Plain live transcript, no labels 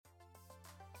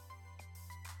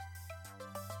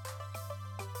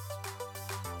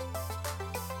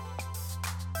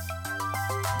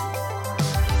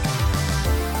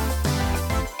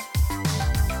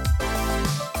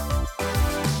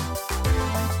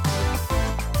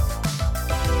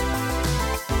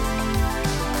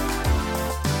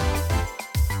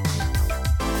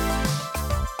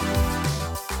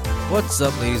What's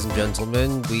up, ladies and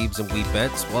gentlemen, weebs and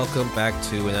weebettes? Welcome back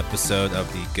to an episode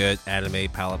of the Good Anime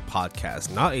Palette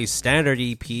Podcast. Not a standard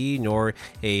EP nor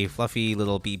a fluffy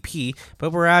little BP,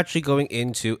 but we're actually going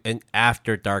into an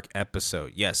After Dark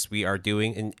episode. Yes, we are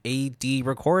doing an AD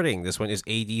recording. This one is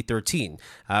AD 13.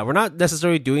 We're not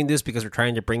necessarily doing this because we're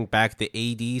trying to bring back the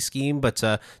AD scheme, but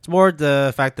it's more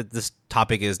the fact that this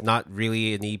topic is not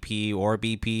really an EP or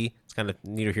BP. It's kind of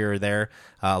neither here or there.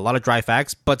 A lot of dry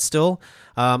facts, but still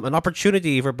an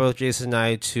opportunity for both Jason and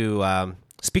I to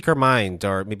speak our mind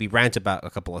or maybe rant about a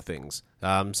couple of things.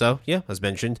 So, yeah, as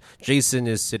mentioned, Jason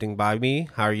is sitting by me.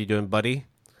 How are you doing, buddy?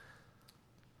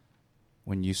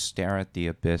 When you stare at the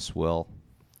abyss, Will,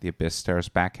 the abyss stares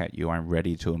back at you. I'm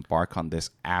ready to embark on this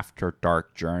after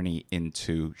dark journey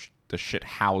into the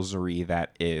shithousery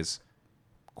that is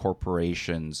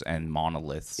corporations and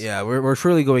monoliths. Yeah, we're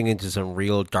truly going into some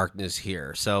real darkness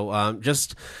here. So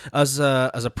just as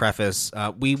a preface,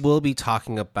 we will be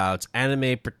talking about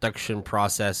anime production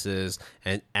processes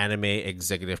and anime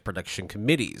executive production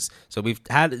committees. So we've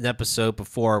had an episode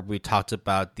before we talked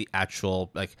about the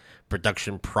actual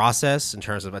production process in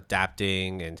terms of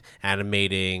adapting and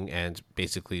animating and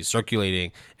basically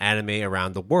circulating anime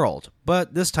around the world.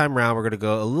 But this time around, we're going to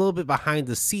go a little bit behind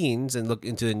the scenes and look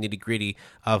into the nitty-gritty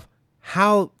of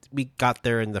how we got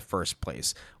there in the first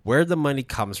place, where the money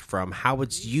comes from, how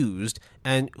it's used,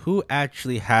 and who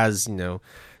actually has, the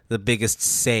biggest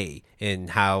say in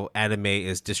how anime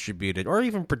is distributed or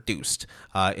even produced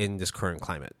in this current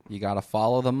climate. You got to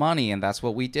follow the money, and that's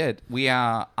what we did.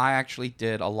 I actually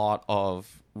did a lot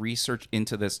of research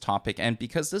into this topic, and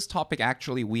because this topic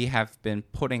actually we have been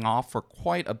putting off for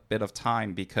quite a bit of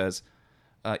time, because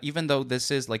even though this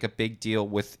is like a big deal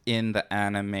within the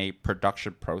anime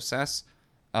production process,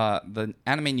 the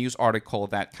Anime News article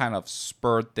that kind of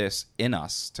spurred this in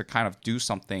us to kind of do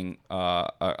something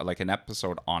like an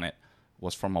episode on it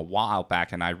was from a while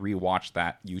back, and I rewatched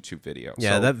that YouTube video.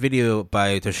 Yeah, that video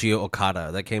by Toshio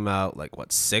Okada that came out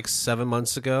 6-7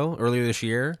 months ago, earlier this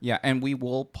year. Yeah, and we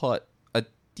will put a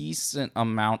decent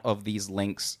amount of these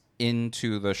links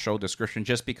into the show description,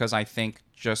 just because I think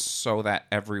just so that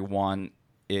everyone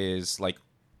is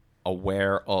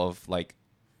aware of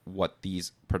what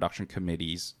these production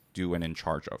committees do and in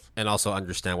charge of, and also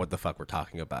understand what the fuck we're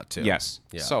talking about too. Yes.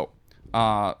 Yeah. So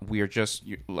we're just,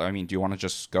 do you want to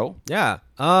just go? Yeah.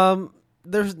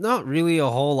 There's not really a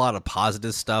whole lot of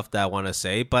positive stuff that I want to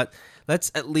say, but let's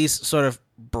at least sort of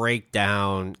break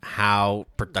down how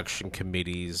production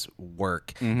committees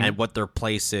work and what their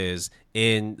place is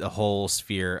in the whole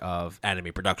sphere of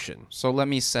anime production. So let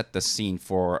me set the scene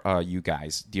for you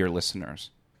guys, dear listeners.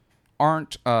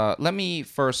 Let me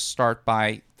first start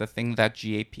by the thing that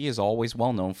GAP is always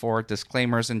well known for,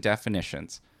 disclaimers and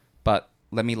definitions. But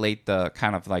let me lay the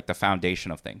kind of the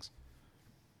foundation of things.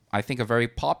 I think a very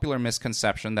popular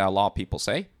misconception that a lot of people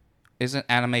say, isn't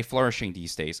anime flourishing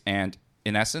these days? And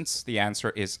in essence, the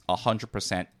answer is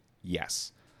 100%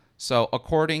 yes. So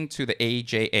according to the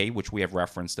AJA, which we have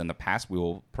referenced in the past, we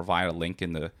will provide a link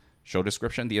in the show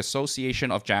description, the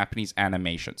Association of Japanese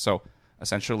Animation. So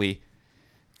essentially,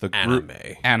 the group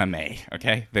anime,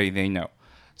 okay? They know.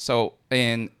 So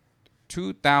in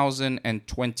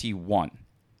 2021,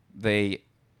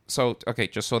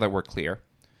 just so that we're clear,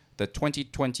 the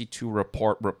 2022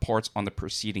 report reports on the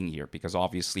preceding year, because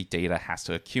obviously data has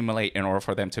to accumulate in order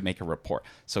for them to make a report.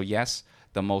 So yes,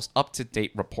 the most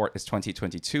up-to-date report is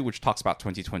 2022, which talks about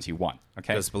 2021,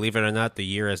 okay? Because believe it or not, the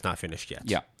year is not finished yet.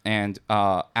 Yeah, and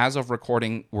as of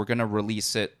recording, we're going to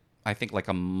release it, I think,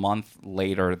 a month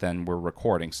later than we're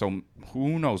recording. So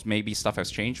who knows? Maybe stuff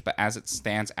has changed. But as it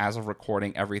stands, as of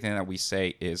recording, everything that we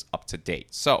say is up to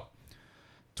date. So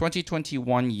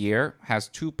 2021 year has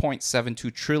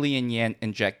 2.72 trillion yen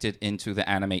injected into the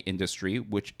anime industry,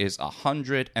 which is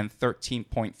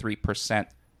 113.3%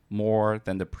 more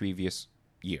than the previous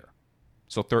year.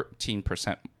 So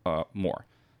 13% more.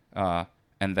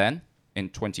 And then in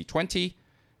 2020,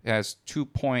 it has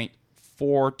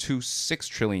 2.426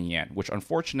 trillion yen, which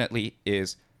unfortunately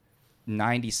is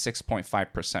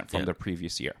 96.5% from the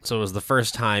previous year. So it was the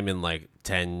first time in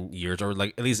 10 years, or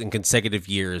at least in consecutive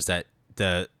years, that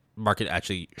the market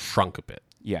actually shrunk a bit.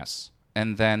 Yes.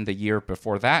 And then the year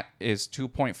before that is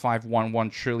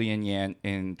 2.511 trillion yen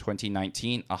in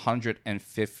 2019,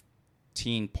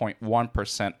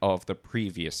 115.1% of the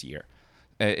previous year.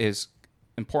 It is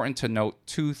important to note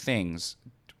two things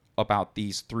about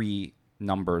these three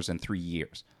numbers in 3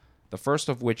 years. The first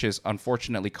of which is,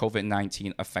 unfortunately,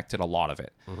 COVID-19 affected a lot of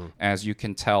it, as you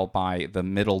can tell by the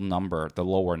middle number, the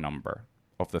lower number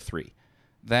of the three.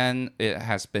 Then it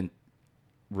has been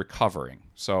recovering,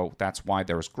 so that's why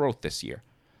there was growth this year.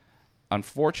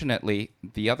 unfortunately,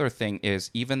 the other thing is,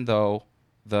 even though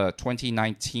the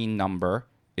 2019 number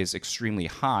is extremely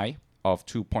high of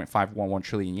 2.511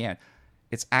 trillion yen,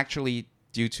 it's actually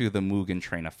due to the Mugen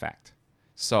Train effect.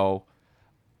 So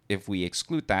if we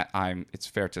exclude that, it's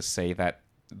fair to say that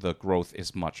the growth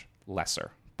is much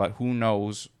lesser. But who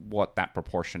knows what that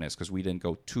proportion is, because we didn't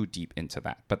go too deep into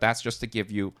that. But that's just to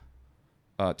give you,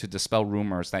 to dispel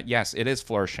rumors that, yes, it is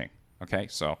flourishing. Okay,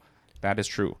 so that is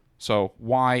true. So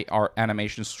why are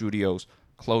animation studios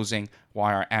closing?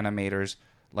 Why are animators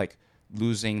like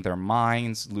losing their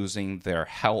minds, losing their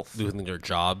health, losing their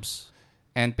jobs?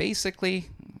 And basically,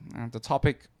 the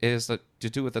topic is to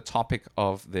do with the topic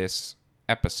of this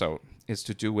episode, is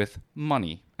to do with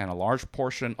money. And a large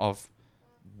portion of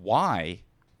why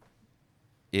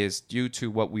is due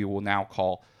to what we will now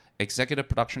call executive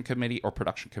production committee or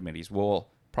production committees. We'll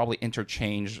probably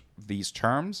interchange these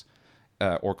terms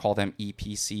or call them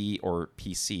EPC or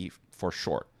PC for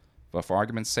short. But for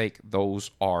argument's sake,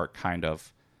 those are kind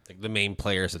of like the main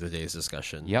players of today's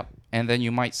discussion. Yep. And then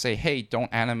you might say, hey, don't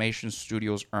animation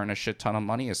studios earn a shit ton of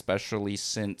money, especially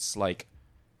since, like,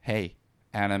 hey,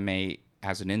 anime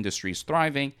as an industry is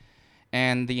thriving?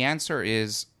 And the answer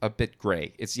is a bit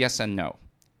gray. It's yes and no.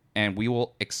 And we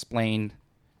will explain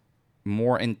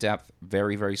more in depth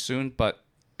very, very soon. But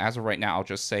as of right now, I'll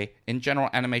just say, in general,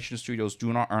 animation studios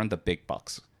do not earn the big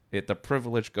bucks. The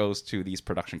privilege goes to these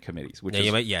production committees. Which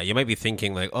you might be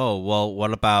thinking like, oh, well,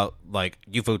 what about like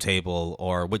Ufotable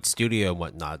or Wit Studio and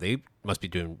whatnot? They must be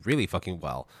doing really fucking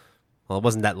well. Well, it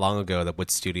wasn't that long ago that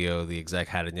Wit Studio, the exec,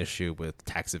 had an issue with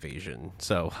tax evasion.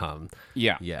 So,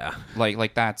 yeah,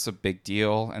 like that's a big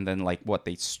deal. And then like what,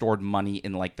 they stored money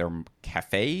in like their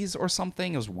cafes or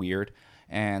something. It was weird.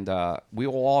 And we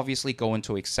will obviously go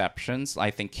into exceptions.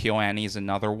 I think KyoAni is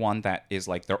another one that is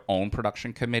like their own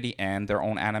production committee and their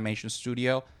own animation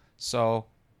studio. So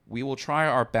we will try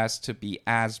our best to be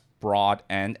as broad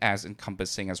and as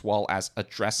encompassing, as well as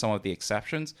address some of the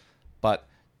exceptions. But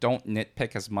don't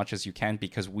nitpick as much as you can,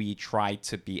 because we try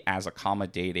to be as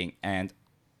accommodating and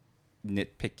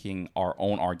nitpicking our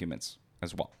own arguments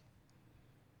as well.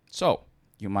 So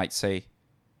you might say,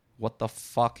 what the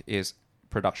fuck is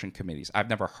production committees? I've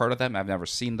never heard of them. I've never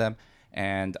seen them.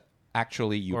 And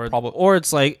actually, or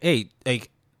it's like, hey,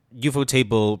 like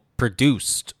Ufotable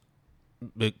produced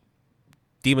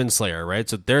Demon Slayer, right?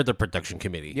 So they're the production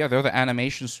committee. Yeah, they're the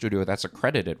animation studio that's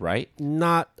accredited, right?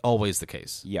 Not always the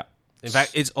case. Yeah. In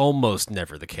fact, it's almost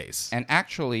never the case. And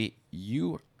actually,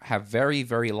 you have very,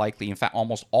 very likely, in fact,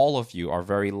 almost all of you are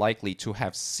very likely to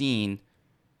have seen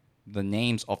the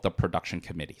names of the production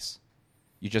committees.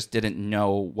 You just didn't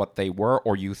know what they were,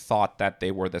 or you thought that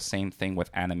they were the same thing with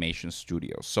animation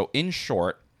studios. So in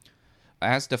short,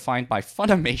 as defined by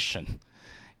Funimation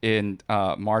in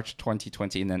March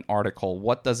 2020 in an article,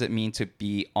 what does it mean to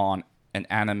be on an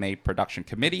anime production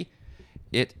committee?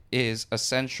 It is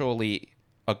essentially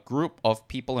a group of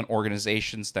people and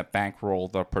organizations that bankroll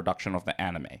the production of the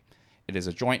anime. It is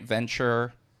a joint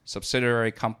venture,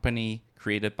 subsidiary company,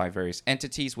 created by various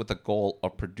entities with the goal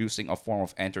of producing a form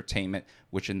of entertainment,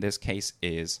 which in this case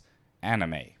is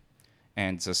anime.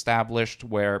 And it's established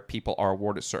where people are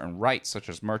awarded certain rights, such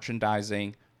as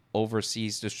merchandising,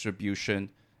 overseas distribution,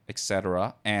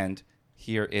 etc. And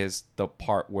here is the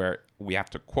part where we have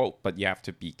to quote, but you have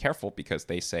to be careful, because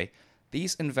they say,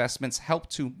 these investments help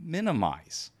to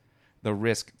minimize the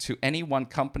risk to any one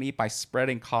company by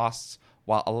spreading costs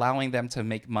while allowing them to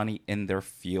make money in their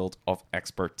field of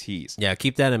expertise. Yeah,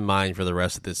 keep that in mind for the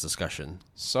rest of this discussion.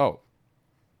 So,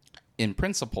 in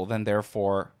principle, then,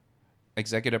 therefore,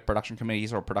 executive production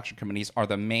committees or production committees are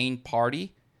the main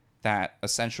party that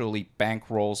essentially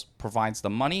bankrolls, provides the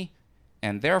money,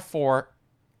 and therefore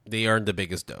they earn the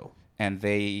biggest dough. And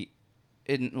they,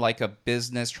 in like a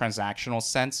business transactional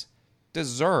sense,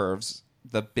 deserves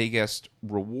the biggest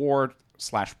reward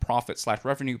 / profit /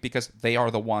 revenue, because they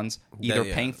are the ones either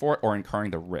paying for it or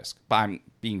incurring the risk. But I'm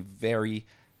being very,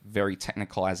 very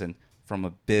technical, as in from a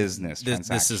business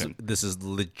transaction. This is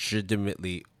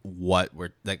legitimately what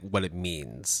it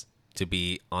means to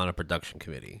be on a production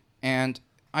committee. And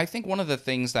I think one of the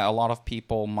things that a lot of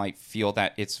people might feel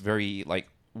that it's very like,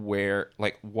 where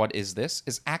like, what is this,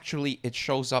 is actually it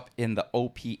shows up in the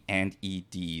OP and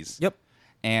EDs. Yep.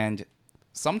 And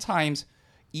sometimes,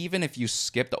 even if you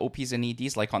skip the OPs and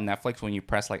EDs, like on Netflix, when you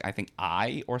press like, I think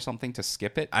I or something to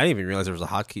skip it. I didn't even realize there was a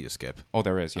hotkey to skip. Oh,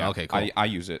 there is. Yeah. Okay, cool. I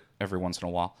use it every once in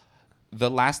a while. The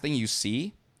last thing you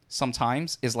see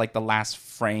sometimes is like the last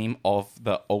frame of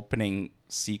the opening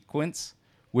sequence,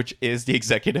 which is the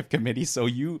executive committee. So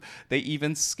they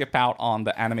even skip out on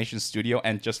the animation studio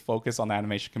and just focus on the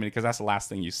animation committee, because that's the last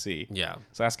thing you see. Yeah.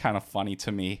 So that's kind of funny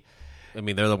to me. I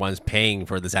mean, they're the ones paying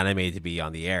for this anime to be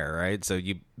on the air, right? So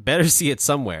you better see it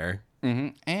somewhere.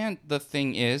 And the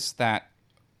thing is that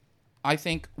I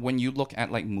think when you look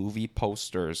at like movie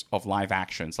posters of live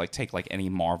actions, like take like any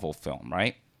Marvel film,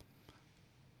 right?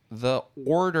 The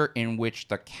order in which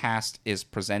the cast is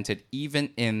presented, even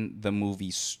in the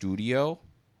movie studio,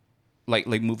 like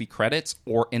movie credits,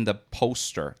 or in the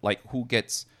poster, like who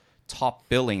gets top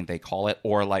billing, they call it,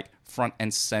 or like front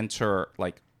and center,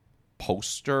 like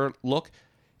poster look,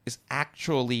 is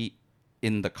actually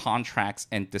in the contracts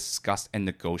and discussed and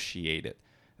negotiated.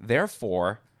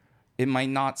 Therefore, it might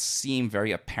not seem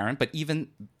very apparent, but even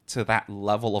to that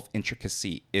level of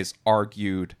intricacy is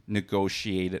argued,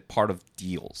 negotiated, part of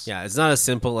deals. Yeah, it's not as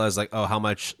simple as like, oh, how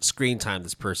much screen time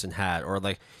this person had, or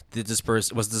like, did this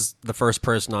person was this the first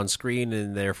person on screen,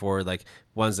 and therefore like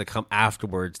ones that come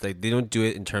afterwards, they don't do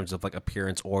it in terms of like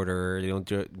appearance order. They don't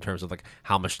do it in terms of like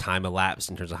how much time elapsed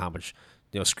in terms of how much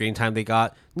screen time they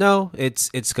got. No, it's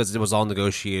because it was all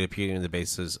negotiated purely on the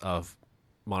basis of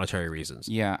monetary reasons.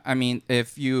 Yeah, I mean,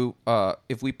 if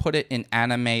we put it in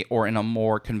anime or in a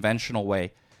more conventional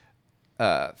way,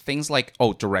 things like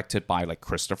directed by like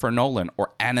Christopher Nolan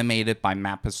or animated by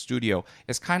Mappa Studio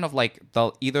is kind of like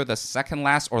either the second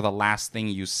last or the last thing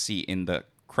you see in the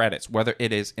credits, whether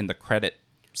it is in the credit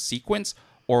sequence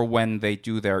or when they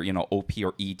do their OP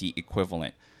or ED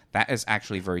equivalent. That is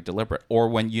actually very deliberate. Or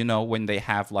when when they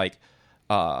have like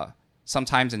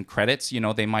sometimes in credits,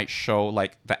 they might show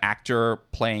like the actor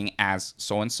playing as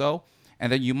so-and-so.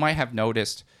 And then you might have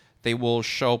noticed they will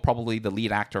show probably the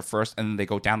lead actor first, and then they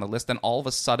go down the list. And all of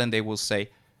a sudden they will say,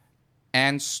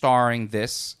 and starring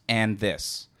this and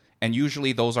this. And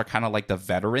usually those are kind of like the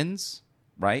veterans,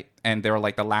 right? And they're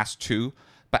like the last two.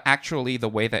 But actually the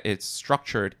way that it's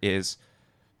structured is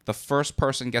the first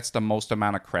person gets the most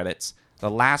amount of credits. The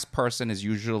last person is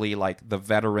usually like the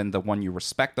veteran, the one you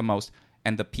respect the most.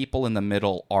 And the people in the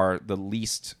middle are the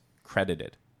least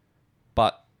credited.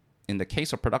 But in the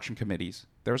case of production committees,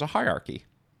 there's a hierarchy.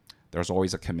 There's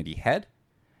always a committee head,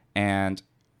 and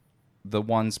the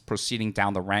ones proceeding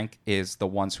down the rank is the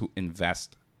ones who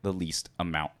invest the least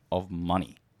amount of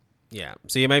money. Yeah.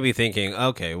 So you might be thinking,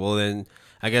 okay, well then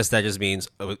I guess that just means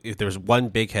if there's one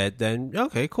big head, then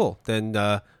okay, cool. Then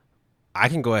I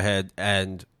can go ahead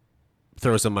and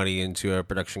throw some money into a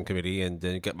production committee and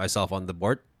then get myself on the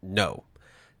board. No.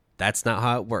 That's not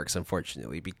how it works,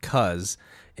 unfortunately, because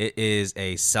it is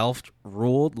a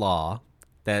self-ruled law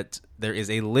that there is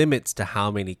a limit to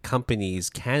how many companies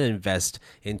can invest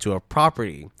into a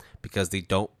property because they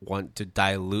don't want to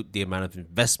dilute the amount of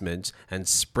investment and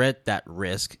spread that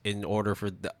risk in order for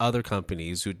the other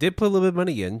companies who did put a little bit of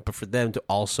money in, but for them to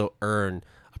also earn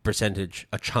a percentage,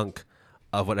 a chunk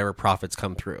of whatever profits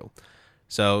come through.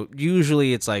 So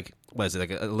usually it's like, what is it,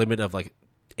 like a limit of like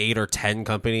 8 or 10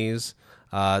 companies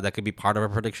that could be part of a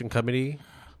production committee?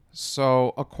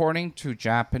 So according to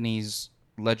Japanese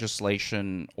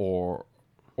legislation or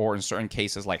in certain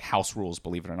cases like house rules,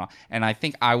 believe it or not, and I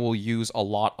think I will use a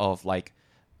lot of like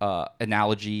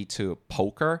analogy to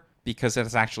poker because it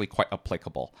is actually quite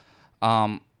applicable.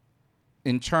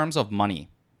 In terms of money,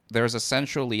 there's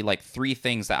essentially like 3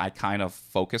 things that I kind of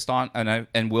focused on,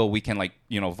 and we can like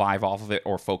vibe off of it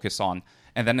or focus on,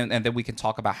 and then we can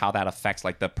talk about how that affects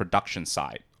like the production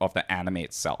side of the anime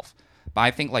itself. But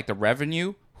I think like the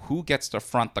revenue, who gets to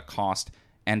front the cost,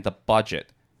 and the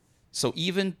budget. So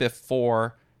even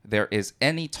before there is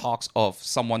any talks of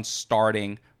someone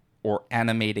starting or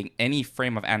animating any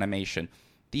frame of animation,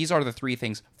 these are the 3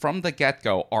 things from the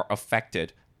get-go are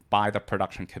affected by the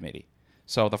production committee.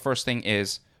 So the first thing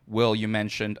is, Will, you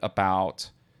mentioned about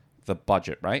the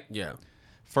budget, right? Yeah.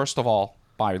 First of all,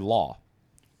 by law,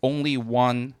 only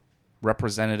one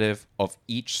representative of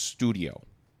each studio,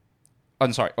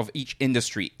 of each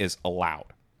industry is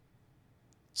allowed.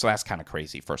 So that's kind of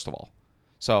crazy, first of all.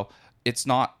 So it's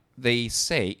not, they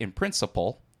say in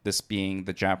principle, this being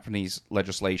the Japanese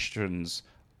legislations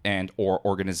and or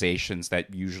organizations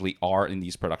that usually are in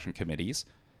these production committees,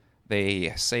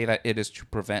 they say that it is to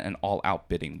prevent an all-out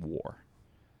bidding war.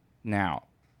 Now,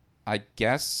 I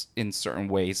guess in certain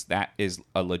ways that is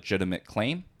a legitimate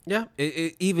claim. Yeah,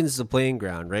 it evens the playing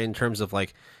ground, right? In terms of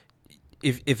like,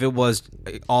 if it was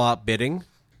all-out bidding,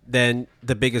 then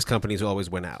the biggest companies will always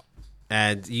win out.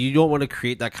 And you don't want to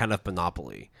create that kind of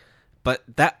monopoly. But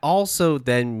that also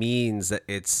then means that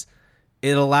it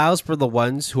allows for the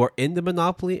ones who are in the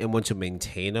monopoly and want to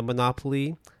maintain a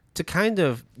monopoly to kind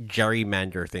of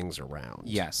gerrymander things around.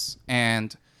 Yes.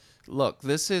 And look,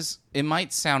 it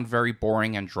might sound very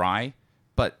boring and dry,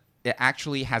 but it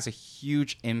actually has a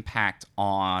huge impact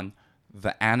on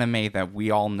the anime that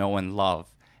we all know and love.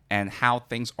 and how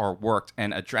things are worked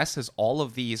and addresses all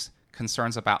of these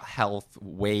concerns about health,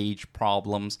 wage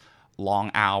problems, long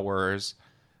hours,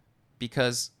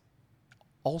 because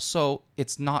also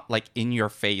it's not like in your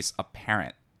face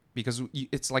apparent, because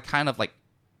it's like kind of like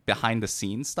behind the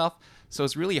scenes stuff. So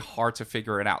it's really hard to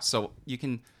figure it out. So you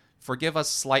can forgive us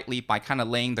slightly by kind of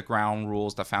laying the ground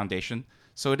rules, the foundation.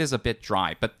 So it is a bit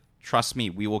dry, but trust me,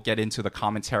 we will get into the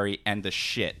commentary and the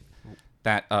shit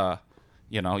that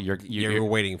you're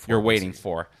waiting for. You're waiting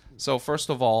for. So first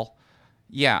of all,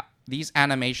 yeah, these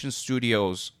animation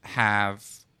studios have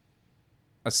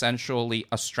essentially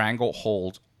a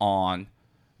stranglehold on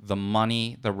the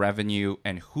money, the revenue,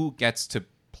 and who gets to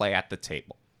play at the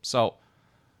table. So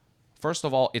first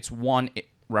of all, it's one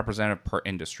representative per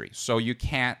industry. So you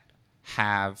can't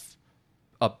have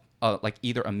like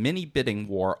either a mini bidding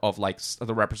war of like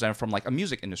the representative from like a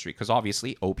music industry, because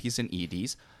obviously OPs and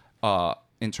EDs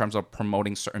in terms of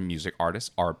promoting certain music artists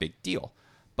are a big deal.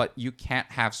 But you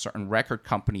can't have certain record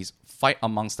companies fight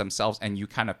amongst themselves and you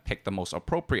kind of pick the most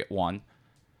appropriate one,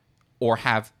 or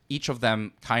have each of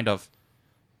them kind of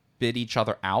bid each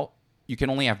other out. You can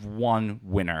only have one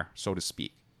winner, so to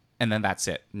speak. And then that's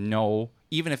it. No,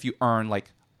 even if you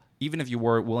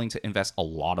were willing to invest a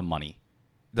lot of money,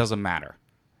 it doesn't matter.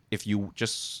 If you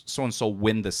just so-and-so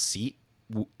win the seat,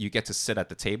 you get to sit at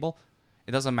the table.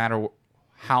 It doesn't matter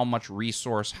how much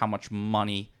resource, how much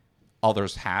money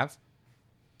others have.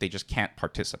 They just can't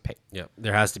participate. Yeah,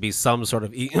 there has to be some sort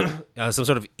of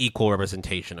equal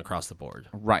representation across the board.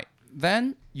 Right.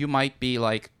 Then you might be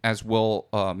like, as Will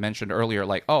mentioned earlier,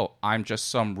 like, oh, I'm just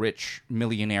some rich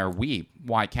millionaire weeb.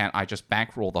 Why can't I just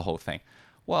bankroll the whole thing?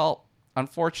 Well,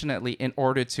 unfortunately, in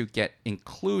order to get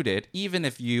included, even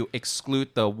if you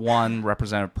exclude the one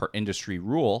representative per industry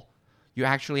rule, you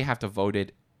actually have to vote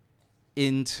it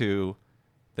into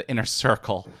the inner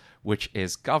circle, which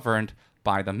is governed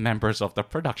by the members of the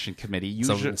production committee.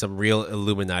 Usually, some real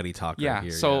Illuminati talk right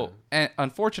here. So, and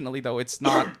unfortunately, though, it's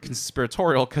not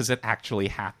conspiratorial because it actually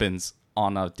happens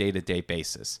on a day-to-day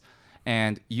basis.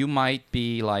 And you might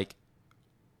be like,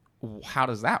 how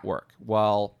does that work?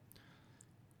 Well,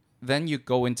 then you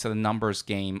go into the numbers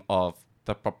game of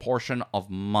the proportion of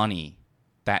money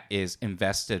that is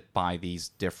invested by these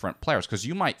different players. Because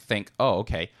you might think, oh,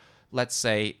 okay, let's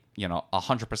say,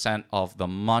 100% of the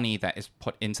money that is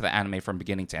put into the anime from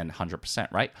beginning to end,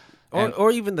 100%, right?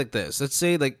 Or even like this. Let's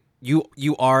say like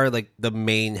you are like the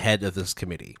main head of this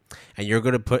committee, and you're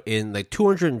going to put in like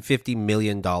 $250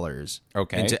 million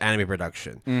into anime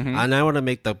production. Mm-hmm. And I want to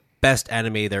make the best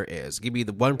anime there is. Give me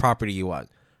the one property you want.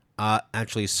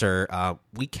 Actually, sir,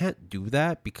 we can't do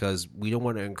that because we don't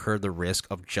want to incur the risk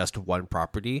of just one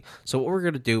property. So what we're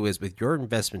going to do is, with your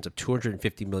investment of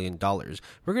 $250 million,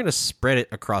 we're going to spread it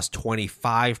across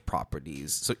 25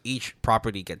 properties. So each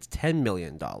property gets $10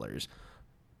 million.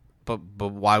 But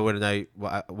why wouldn't I?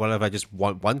 What if I just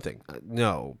want one thing?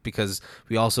 No, because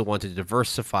we also want to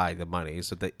diversify the money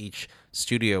so that each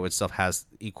studio itself has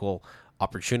equal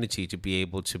opportunity to be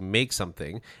able to make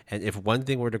something. And if one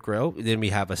thing were to grow, then we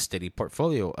have a steady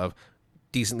portfolio of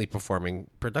decently performing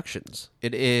productions.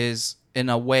 It is, in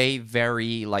a way,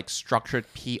 very like structured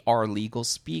PR legal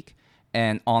speak.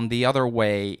 And on the other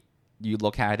way, you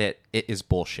look at it, it is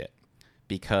bullshit.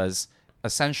 Because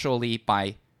essentially,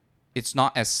 it's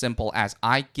not as simple as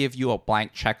I give you a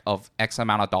blank check of X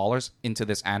amount of dollars into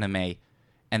this anime,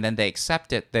 and then they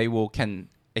accept it. Can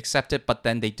accept it, but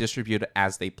then they distribute it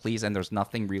as they please, and there's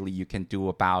nothing really you can do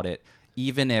about it.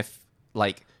 Even if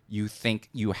like you think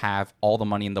you have all the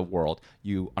money in the world,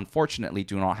 you unfortunately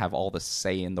do not have all the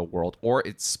say in the world, or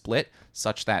it's split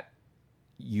such that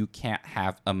you can't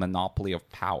have a monopoly of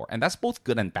power. And that's both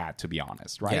good and bad, to be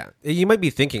honest, right? Yeah. You might be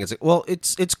thinking, it's like, well,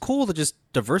 it's cool to just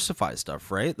diversify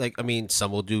stuff, right? Like, I mean,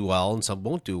 some will do well and some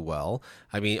won't do well.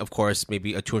 I mean, of course,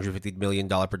 maybe a $250 million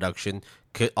production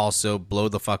could also blow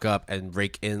the fuck up and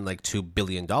rake in like $2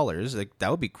 billion. Like,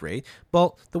 that would be great.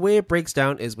 Well, the way it breaks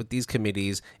down is with these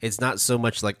committees, it's not so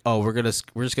much like, oh, we're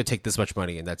just gonna take this much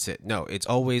money and that's it. No, it's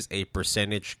always a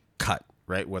percentage cut.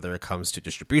 Right, whether it comes to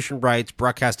distribution rights,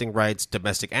 broadcasting rights,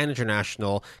 domestic and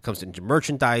international, comes into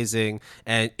merchandising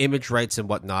and image rights and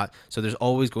whatnot. So there's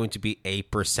always going to be a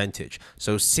percentage.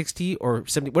 So 60 or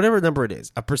 70, whatever number it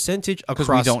is, a percentage across.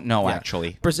 Because we don't know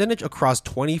actually. Percentage across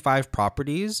 25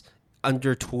 properties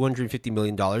under $250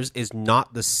 million is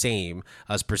not the same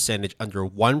as percentage under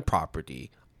one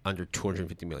property under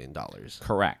 $250 million.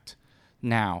 Correct.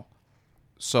 Now,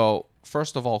 so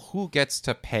first of all, who gets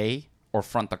to pay or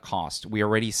front the cost? We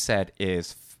already said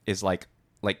is like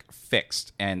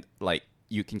fixed, and like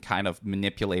you can kind of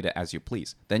manipulate it as you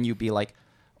please. Then you'd be like,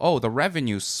 oh, the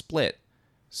revenue split.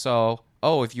 So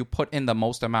oh, if you put in the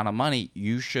most amount of money,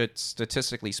 you should,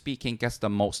 statistically speaking, get the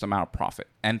most amount of profit.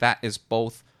 And that is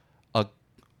both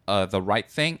the right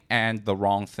thing and the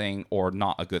wrong thing, or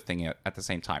not a good thing at the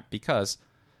same time. Because,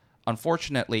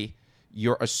 unfortunately,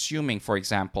 you're assuming, for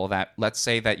example, that let's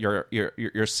say that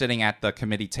you're sitting at the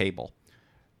committee table.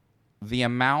 The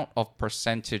amount of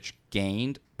percentage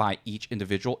gained by each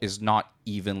individual is not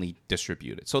evenly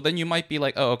distributed. So then you might be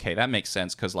like, oh, okay, that makes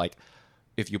sense, because like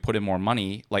if you put in more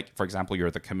money, like for example,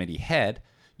 you're the committee head,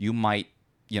 you might,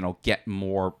 get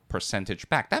more percentage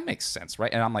back. That makes sense,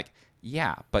 right? And I'm like,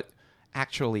 yeah, but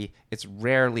actually it's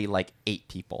rarely like 8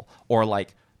 people, or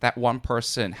like that one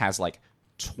person has like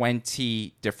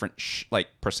 20 different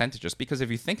percentages. Because if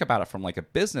you think about it from like a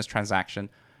business transaction,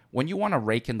 when you want to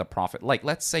rake in the profit, like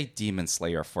let's say Demon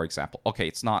Slayer, for example. Okay,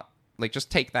 it's not like,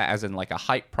 just take that as in like a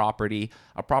hype property,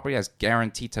 a property that's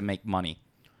guaranteed to make money.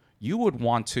 You would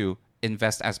want to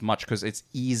invest as much because it's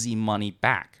easy money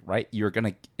back, right? You're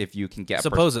gonna, if you can get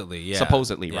supposedly,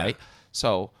 right?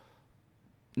 So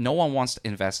no one wants to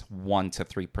invest 1 to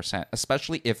 3%,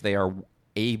 especially if they are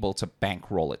able to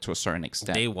bankroll it to a certain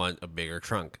extent. They want a bigger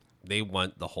trunk. They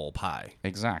want the whole pie.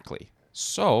 Exactly.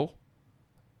 So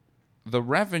the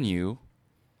revenue,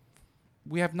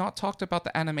 we have not talked about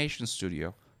the animation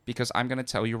studio, because I'm going to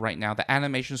tell you right now, the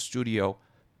animation studio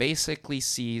basically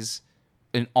sees,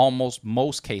 in almost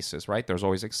most cases, right? There's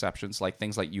always exceptions, like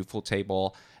things like Youthful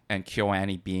Table and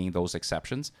KyoAni being those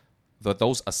exceptions.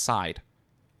 Those aside,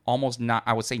 almost not,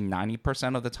 I would say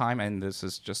 90% of the time, and this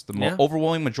is just the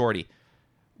overwhelming majority,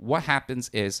 what happens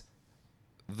is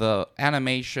the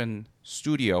animation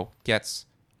studio gets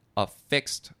a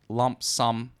fixed lump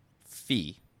sum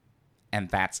fee, and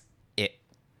that's it.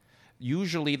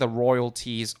 Usually the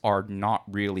royalties are not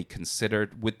really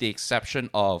considered, with the exception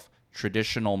of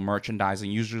traditional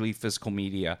merchandising, usually physical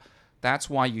media. That's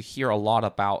why you hear a lot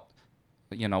about,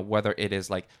 whether it is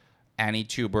like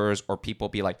Anitubers or people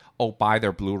be like, oh, buy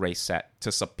their Blu-ray set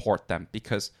to support them,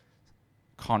 because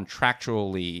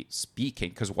contractually speaking,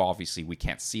 because obviously we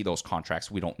can't see those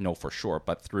contracts, we don't know for sure,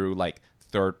 but through like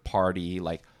third party,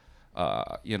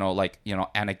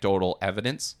 anecdotal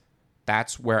evidence,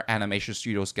 that's where animation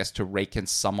studios gets to rake in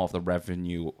some of the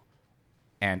revenue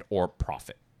and or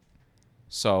profit.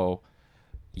 So,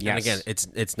 yes. And again,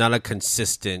 it's not a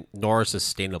consistent nor a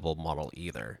sustainable model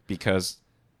either, because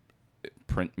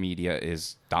print media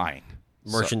is dying.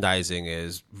 Merchandising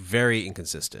is very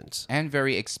inconsistent. And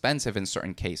very expensive in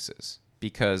certain cases,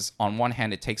 because on one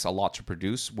hand, it takes a lot to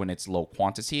produce when it's low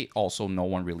quantity. Also, no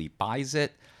one really buys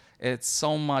it. It's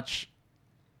so much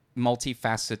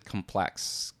multifaceted,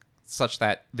 complex, such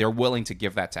that they're willing to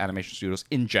give that to animation studios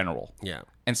in general. Yeah.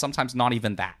 And sometimes not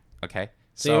even that, okay?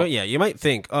 So you might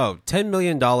think, oh, $10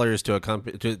 million to a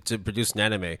company to produce an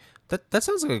anime. That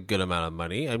sounds like a good amount of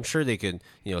money. I'm sure they can,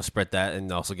 spread that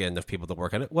and also get enough people to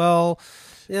work on it. Well,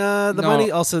 yeah, money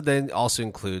also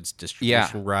includes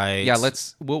distribution rights. Yeah,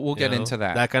 we'll get into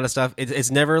that. That kind of stuff.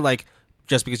 It's never like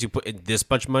just because you put in this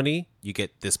much money, you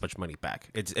get this much money back.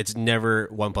 It's never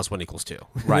 1 + 1 = 2.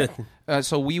 Right.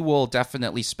 So we will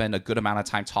definitely spend a good amount of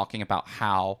time talking about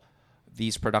how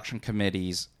these production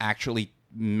committees actually,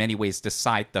 many ways,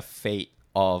 decide the fate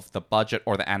of the budget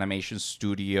or the animation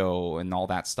studio and all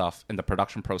that stuff in the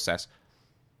production process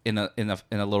in a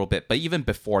little bit. But even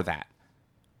before that,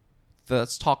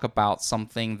 let's talk about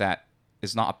something that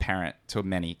is not apparent to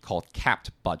many, called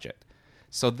capped budget.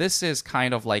 So this is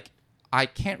kind of like, I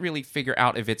can't really figure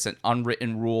out if it's an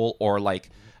unwritten rule or like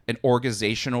an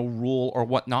organizational rule or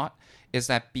whatnot, is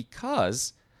that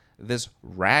because this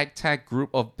ragtag group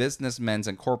of businessmen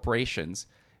and corporations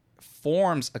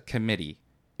forms a committee,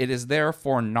 it is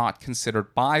therefore not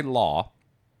considered by law,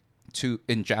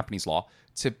 in Japanese law,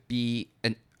 to be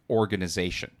an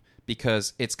organization,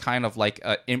 because it's kind of like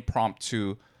an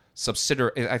impromptu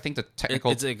subsidiary. I think the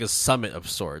technical, it's like a summit of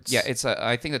sorts. Yeah,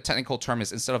 I think the technical term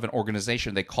is, instead of an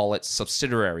organization, they call it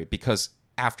subsidiary, because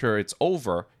after it's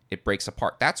over, it breaks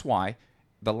apart. That's why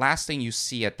the last thing you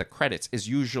see at the credits is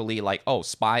usually like, oh,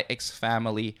 Spy X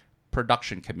Family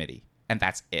Production Committee, and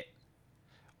that's it.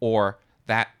 Or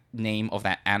that name of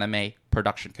that anime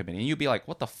production committee. And you'd be like,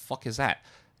 what the fuck is that?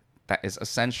 That is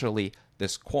essentially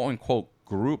this quote-unquote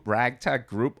ragtag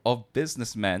group of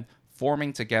businessmen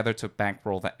forming together to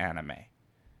bankroll the anime.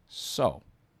 So,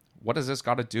 what does this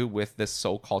got to do with this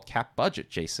so-called cap budget,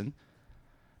 Jason?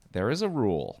 There is a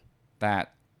rule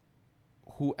that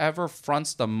whoever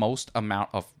fronts the most amount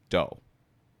of dough,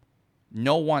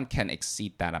 no one can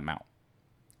exceed that amount.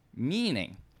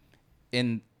 Meaning,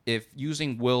 if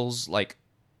using Will's, like,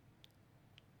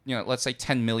 let's say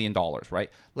 $10 million, right?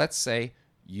 Let's say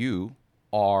you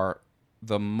are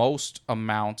the most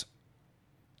amount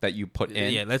that you put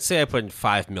in. Yeah, let's say I put in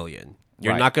 5 million.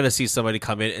 You're Right. not going to see somebody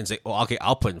come in and say, "Oh, okay,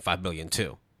 I'll put in 5 million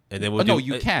too," and then we'll No, do.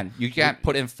 you can. You can't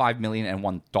put in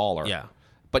 $5,000,001. Yeah.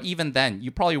 But even then,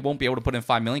 you probably won't be able to put in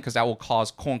 $5 million because that will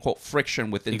cause "quote unquote"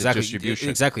 friction within the distribution.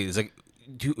 Exactly. It's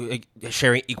like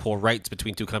sharing equal rights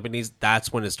between two companies.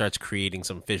 That's when it starts creating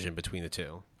some fission between the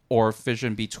two. Or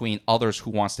fission between others who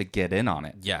wants to get in on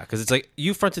it. Yeah, because it's like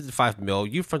you fronted the 5 mil,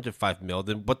 you fronted 5 mil.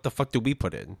 Then what the fuck do we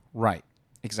put in? Right.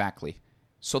 Exactly.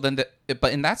 So then,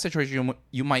 but in that situation,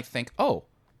 you might think, oh,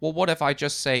 well, what if I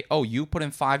just say, oh, you put in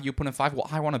 5, you put in 5. Well,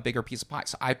 I want a bigger piece of pie,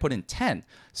 so I put in 10.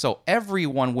 So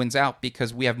everyone wins out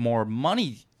because we have more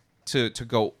money to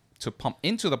go to pump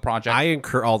into the project. I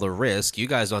incur all the risk. You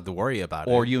guys don't have to worry about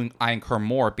it. Or I incur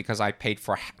more because I paid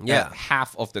for Yeah.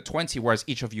 half of the 20, whereas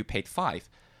each of you paid 5.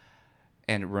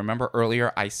 And remember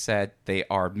earlier I said they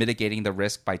are mitigating the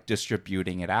risk by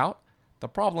distributing it out. The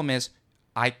problem is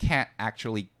I can't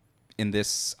actually, in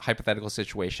this hypothetical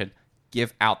situation,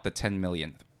 give out the 10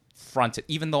 million, front it,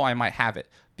 even though I might have it,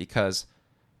 because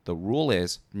the rule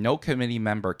is no committee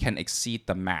member can exceed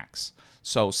the max.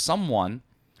 So someone,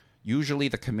 usually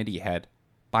the committee head,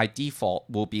 by default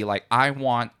will be like, I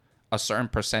want a certain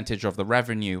percentage of the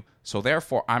revenue, so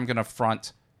therefore I'm going to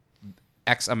front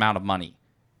X amount of money.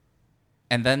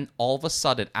 And then all of a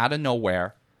sudden, out of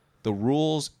nowhere, the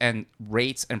rules and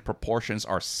rates and proportions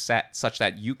are set such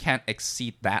that you can't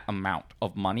exceed that amount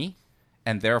of money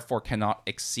and therefore cannot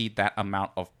exceed that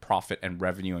amount of profit and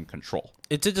revenue and control.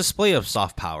 It's a display of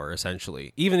soft power,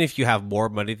 essentially. Even if you have more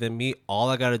money than me, all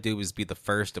I got to do is be the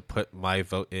first to put my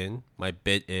vote in, my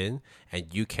bid in,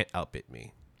 and you can't outbid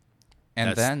me.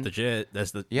 And then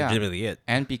That's legitimately it.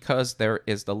 And because there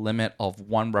is the limit of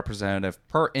one representative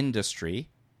per industry,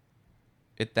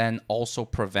 it then also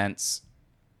prevents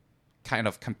kind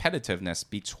of competitiveness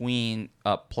between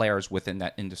players within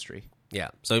that industry. Yeah.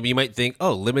 So you might think,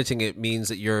 oh, limiting it means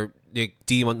that you're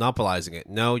demonopolizing it.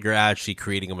 No, you're actually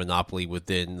creating a monopoly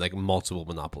within like multiple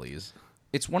monopolies.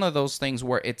 It's one of those things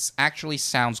where it actually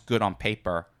sounds good on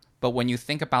paper, but when you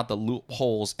think about the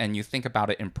loopholes and you think about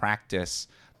it in practice,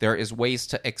 there is ways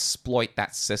to exploit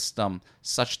that system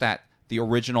such that the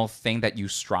original thing that you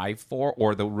strive for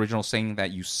or the original thing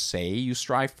that you say you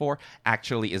strive for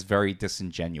actually is very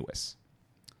disingenuous.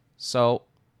 So,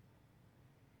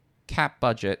 cap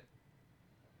budget,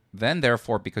 then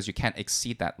therefore, because you can't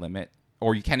exceed that limit,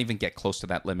 or you can't even get close to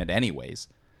that limit anyways,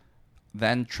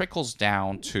 then trickles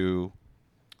down to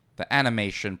the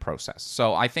animation process.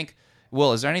 So I think,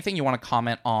 Will, is there anything you want to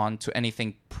comment on to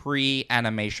anything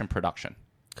pre-animation production?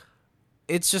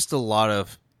 It's just a lot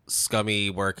of scummy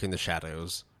work in the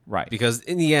shadows. Right. Because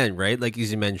in the end, right, like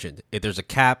as you mentioned, if there's a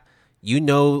cap, you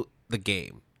know the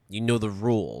game. You know the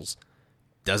rules.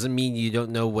 Doesn't mean you don't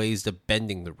know ways to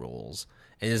bending the rules.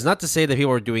 And it's not to say that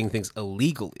people are doing things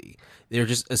illegally. They're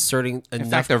just asserting enough. In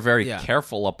fact, they're very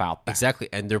careful about that. Exactly.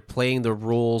 And they're playing the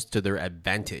rules to their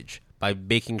advantage by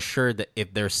making sure that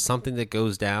if there's something that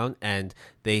goes down and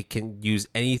they can use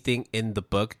anything in the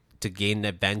book to gain an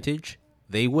advantage,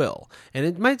 they will. And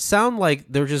it might sound like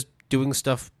they're just doing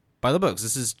stuff by the books.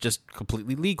 This is just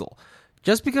completely legal.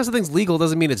 Just because something's legal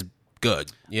doesn't mean it's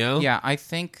good, you know? Yeah, I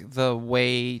think the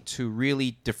way to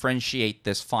really differentiate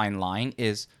this fine line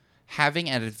is having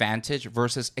an advantage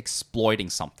versus exploiting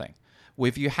something.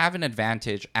 If you have an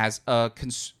advantage as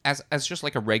just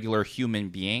like a regular human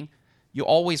being, you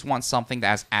always want something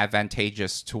that's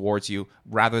advantageous towards you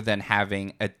rather than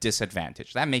having a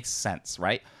disadvantage. That makes sense,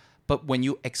 right? But when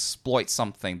you exploit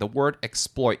something, the word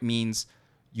exploit means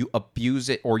you abuse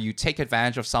it or you take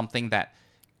advantage of something that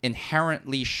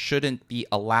inherently shouldn't be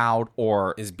allowed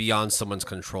or Is beyond someone's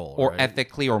control. or right?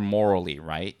 ethically or morally,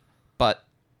 right? But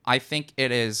I think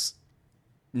it is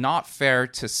not fair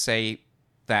to say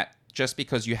that just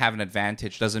because you have an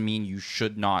advantage doesn't mean you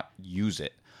should not use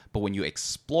it. But when you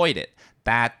exploit it,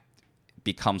 that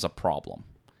becomes a problem.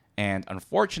 And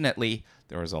unfortunately,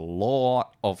 there is a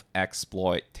lot of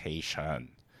exploitation.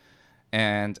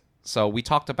 And so we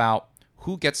talked about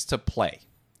who gets to play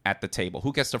at the table,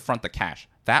 who gets to front the cash.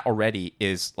 That already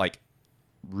is like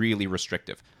really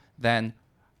restrictive. Then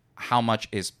how much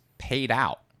is paid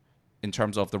out in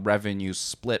terms of the revenue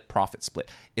split, profit split,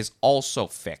 is also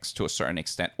fixed to a certain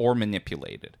extent or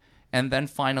manipulated. And then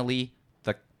finally,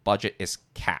 the budget is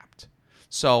capped.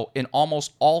 So in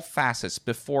almost all facets,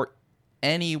 before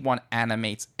anyone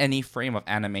animates any frame of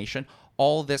animation,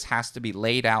 all this has to be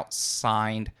laid out,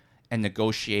 signed, and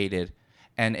negotiated.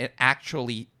 And it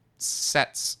actually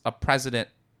sets a precedent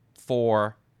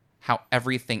for how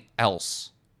everything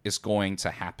else is going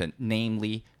to happen,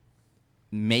 namely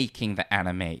making the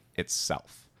anime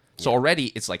itself. So already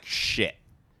it's like shit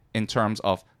in terms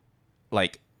of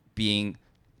like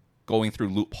going through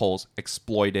loopholes,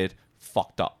 exploited,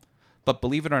 fucked up. But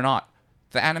believe it or not,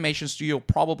 the animation studio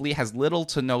probably has little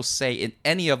to no say in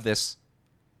any of this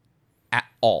at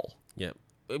all. Yeah.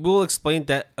 We'll explain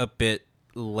that a bit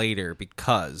later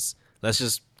because let's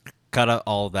just cut out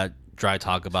all that dry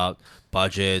talk about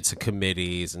budgets and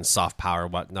committees and soft power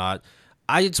and whatnot.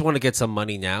 I just want to get some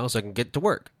money now so I can get to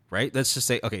work, right? Let's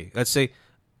say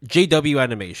JW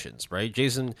Animations, right?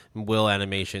 Jason and Will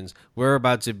Animations. We're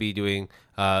about to be doing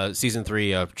season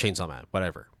 3 of Chainsaw Man,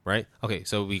 whatever, right? Okay,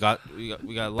 so we got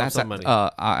lots of money.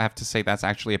 I have to say that's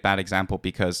actually a bad example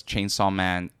because Chainsaw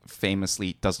Man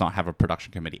famously does not have a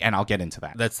production committee, and I'll get into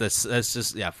that. That's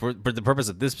just for the purpose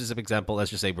of this specific example.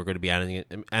 Let's just say we're going to be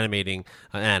animating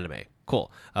an anime.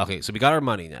 Cool. Okay, so we got our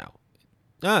money now.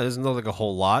 It doesn't look like a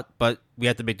whole lot, but we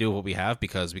have to make do with what we have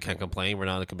because we can't complain. We're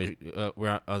not on a committee.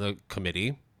 We're on a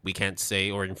committee. We can't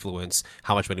say or influence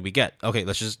how much money we get. Okay,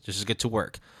 let's just get to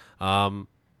work. Oh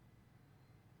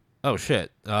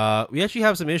shit. We actually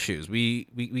have some issues. We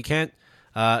can't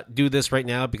do this right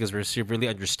now because we're severely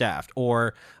understaffed.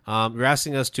 Or you're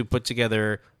asking us to put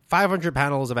together 500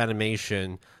 panels of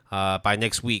animation by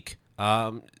next week.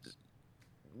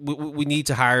 We need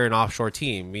to hire an offshore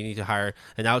team. We need to hire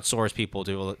and outsource people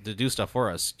to do stuff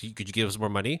for us. Could you give us more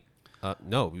money?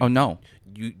 No. Oh no.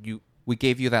 We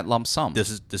gave you that lump sum. This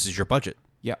is your budget.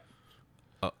 Yeah.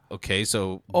 Okay,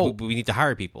 so we need to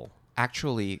hire people.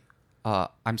 Actually,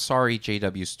 I'm sorry,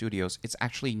 JW Studios. It's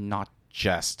actually not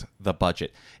just the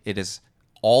budget. It is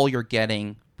all you're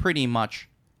getting pretty much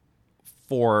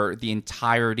for the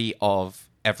entirety of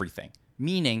everything.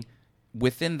 Meaning,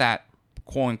 within that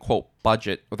quote-unquote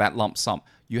budget or that lump sum,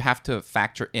 you have to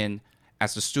factor in,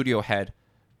 as the studio head,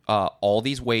 all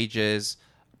these wages,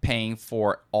 paying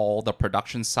for all the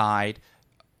production side,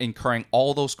 incurring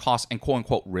all those costs and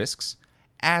quote-unquote risks,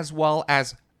 as well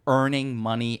as earning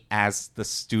money as the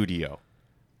studio.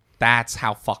 That's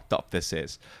how fucked up this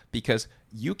is. Because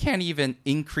you can't even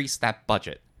increase that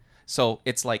budget. So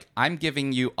it's like, I'm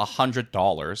giving you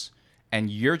 $100, and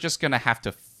you're just going to have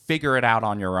to figure it out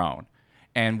on your own.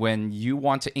 And when you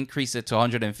want to increase it to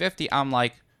 150, I'm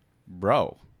like,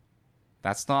 bro,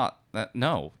 that's not that.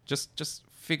 No, just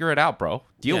figure it out, bro.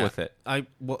 Deal with it.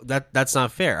 That's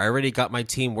not fair. I already got my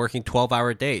team working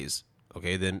 12-hour days.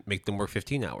 Okay, then make them work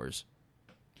 15 hours.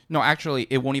 No, actually,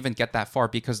 it won't even get that far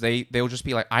because they'll just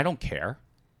be like, I don't care.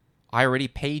 I already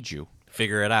paid you.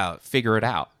 Figure it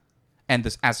out. And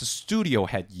this, as a studio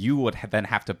head, you would then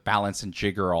have to balance and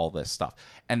jigger all this stuff.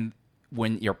 And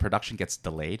when your production gets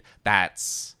delayed,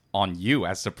 that's on you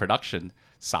as the production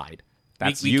side.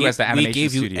 That's you as the animation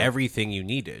studio. We gave you everything you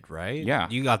needed, right? Yeah.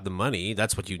 You got the money.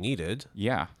 That's what you needed.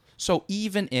 Yeah. So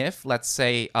even if, let's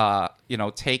say,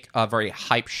 take a very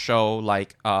hype show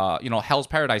like, Hell's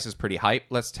Paradise is pretty hype.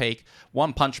 Let's take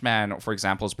One Punch Man, for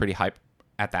example, is pretty hype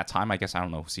at that time. I guess, I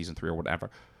don't know, season 3 or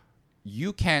whatever.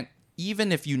 You can't,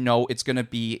 even if you know it's going to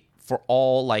be, for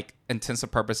all like intents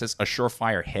and purposes, a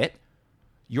surefire hit,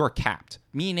 you're capped.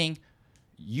 Meaning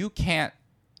you can't,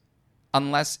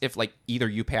 unless if like either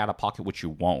you pay out of pocket, which you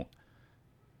won't.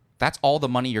 That's all the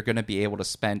money you're going to be able to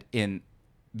spend in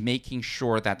making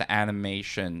sure that the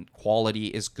animation quality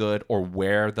is good or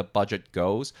where the budget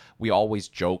goes. We always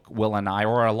joke, Will and I,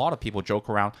 or a lot of people joke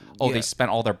around, they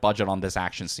spent all their budget on this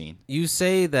action scene. You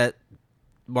say that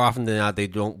more often than not, they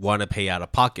don't want to pay out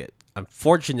of pocket.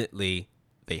 Unfortunately,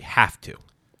 they have to.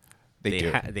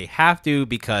 They have to,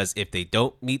 because if they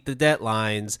don't meet the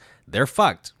deadlines, they're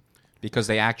fucked. Because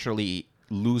they actually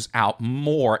lose out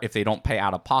more if they don't pay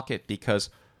out of pocket because,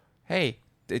 hey,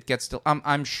 it gets still.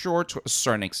 I'm sure to a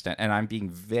certain extent, and I'm being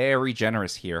very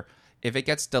generous here. If it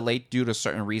gets delayed due to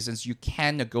certain reasons, you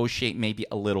can negotiate maybe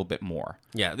a little bit more.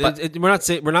 Yeah, but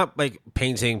we're not like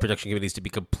painting production committees to be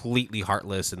completely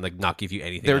heartless and like not give you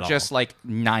anything. They're just like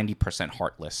 90%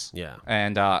 heartless. Yeah,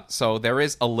 and so there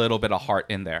is a little bit of heart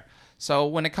in there. So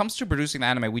when it comes to producing the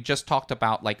anime, we just talked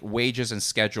about like wages and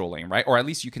scheduling, right? Or at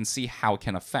least you can see how it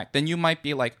can affect. Then you might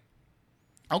be like,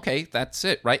 okay, that's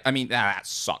it, right? I mean, that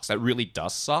sucks. That really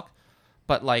does suck.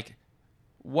 But like,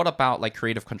 what about like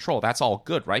creative control? That's all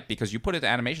good, right? Because you put it in the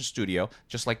animation studio,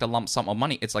 just like the lump sum of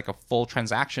money, it's like a full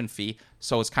transaction fee.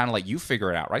 So it's kind of like you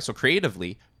figure it out, right? So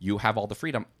creatively, you have all the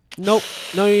freedom. Nope.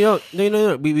 No, you don't.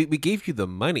 No. We gave you the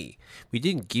money. We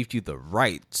didn't give you the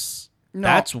rights. No.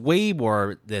 That's way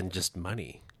more than just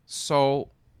money. So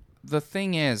the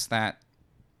thing is that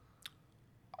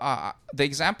the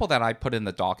example that I put in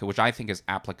the docket, which I think is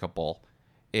applicable,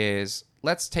 is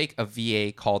let's take a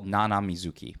VA called Nana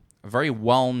Mizuki, a very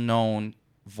well-known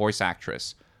voice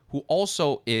actress who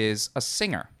also is a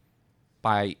singer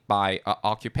by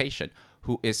occupation,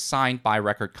 who is signed by a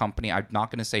record company. I'm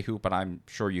not going to say who, but I'm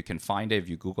sure you can find it if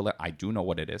you Google it. I do know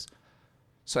what it is.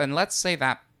 So, and let's say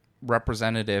that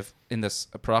representative in this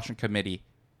production committee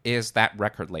is that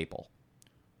record label.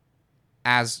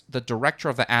 As the director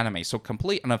of the anime, so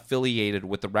complete unaffiliated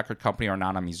with the record company or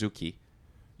Nana Mizuki,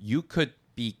 you could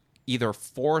be either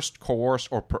forced, coerced,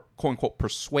 or quote-unquote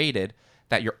persuaded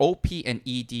that your OP and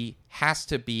ED has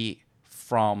to be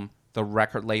from the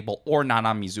record label or Nana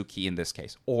Mizuki in this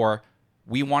case. Or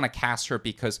we want to cast her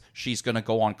because she's going to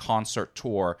go on concert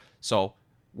tour. So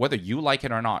whether you like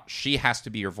it or not, she has to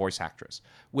be your voice actress.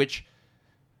 Which,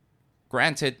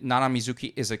 granted, Nana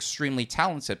Mizuki is extremely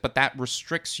talented, but that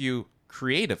restricts you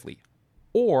creatively.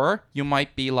 Or you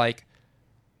might be like,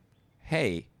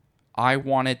 hey, I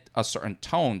wanted a certain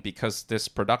tone because this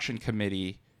production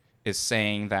committee is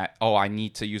saying that, oh, I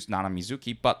need to use Nana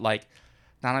Mizuki, but like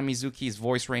Nana Mizuki's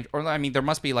voice range, or I mean, there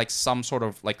must be like some sort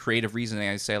of like creative reasoning.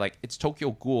 I say like, it's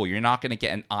Tokyo Ghoul. You're not going to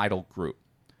get an idol group.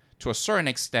 To a certain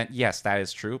extent, yes, that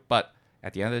is true. But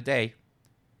at the end of the day,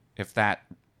 if that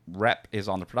rep is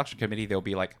on the production committee, they'll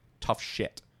be like, tough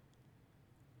shit.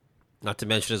 Not to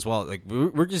mention as well, like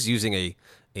we're just using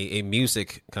a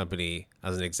music company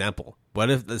as an example. What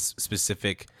if this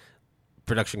specific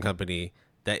production company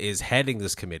that is heading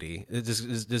this committee,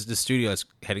 the studio that's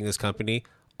heading this company,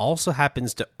 also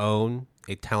happens to own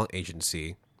a talent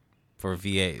agency for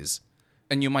VAs?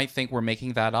 And you might think we're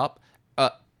making that up.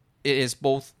 It is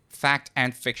both fact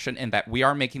and fiction in that we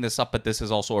are making this up, but this is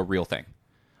also a real thing.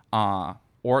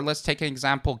 Or let's take an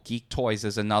example. Geek Toys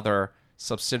is another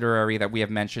subsidiary that we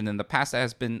have mentioned in the past that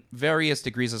has been various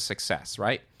degrees of success,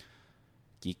 right?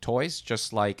 Geek Toys,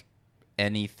 just like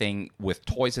anything with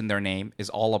toys in their name,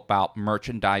 is all about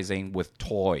merchandising with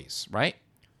toys, right?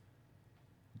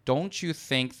 Don't you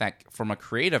think that from a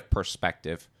creative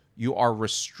perspective, you are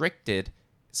restricted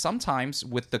sometimes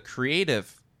with the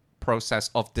creative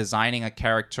process of designing a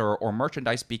character or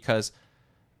merchandise because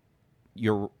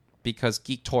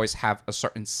Geek Toys have a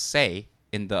certain say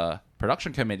in the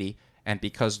production committee, and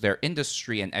because their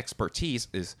industry and expertise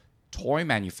is toy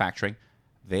manufacturing,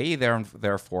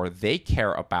 therefore they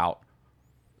care about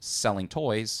selling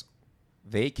toys.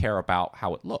 They care about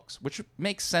how it looks, which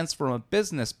makes sense from a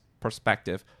business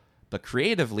perspective. But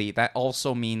creatively, that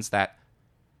also means that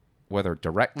whether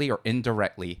directly or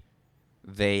indirectly,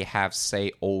 they have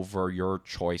say over your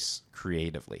choice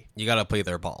creatively. You got to play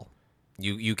their ball.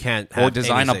 You can't or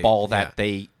design a ball that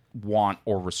they want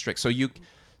or restrict.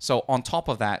 So on top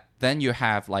of that, then you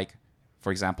have, like,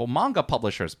 for example, manga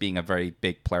publishers being a very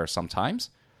big player sometimes.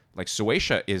 Like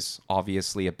Shueisha is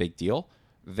obviously a big deal.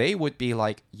 They would be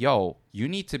like, yo, you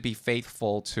need to be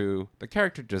faithful to the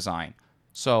character design.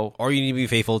 Or you need to be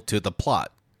faithful to the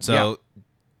plot. So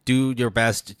do your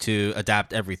best to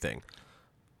adapt everything.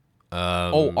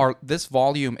 This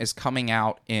volume is coming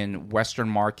out in Western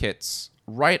markets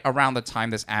right around the time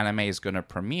this anime is going to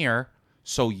premiere.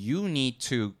 So you need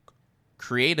to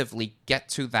creatively get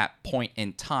to that point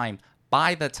in time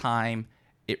by the time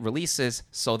it releases,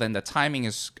 so then the timing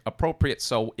is appropriate.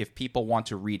 So if people want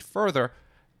to read further,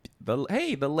 the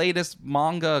latest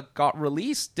manga got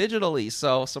released digitally,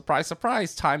 so surprise,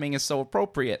 surprise, timing is so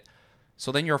appropriate.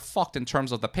 So then you're fucked in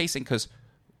terms of the pacing, because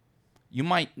you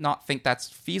might not think that's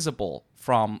feasible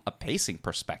from a pacing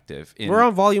perspective. We're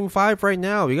on volume 5 right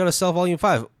now. We got to sell volume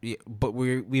 5, but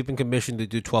we've been commissioned to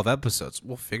do 12 episodes.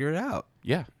 We'll figure it out.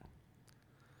 Yeah.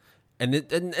 And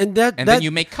then you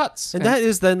make cuts. And that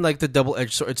is then like the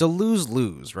double-edged sword. It's a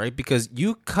lose-lose, right? Because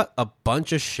you cut a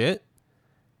bunch of shit,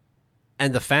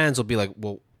 and the fans will be like,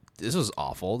 well, this was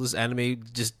awful. This anime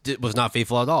was not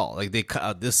faithful at all. Like, they cut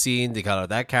out this scene, they cut out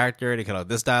that character, they cut out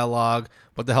this dialogue.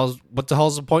 What the hell's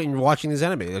the point in watching this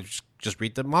anime? Like, just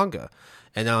read the manga.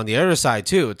 And then on the other side,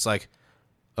 too, it's like,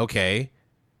 okay,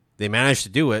 they managed to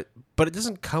do it, but it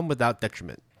doesn't come without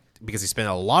detriment. Because they spend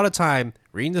a lot of time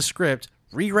reading the script,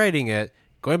 rewriting it,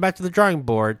 going back to the drawing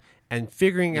board, and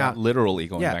figuring out literally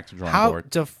going back to the drawing board. How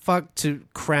the fuck to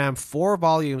cram 4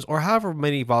 volumes or however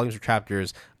many volumes or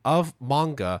chapters of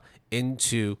manga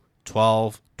into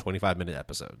 12 25-minute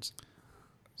episodes.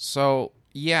 So,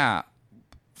 yeah,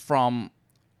 from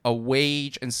a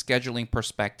wage and scheduling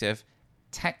perspective,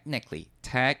 technically,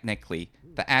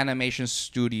 the animation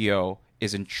studio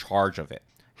is in charge of it.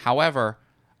 However,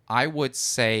 I would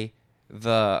say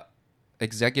the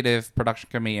executive production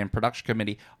committee and production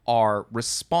committee are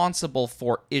responsible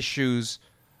for issues.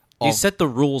 They set the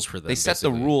rules for them. They set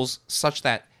the rules such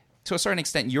that, to a certain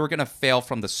extent, you're going to fail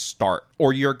from the start,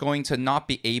 or you're going to not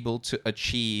be able to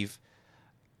achieve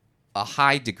a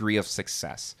high degree of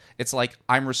success. It's like,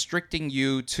 I'm restricting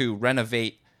you to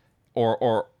renovate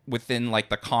or within like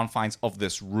the confines of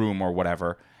this room or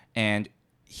whatever, and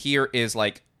here is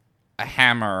like a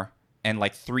hammer and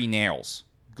like 3 nails.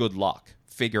 Good luck.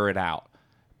 Figure it out.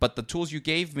 But the tools you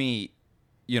gave me,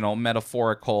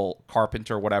 metaphorical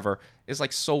carpenter, whatever, is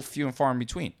like so few and far in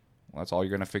between. Well, that's all you're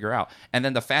going to figure out. And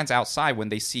then the fans outside, when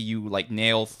they see you like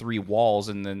nail 3 walls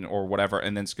and then or whatever,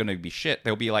 and then it's going to be shit,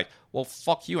 they'll be like, well,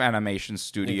 fuck you, animation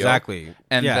studio. Exactly.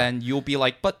 And then you'll be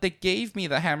like, but they gave me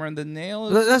the hammer and the nail.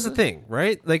 That's the thing,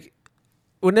 right? Like,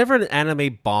 whenever an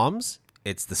anime bombs,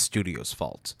 it's the studio's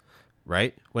fault,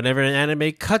 right? Whenever an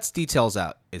anime cuts details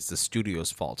out, it's the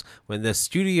studio's fault. When the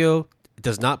studio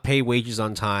does not pay wages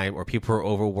on time, or people are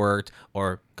overworked,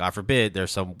 or God forbid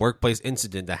there's some workplace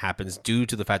incident that happens due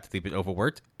to the fact that they've been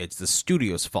overworked, it's the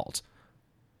studio's fault.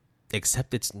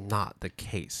 Except it's not the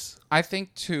case. I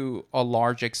think to a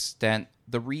large extent,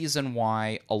 the reason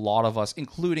why a lot of us,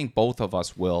 including both of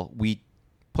us, we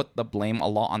put the blame a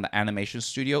lot on the animation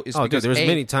studio is because there was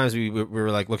many times we were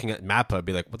like looking at Mappa,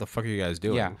 be like, what the fuck are you guys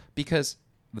doing? Yeah, because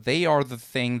they are the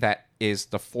thing that is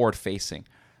the forward facing.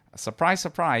 Surprise,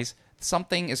 surprise.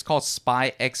 Something is called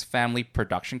Spy X Family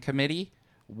Production Committee.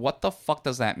 What the fuck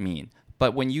does that mean?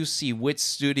 But when you see which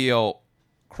studio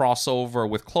crossover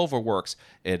with Cloverworks,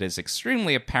 it is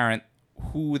extremely apparent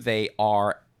who they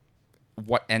are,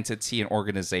 what entity and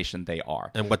organization they are,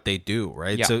 and what they do.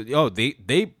 Right? Yeah. So,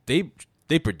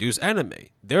 they produce anime.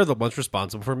 They're the ones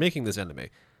responsible for making this anime.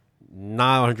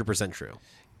 Not 100% true.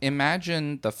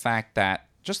 Imagine the fact that,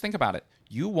 just think about it.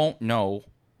 You won't know.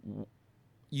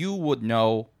 You would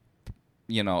know.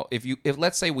 If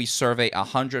let's say we survey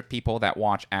 100 people that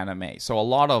watch anime, so a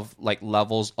lot of like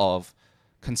levels of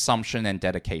consumption and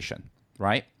dedication,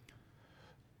 right?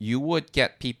 You would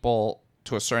get people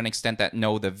to a certain extent that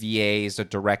know the VAs, the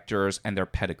directors, and their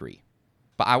pedigree.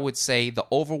 But I would say the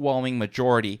overwhelming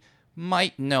majority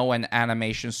might know an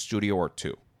animation studio or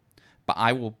two. But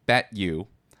I will bet you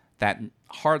that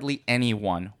hardly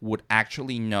anyone would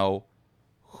actually know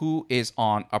who is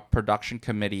on a production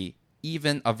committee,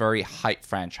 even a very hype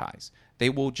franchise. They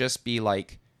will just be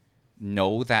like,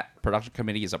 know that production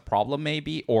committee is a problem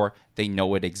maybe, or they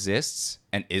know it exists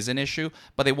and is an issue,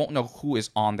 but they won't know who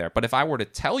is on there. But if I were to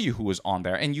tell you who is on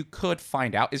there, and you could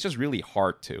find out, it's just really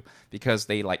hard to, because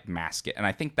they like mask it. And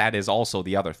I think that is also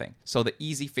the other thing. So the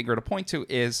easy figure to point to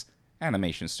is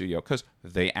animation studio, because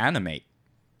they animate.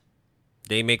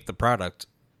 They make the product.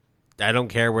 I don't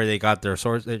care where they got their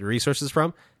resources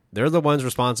from. They're the ones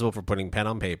responsible for putting pen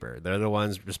on paper. They're the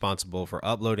ones responsible for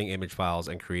uploading image files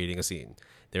and creating a scene.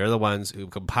 They're the ones who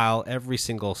compile every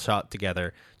single shot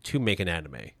together to make an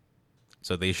anime.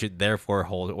 So they should therefore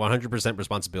hold 100%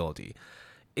 responsibility.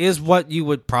 Is what you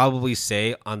would probably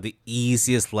say on the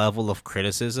easiest level of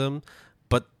criticism,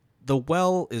 but the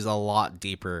well is a lot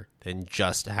deeper than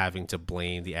just having to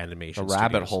blame the animation The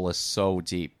rabbit studios. hole is so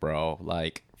deep, bro.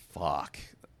 Like, fuck.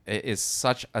 It is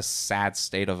such a sad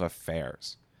state of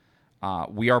affairs.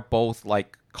 We are both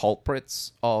like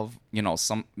culprits of,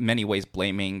 many ways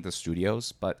blaming the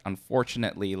studios, but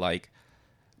unfortunately, like,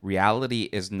 reality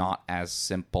is not as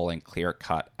simple and clear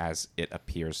cut as it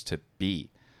appears to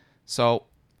be. So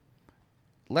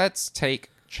let's take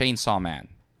Chainsaw Man.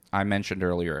 I mentioned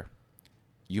earlier,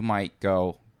 you might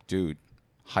go, dude,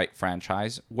 hype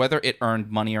franchise. Whether it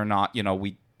earned money or not,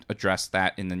 we addressed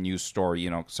that in the news story,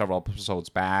 several episodes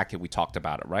back, and we talked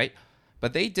about it, right?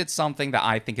 But they did something that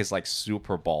I think is like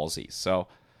super ballsy. So,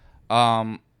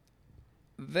 was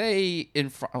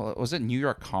it New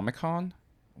York Comic Con?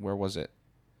 Where was it?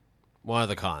 One of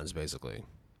the cons, basically.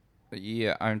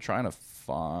 Yeah, I'm trying to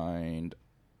find.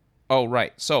 Oh,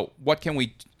 right. So, what can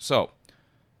we? So,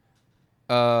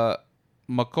 Makoto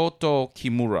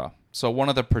Kimura, so one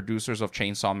of the producers of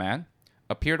Chainsaw Man,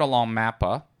 appeared along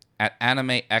Mappa at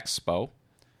Anime Expo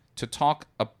to talk,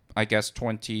 I guess,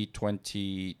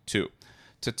 2022.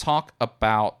 To talk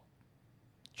about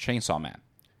Chainsaw Man.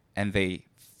 And they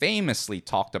famously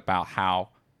talked about how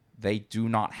they do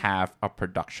not have a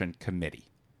production committee.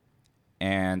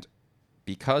 And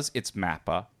because it's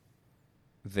Mappa,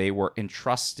 they were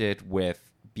entrusted with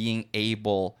being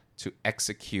able to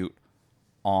execute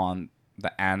on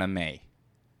the anime.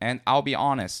 And I'll be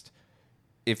honest,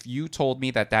 if you told me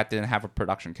that didn't have a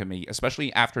production committee,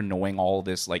 especially after knowing all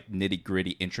this like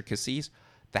nitty-gritty intricacies,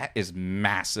 that is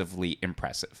massively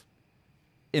impressive.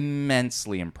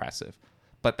 Immensely impressive.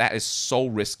 But that is so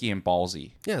risky and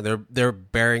ballsy. Yeah, they're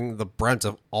bearing the brunt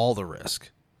of all the risk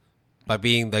by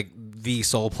being like the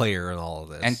sole player in all of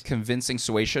this. And convincing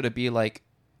Shueisha to be like,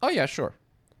 oh yeah, sure.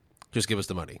 Just give us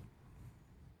the money.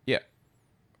 Yeah.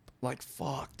 Like,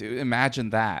 fuck, dude. Imagine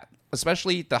that.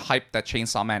 Especially the hype that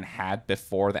Chainsaw Man had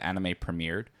before the anime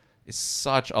premiered. is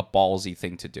such a ballsy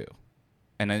thing to do.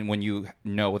 And then when you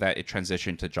know that it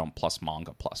transitioned to Jump Plus,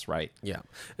 Manga Plus, right? Yeah,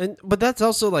 but that's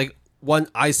also like one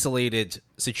isolated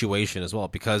situation as well,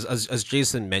 because as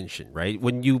Jason mentioned, right,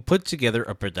 when you put together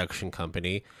a production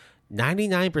company,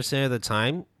 99% of the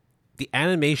time, the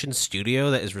animation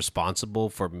studio that is responsible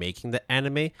for making the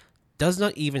anime does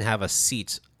not even have a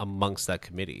seat amongst that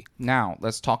committee. Now,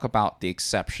 let's talk about the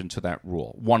exception to that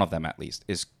rule. One of them, at least,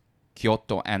 is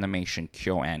Kyoto Animation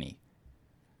KyoAni.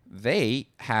 They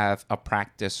have a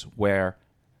practice where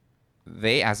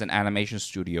they, as an animation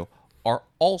studio, are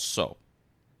also,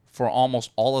 for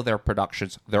almost all of their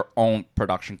productions, their own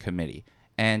production committee.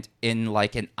 And in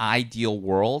like an ideal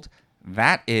world,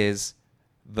 that is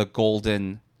the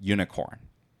golden unicorn,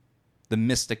 the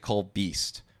mystical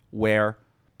beast, where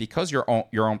because your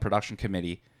own production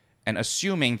committee, and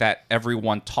assuming that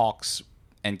everyone talks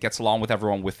and gets along with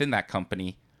everyone within that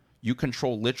company, you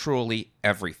control literally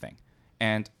everything.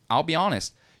 And I'll be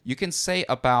honest, you can say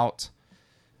about,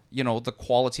 the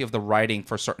quality of the writing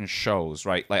for certain shows,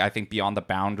 right? Like I think Beyond the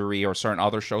Boundary or certain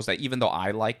other shows that even though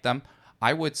I like them,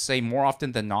 I would say more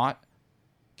often than not,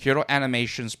 Kyoto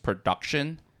Animation's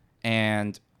production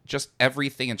and just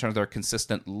everything in terms of their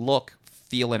consistent look,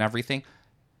 feel, and everything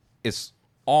is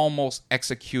almost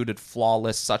executed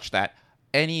flawless, such that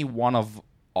any one of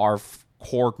our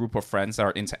core group of friends that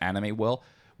are into anime will,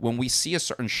 when we see a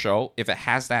certain show, if it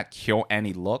has that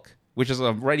KyoAni look, which is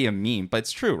already a meme, but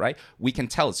it's true, right? We can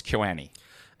tell it's KyoAni.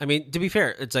 I mean, to be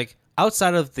fair, it's like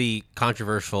outside of the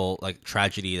controversial like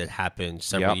tragedy that happened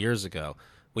several years ago,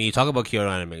 when you talk about Kyoto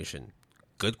Animation,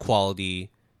 good quality,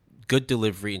 good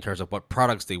delivery in terms of what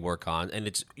products they work on, and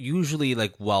it's usually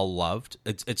like well loved.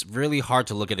 It's really hard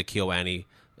to look at a KyoAni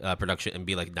production and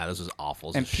be like, nah, this is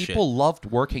awful. And people loved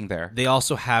working there. They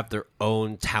also have their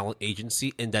own talent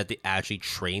agency in that they actually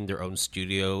train their own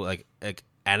studio, like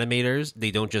animators. They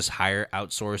don't just hire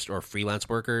outsourced or freelance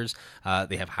workers.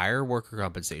 They have higher worker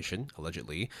compensation,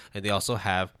 allegedly, and they also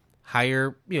have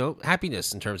higher,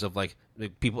 happiness in terms of like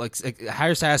people, like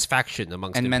higher satisfaction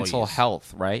amongst and employees. Mental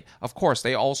health, right? Of course,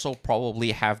 they also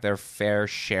probably have their fair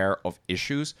share of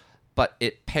issues, but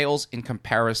it pales in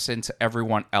comparison to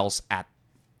everyone else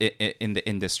in the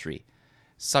industry,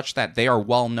 such that they are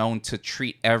well known to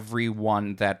treat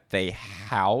everyone that they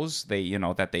house,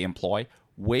 that they employ,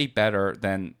 way better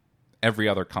than every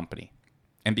other company.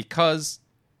 And because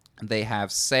they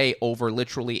have say over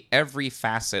literally every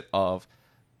facet of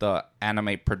the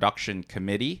anime production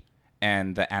committee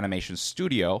and the animation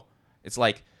studio, it's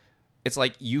like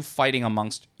you fighting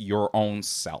amongst your own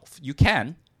self. You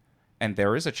can, and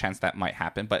there is a chance that might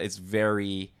happen, but it's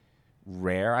very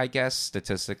rare, I guess,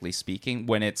 statistically speaking,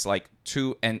 when it's like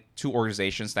two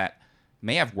organizations that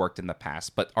may have worked in the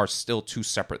past but are still two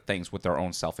separate things with their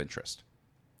own self-interest.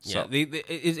 Yeah,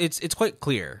 it's quite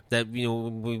clear that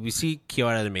when we see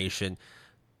Kyoto Animation,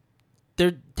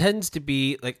 there tends to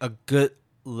be like a good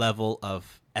level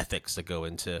of ethics that go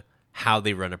into how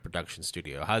they run a production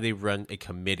studio, how they run a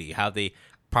committee, how they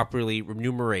properly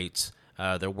remunerate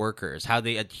their workers, how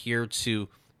they adhere to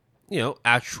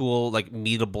actual like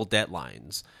meetable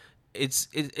deadlines.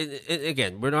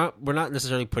 Again, we're not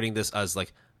necessarily putting this as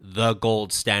like the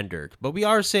gold standard, but we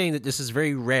are saying that this is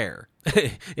very rare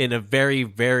in a very,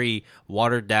 very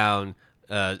watered down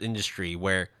industry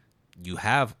where you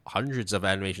have hundreds of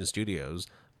animation studios,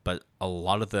 but a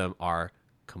lot of them are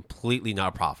completely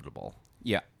not profitable.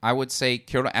 Yeah, I would say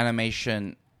Kyoto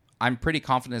Animation, I'm pretty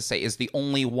confident to say, is the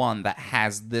only one that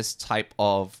has this type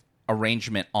of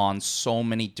arrangement on so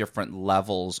many different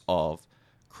levels of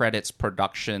credits,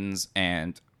 productions,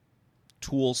 and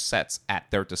tool sets at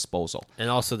their disposal. And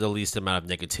also the least amount of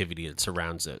negativity that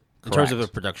surrounds it in terms of the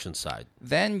production side.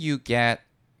 Then you get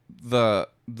the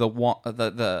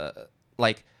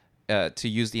to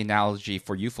use the analogy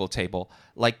for Ufotable,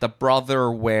 like the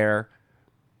brother where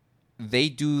they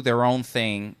do their own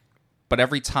thing, but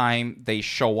every time they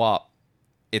show up,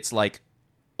 it's like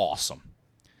awesome.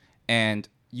 And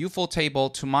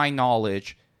Ufotable, to my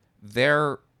knowledge,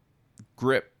 their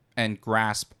grip and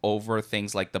grasp over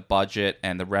things like the budget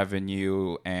and the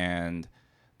revenue and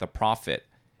the profit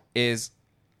is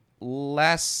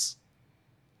less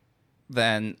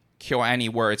than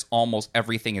KyoAni, where it's almost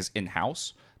everything is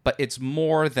in-house, but it's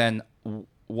more than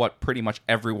what pretty much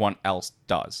everyone else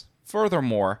does.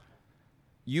 Furthermore,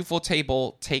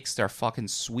 Ufotable takes their fucking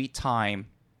sweet time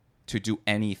to do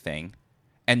anything,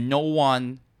 and no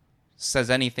one says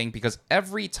anything because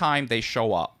every time they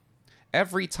show up,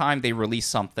 every time they release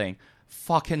something,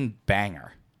 fucking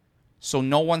banger. So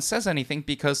no one says anything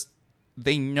because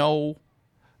they know.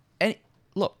 And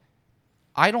look,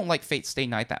 I don't like Fate Stay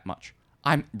Night that much.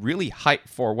 I'm really hyped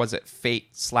for, was it Fate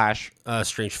slash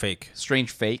Strange Fake.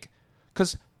 Strange Fake?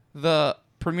 Because the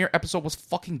premiere episode was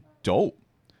fucking dope.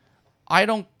 I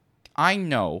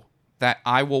know that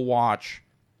I will watch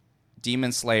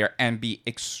Demon Slayer and be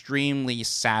extremely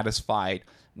satisfied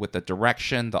with the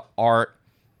direction, the art,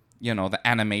 the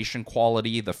animation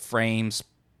quality, the frames,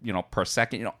 per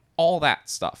second, all that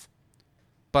stuff.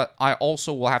 But I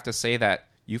also will have to say that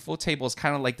Ufotable is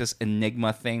kind of like this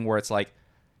enigma thing where it's like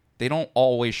they don't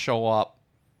always show up,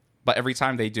 but every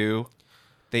time they do,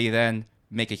 they then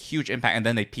make a huge impact and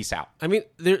then they peace out. I mean,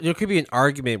 there could be an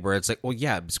argument where it's like, well,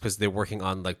 yeah, it's because they're working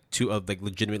on like two of like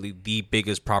legitimately the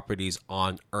biggest properties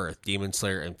on Earth, Demon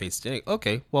Slayer and Fate Stay Night.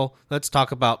 Okay, well, let's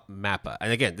talk about Mappa.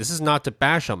 And again, this is not to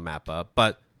bash on Mappa,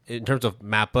 but in terms of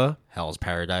Mappa, Hell's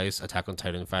Paradise, Attack on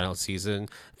Titan final season,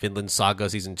 Vinland Saga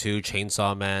season 2,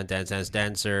 Chainsaw Man, Dance Dance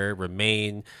Dancer,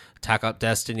 Remain, Attack on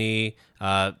Destiny,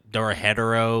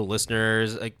 Dorohedoro,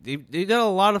 listeners, like they did a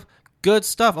lot of good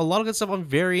stuff, on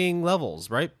varying levels,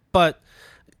 right? But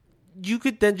you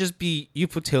could then just be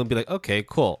Ufotable and be like, okay,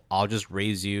 cool, I'll just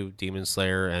raise you Demon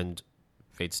Slayer and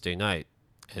Fate Stay Night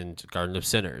and Garden of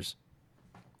Sinners.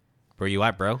 Where you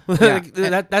at, bro?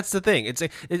 Yeah. That's the thing.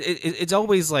 It's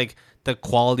always like the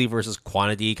quality versus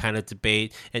quantity kind of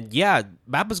debate. And yeah,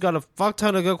 Mappa's got a fuck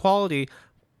ton of good quality,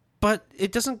 but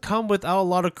it doesn't come without a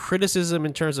lot of criticism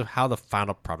in terms of how the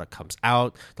final product comes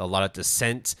out, a lot of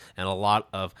dissent and a lot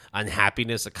of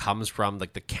unhappiness that comes from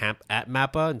like the camp at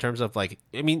Mappa in terms of like,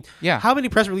 I mean, yeah, how many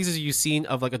press releases have you seen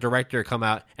of like a director come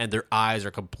out and their eyes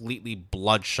are completely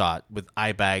bloodshot with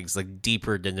eye bags like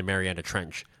deeper than the Mariana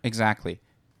Trench? Exactly.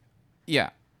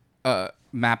 Yeah.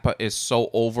 Mappa is so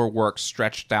overworked,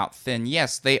 stretched out thin.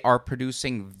 Yes, they are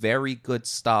producing very good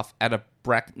stuff at a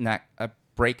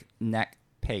breakneck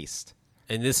pace.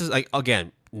 And this is like,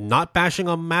 again, not bashing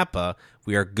on Mappa.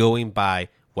 We are going by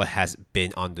what has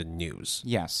been on the news.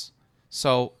 Yes.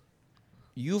 So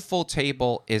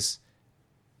Ufotable is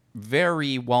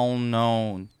very well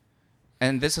known.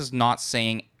 And this is not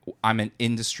saying I'm an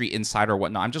industry insider or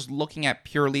whatnot. I'm just looking at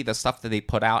purely the stuff that they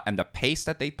put out and the pace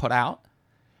that they put out.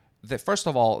 First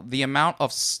of all, the amount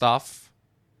of stuff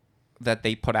that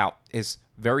they put out is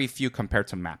very few compared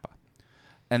to Mappa.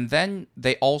 And then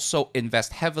they also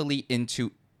invest heavily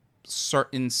into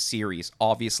certain series.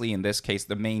 Obviously, in this case,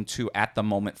 the main two at the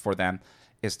moment for them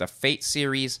is the Fate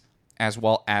series as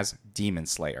well as Demon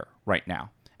Slayer right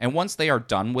now. And once they are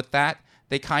done with that,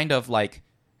 they kind of like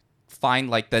find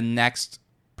like the next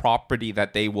property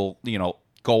that they will,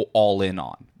 go all in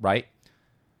on, right?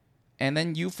 And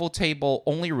then Ufotable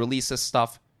only releases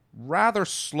stuff rather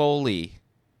slowly,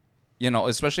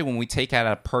 especially when we take it at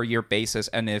a per year basis.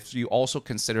 And if you also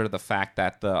consider the fact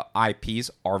that the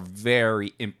IPs are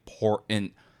very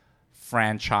important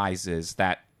franchises,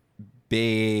 that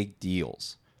big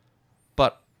deals.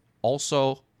 But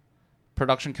also,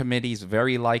 production committees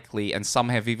very likely, and some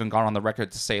have even gone on the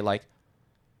record to say like,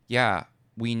 yeah,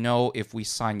 we know if we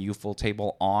sign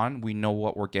Ufotable on, we know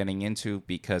what we're getting into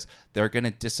because they're going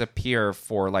to disappear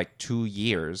for like 2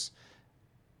 years.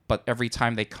 But every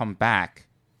time they come back,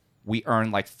 we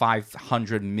earn like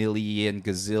 500 million,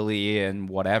 gazillion,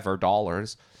 whatever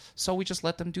dollars. So we just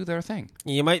let them do their thing.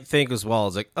 You might think as well,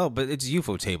 it's like, oh, but it's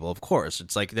Ufotable, of course.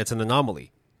 It's like, that's an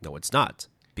anomaly. No, it's not.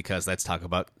 Because let's talk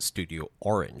about Studio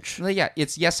Orange. Yeah,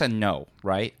 it's yes and no,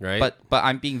 right? Right. But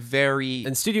I'm being very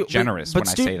generous when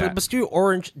I say that. But Studio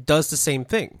Orange does the same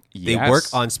thing. Yes. They work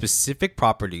on specific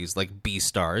properties like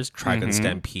Beastars, Trigun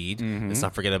Stampede. Let's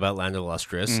not forget about Land of the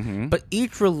Lustrous. But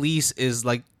each release is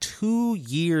like 2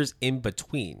 years in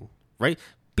between, right?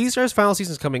 Beastars final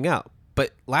season is coming out.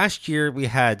 But last year we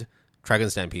had Trigun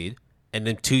Stampede. And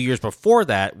then 2 years before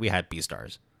that, we had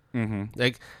Beastars.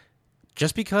 Like,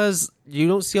 just because you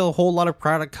don't see a whole lot of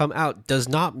product come out does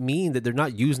not mean that they're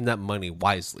not using that money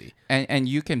wisely. And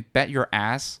you can bet your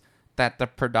ass that the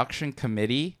production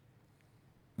committee,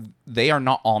 they are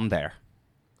not on there.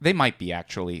 They might be,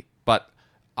 actually. But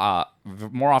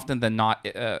more often than not,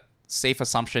 safe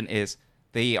assumption is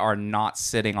they are not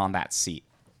sitting on that seat.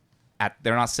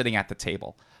 They're not sitting at the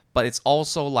table. But it's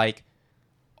also like,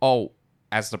 oh,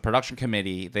 as the production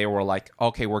committee, they were like,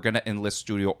 okay, we're going to enlist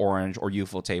Studio Orange or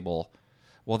Ufotable.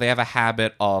 Well, they have a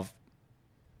habit of,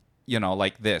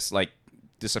 like this, like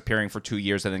disappearing for 2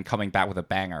 years and then coming back with a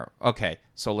banger. Okay,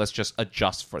 so let's just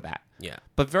adjust for that. Yeah.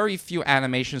 But very few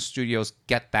animation studios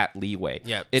get that leeway.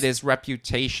 Yeah. It is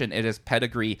reputation, it is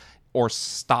pedigree or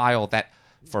style that,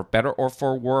 for better or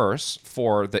for worse,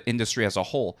 for the industry as a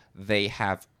whole, they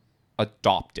have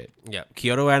adopted. Yeah.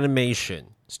 Kyoto Animation,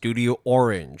 Studio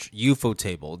Orange,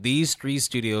 Ufotable. These three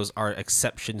studios are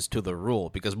exceptions to the rule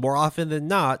because more often than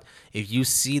not, if you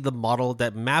see the model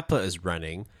that Mappa is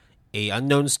running, a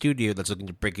unknown studio that's looking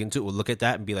to break into it will look at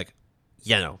that and be like,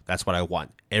 yeah, no, that's what I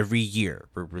want. Every year,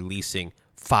 we're releasing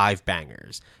 5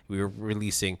 bangers. We're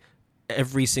releasing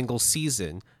every single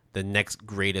season the next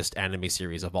greatest anime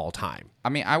series of all time. I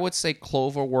mean, I would say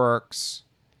Cloverworks,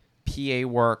 PA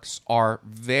Works are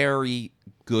very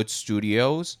good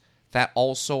studios that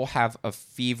also have a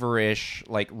feverish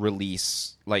like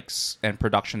release and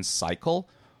production cycle,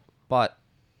 but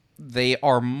they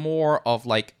are more of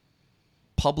like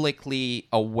publicly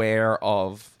aware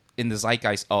of in the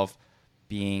zeitgeist of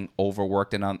being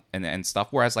overworked and stuff.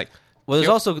 Whereas like, well, there's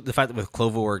also the fact that with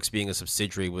Cloverworks being a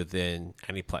subsidiary within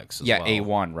Aniplex as well.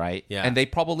 A1, right? Yeah. And they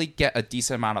probably get a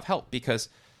decent amount of help because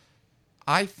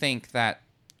I think that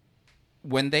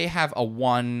when they have a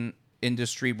one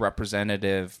industry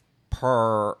representative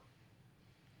per,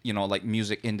 you know, like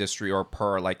music industry or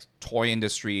per like toy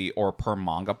industry or per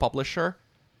manga publisher,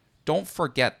 don't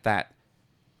forget that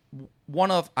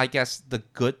one of, I guess, the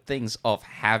good things of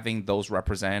having those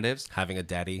representatives, having a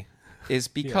daddy, is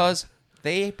because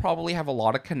they probably have a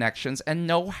lot of connections and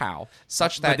know-how,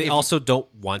 such that but they also don't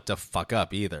want to fuck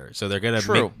up either. So they're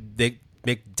gonna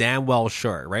make damn well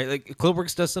sure, right? Like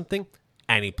Cloverworks does something,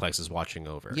 Aniplex is watching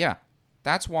over. Yeah,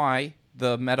 that's why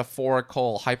the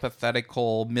metaphorical,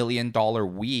 hypothetical $1 million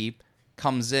weeb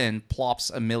comes in,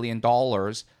 plops $1 million,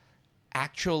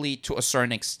 actually to a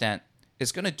certain extent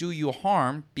is going to do you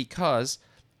harm because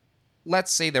let's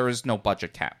say there is no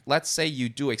budget cap. Let's say you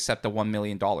do accept the $1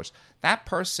 million. That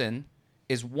person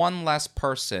is one less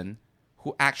person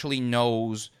who actually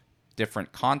knows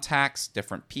different contacts,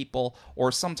 different people,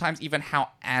 or sometimes even how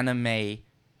anime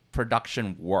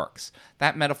production works.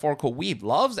 That metaphorical weeb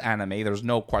loves anime. There's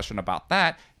no question about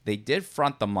that. They did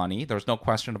front the money. There's no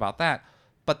question about that.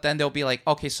 But then they'll be like,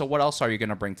 okay, so what else are you going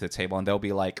to bring to the table? And they'll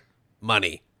be like,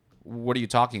 money. What are you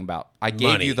talking about? I gave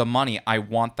Money. you the money. I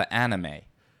want the anime.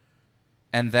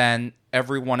 And then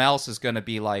everyone else is going to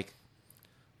be like,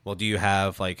 well, do you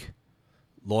have like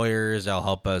lawyers that'll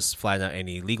help us flatten out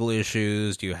any legal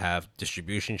issues? Do you have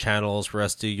distribution channels for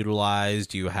us to utilize?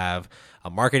 Do you have a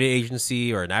marketing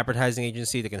agency or an advertising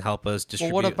agency that can help us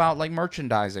distribute? well, what about like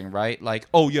merchandising, right? Like,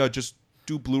 oh yeah, just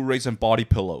do Blu-rays and body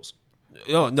pillows.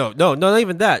 No, not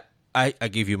even that. I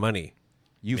give you money.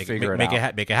 You figure it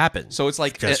out. Make it happen. So it's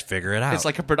like just figure it out. It's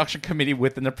like a production committee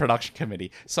within a production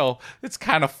committee. So it's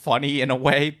kind of funny in a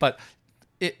way, but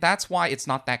that's why it's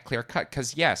not that clear cut.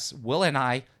 Because yes, Will and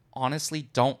I honestly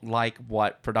don't like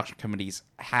what production committees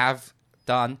have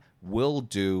done, will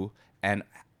do, and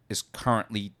is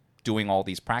currently doing all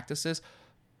these practices.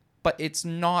 But it's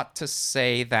not to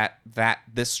say that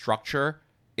this structure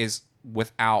is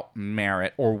without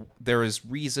merit or there is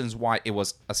reasons why it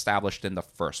was established in the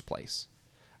first place.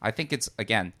 I think it's,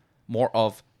 again, more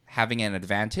of having an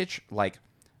advantage, like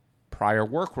prior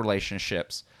work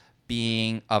relationships,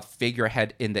 being a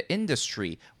figurehead in the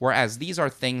industry, whereas these are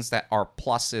things that are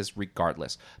pluses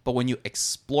regardless. But when you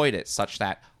exploit it such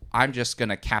that I'm just going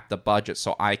to cap the budget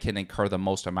so I can incur the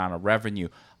most amount of revenue,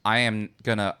 I am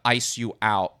going to ice you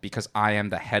out because I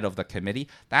am the head of the committee,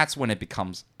 that's when it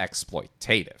becomes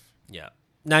exploitative. Yeah.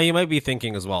 Now you might be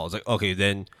thinking as well, it's like, okay,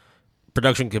 then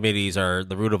production committees are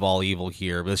the root of all evil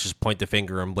here. Let's just point the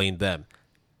finger and blame them.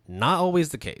 Not always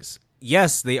the case.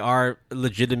 Yes, they are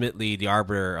legitimately the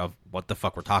arbiter of what the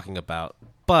fuck we're talking about,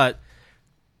 but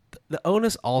the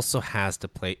onus also has to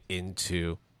play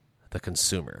into the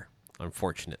consumer,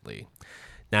 unfortunately.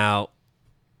 Now,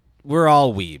 we're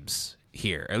all weebs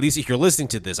here. At least if you're listening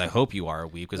to this, I hope you are a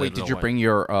weeb. Wait, did you bring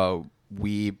your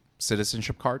weeb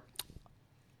citizenship card?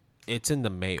 It's in the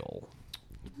mail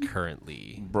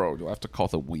currently. Bro, do I have to call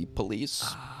the weeb police?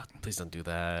 Please don't do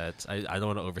that. I don't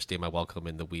want to overstay my welcome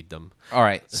in the weeddom. All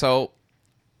right, so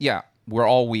yeah, we're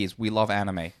all weebs. We love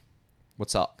anime.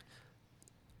 What's up?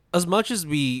 As much as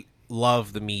we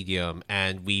love the medium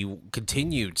and we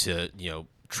continue to,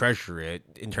 treasure it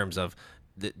in terms of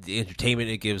the entertainment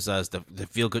it gives us, the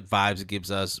feel good vibes it gives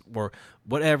us, or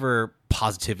whatever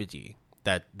positivity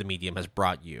that the medium has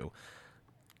brought you,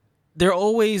 there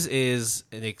always is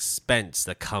an expense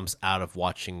that comes out of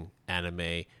watching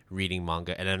anime, reading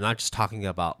manga, and I'm not just talking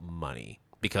about money.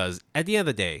 Because at the end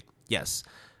of the day, yes,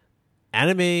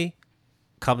 anime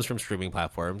comes from streaming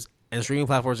platforms, and streaming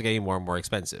platforms are getting more and more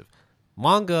expensive.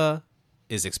 Manga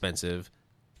is expensive.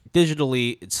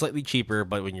 Digitally, it's slightly cheaper,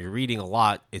 but when you're reading a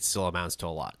lot, it still amounts to a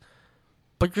lot.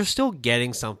 But you're still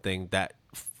getting something that,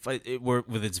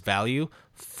 with its value,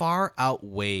 far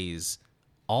outweighs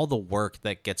all the work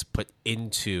that gets put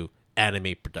into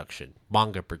anime production,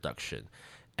 manga production.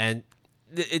 And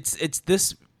it's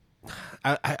this.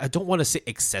 I don't want to say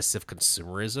excessive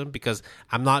consumerism because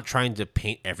I'm not trying to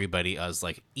paint everybody as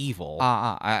like evil.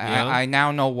 I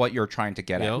now know what you're trying to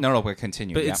get at. No, but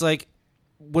continue. But it's like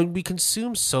when we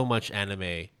consume so much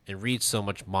anime and read so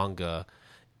much manga,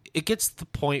 it gets to the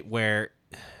point where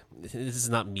this is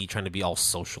not me trying to be all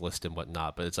socialist and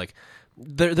whatnot, but it's like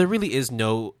there really is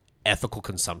no ethical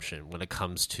consumption when it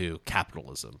comes to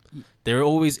capitalism. There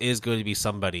always is going to be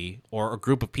somebody or a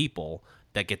group of people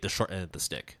that get the short end of the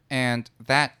stick. And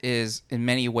that is in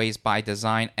many ways by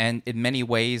design, and in many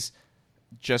ways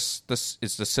just this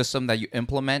is the system that you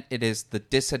implement. It is the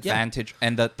disadvantage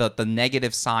and the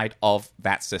negative side of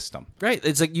that system. Right.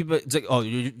 It's like oh,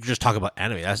 you just talk about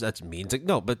anime. That's mean. It's like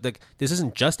no, but like this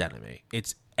isn't just anime.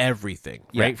 It's everything.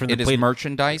 Right. From it is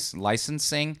merchandise,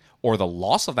 licensing, or the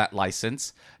loss of that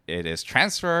license. It is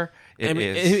transfer.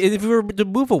 If we were to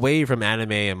move away from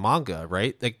anime and manga,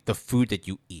 right? Like the food that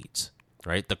you eat,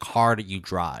 right? The car that you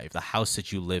drive, the house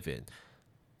that you live in.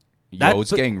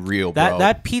 It's getting real, bro.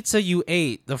 That pizza you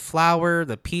ate, the flour,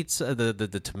 the pizza,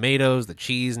 the tomatoes, the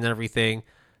cheese, and everything.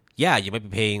 Yeah, you might be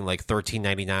paying like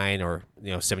 $13.99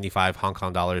 or 75 Hong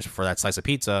Kong dollars for that slice of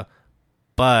pizza,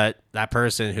 but that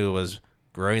person who was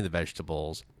growing the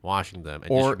vegetables, washing them,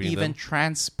 and or even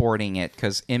transporting it,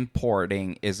 because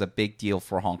importing is a big deal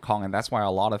for Hong Kong, and that's why a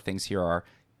lot of things here are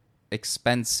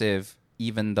expensive,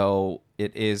 even though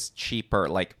it is cheaper.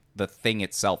 Like the thing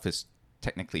itself is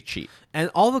technically cheap.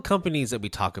 And all the companies that we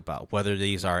talk about, whether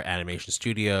these are animation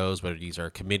studios, whether these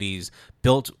are committees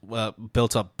built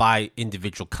up by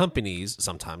individual companies,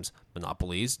 sometimes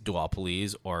monopolies,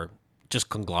 duopolies, or just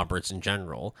conglomerates in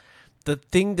general, the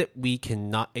thing that we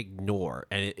cannot ignore,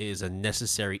 and it is a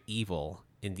necessary evil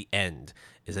in the end,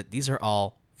 is that these are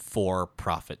all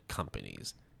for-profit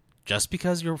companies. Just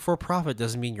because you're for-profit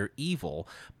doesn't mean you're evil,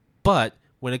 but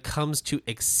when it comes to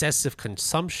excessive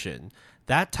consumption,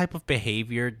 that type of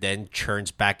behavior then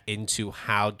churns back into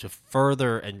how to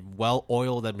further and well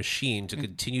oil that machine to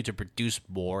continue to produce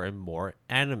more and more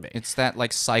anime. It's that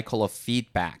like cycle of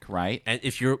feedback, right? And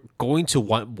if you're going to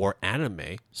want more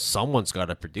anime, someone's got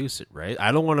to produce it, right?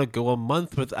 I don't want to go a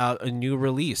month without a new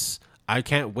release. I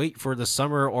can't wait for the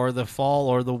summer or the fall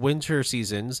or the winter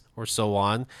seasons or so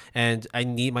on, and I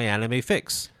need my anime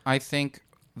fix. I think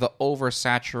the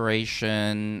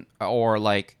oversaturation or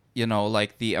like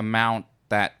the amount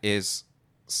that is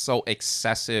so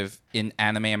excessive in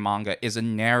anime and manga is a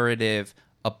narrative,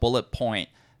 a bullet point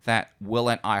that Will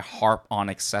and I harp on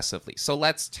excessively. So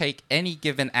let's take any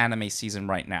given anime season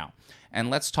right now, and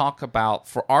let's talk about,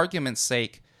 for argument's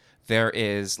sake, there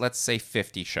is, let's say,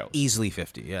 50 shows. Easily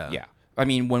 50, yeah. Yeah. I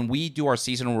mean, when we do our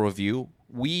seasonal review,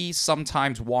 we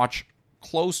sometimes watch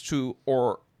close to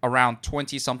or around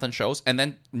 20-something shows and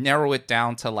then narrow it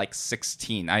down to like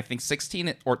 16. I think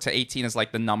 16 or to 18 is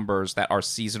like the numbers that our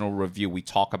seasonal review, we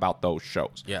talk about those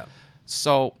shows. Yeah.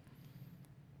 So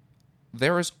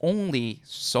there is only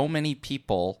so many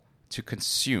people to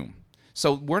consume.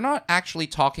 So we're not actually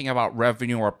talking about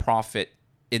revenue or profit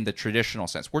in the traditional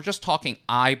sense. We're just talking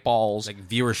eyeballs, like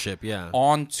viewership, yeah,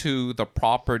 onto the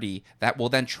property that will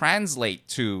then translate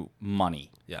to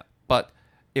money. Yeah. But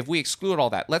if we exclude all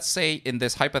that, let's say in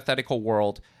this hypothetical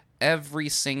world, every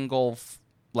single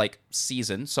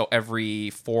season, so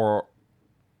every 3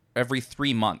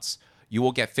 months, you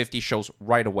will get 50 shows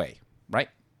right away, right?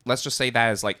 Let's just say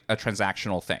that is like a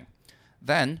transactional thing.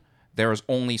 Then there is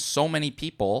only so many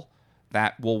people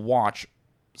that will watch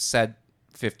said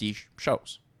 50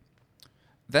 shows.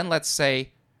 Then let's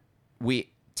say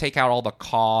we take out all the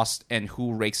cost and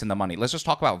who rakes in the money. Let's just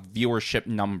talk about viewership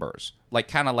numbers, like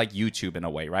kind of like YouTube in a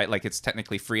way, right? Like it's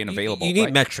technically free and available. You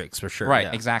need metrics for sure. Right,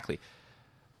 yeah. Exactly.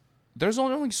 There's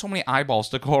only so many eyeballs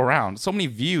to go around, so many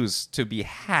views to be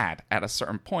had at a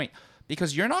certain point,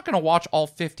 because you're not going to watch all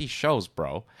 50 shows,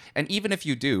 bro. And even if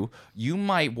you do, you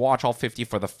might watch all 50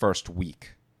 for the first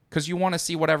week because you want to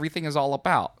see what everything is all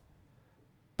about.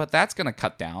 But that's going to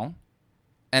cut down.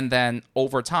 And then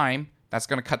over time, that's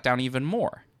going to cut down even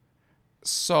more.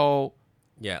 So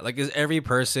yeah, like is every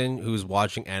person who's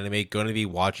watching anime going to be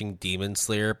watching Demon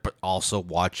Slayer but also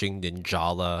watching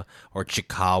Ninjala or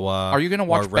Chikawa? Are you going to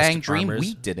watch Bang Dream?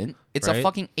 We didn't. It's a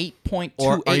fucking 8.28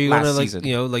 or are you last gonna,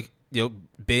 season.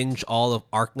 Binge all of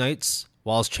Arknights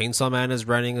whilst Chainsaw Man is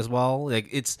running as well? Like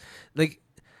it's like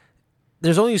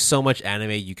there's only so much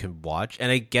anime you can watch,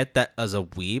 and I get that as a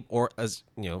weeb, or as,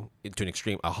 to an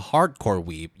extreme, a hardcore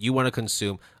weeb, you want to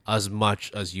consume as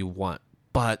much as you want.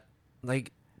 But,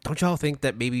 like, don't y'all think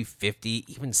that maybe 50,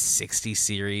 even 60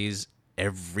 series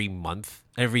every month,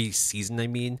 every season, I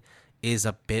mean, is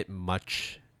a bit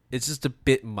much? It's just a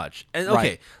bit much. And,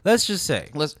 okay, let's just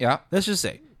say,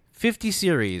 50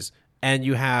 series, and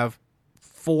you have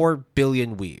 4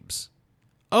 billion weebs.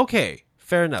 Okay,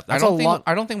 fair enough. That's a lot.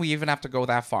 I don't think we even have to go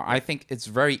that far. I think it's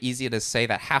very easy to say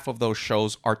that half of those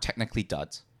shows are technically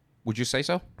duds. Would you say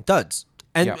so? Duds.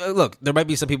 And Yeah. Look, there might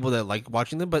be some people that like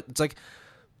watching them, but it's like,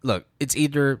 look, it's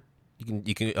either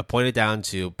you can point it down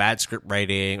to bad script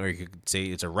writing, or you could say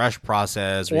it's a rush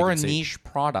process, Or you a could say- niche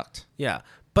product. Yeah,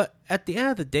 but at the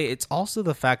end of the day, it's also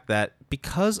the fact that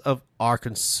because of our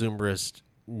consumerist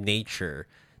nature,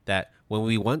 that when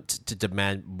we want to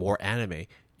demand more anime,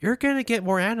 you're gonna get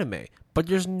more anime, but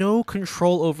there's no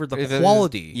control over the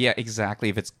quality. Yeah, exactly.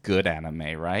 If it's good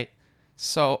anime, right?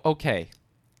 So, okay.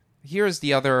 Here's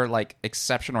the other like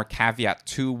exception or caveat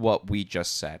to what we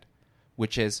just said,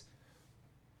 which is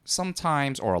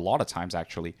sometimes, or a lot of times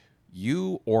actually,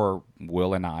 you or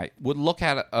Will and I would look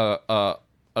at a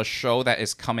show that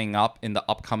is coming up in the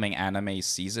upcoming anime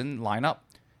season lineup,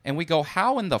 and we go,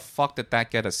 how in the fuck did that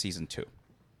get a season 2?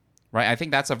 Right? I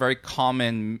think that's a very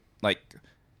common like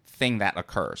thing that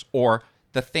occurs. Or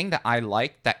the thing that I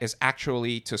like that is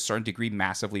actually to a certain degree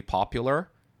massively popular,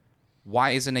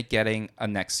 why isn't it getting a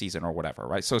next season or whatever,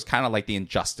 right? So it's kind of like the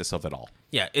injustice of it all.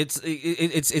 Yeah, it's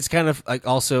kind of like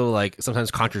also like sometimes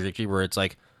contradictory, where it's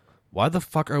like, why the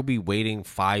fuck are we waiting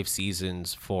 5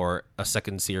 seasons for a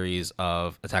second series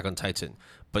of Attack on Titan?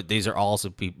 But these are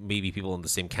also maybe people in the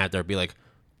same camp that would be like,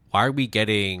 why are we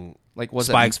getting Like, was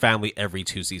Spike's Family every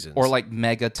 2 seasons? Or like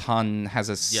Megaton has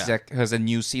has a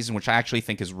new season, which I actually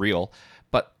think is real,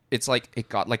 but it's like it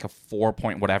got like a 4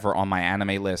 point whatever on my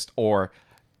anime list, or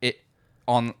it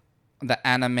on the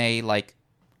anime like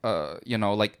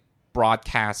like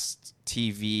broadcast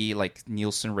TV like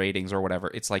Nielsen ratings or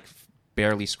whatever. It's like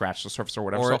barely scratched the surface or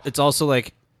whatever. Or So it's also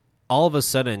like all of a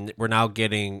sudden we're now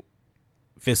getting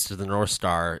Fist of the North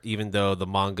Star, even though the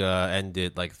manga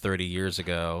ended like 30 years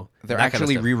ago. they're That kind of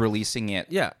actually stuff. re-releasing it.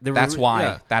 Yeah, That's why.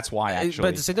 yeah. That's why actually. But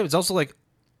at the same time, it's also like,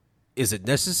 is it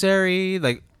necessary?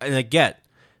 Like, and I get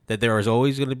that there is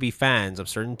always going to be fans of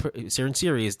certain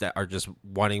series that are just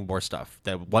wanting more stuff,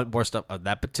 that want more stuff of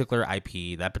that particular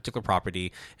IP, that particular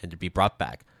property, and to be brought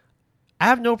back. I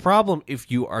have no problem if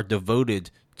you are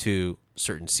devoted to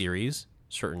certain series,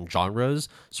 certain genres,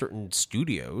 certain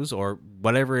studios, or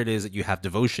whatever it is that you have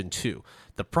devotion to.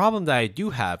 The problem that I do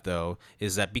have, though,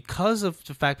 is that because of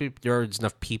the fact that there are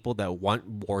enough people that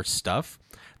want more stuff,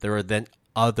 there are then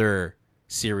other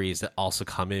series that also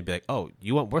come in and be like, oh,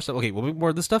 you want more stuff? Okay, we'll bring more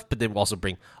of this stuff, but then we'll also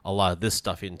bring a lot of this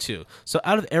stuff in too. So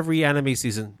out of every anime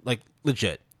season, like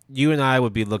legit, you and I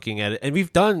would be looking at it, and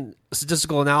we've done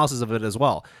statistical analysis of it as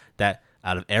well, that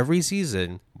out of every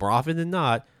season, more often than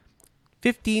not,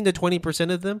 15 to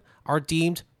 20% of them are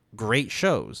deemed great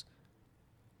shows.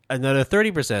 Another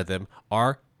 30% of them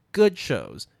are good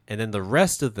shows. And then the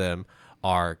rest of them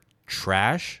are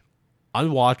trash,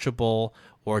 unwatchable,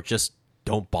 or just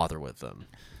don't bother with them.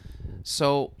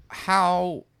 So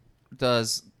how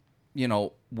does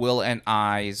Will and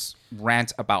I's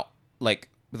rant about like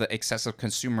the excessive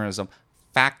consumerism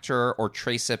factor or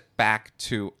trace it back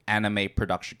to anime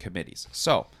production committees?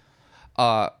 So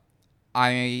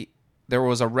there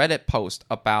was a Reddit post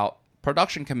about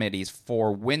production committees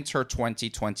for winter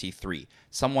 2023.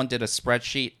 Someone did a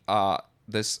spreadsheet.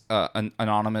 An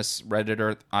anonymous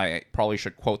Redditor, I probably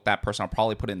should quote that person. I'll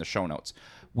probably put it in the show notes.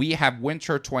 We have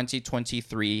winter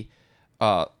 2023,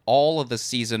 all of the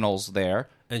seasonals there.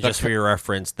 And just for your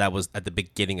reference, that was at the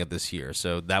beginning of this year.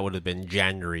 So that would have been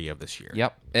January of this year.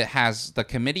 Yep. It has the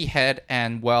committee head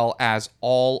and well as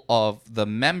all of the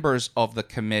members of the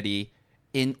committee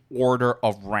in order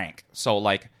of rank. So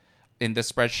like in this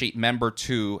spreadsheet, member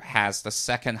 2 has the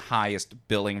second highest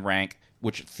billing rank,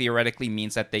 which theoretically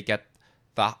means that they get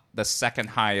the second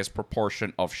highest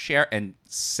proportion of share and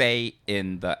say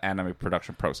in the anime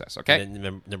production process. Okay. And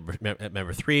then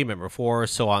member 3, member 4,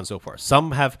 so on and so forth.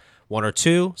 Some have 1 or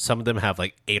 2. Some of them have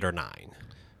like 8 or 9.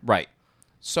 Right.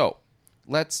 So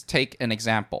let's take an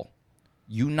example.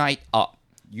 Unite Up.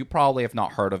 You probably have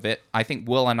not heard of it. I think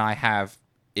Will and I have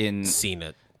Seen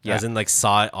it. Yeah. As in like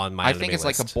saw it on my I think it's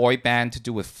list. like a boy band to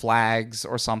do with flags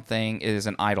or something. It is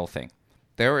an idol thing.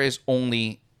 There is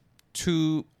only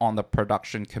 2 on the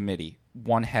production committee,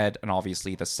 1 head and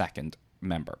obviously the second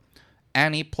member.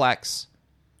 Aniplex,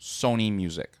 Sony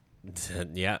Music.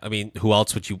 Yeah, I mean, who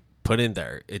else would you put in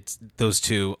there? It's those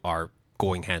 2 are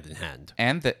going hand in hand.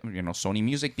 And Sony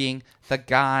Music being the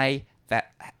guy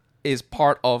that is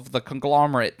part of the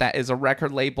conglomerate that is a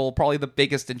record label, probably the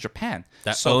biggest in Japan.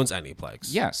 That owns Aniplex.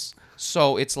 Yes.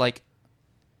 So it's like,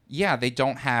 yeah, they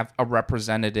don't have a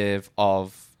representative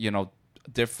of,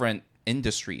 different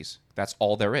industries. That's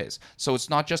all there is. So it's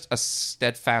not just a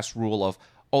steadfast rule of,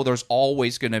 oh, there's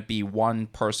always going to be one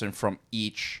person from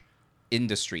each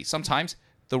industry. Sometimes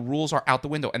the rules are out the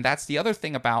window. And that's the other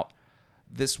thing about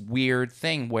this weird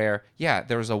thing where, yeah,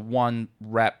 there's a one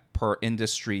rep per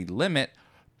industry limit,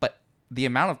 but the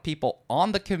amount of people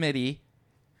on the committee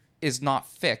is not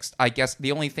fixed. I guess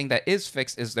the only thing that is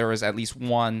fixed is there is at least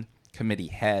one committee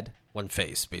head. One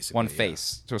face, basically. One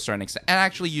face to a certain extent. And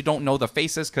actually, you don't know the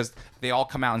faces because they all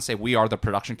come out and say, we are the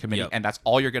production committee. Yep. And that's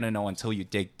all you're going to know until you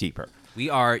dig deeper. We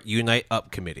are Unite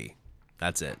Up Committee.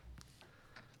 That's it.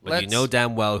 But you know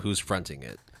damn well who's fronting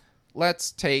it.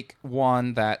 Let's take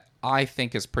one that I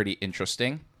think is pretty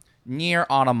interesting. Nier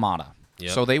Automata.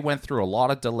 Yep. So they went through a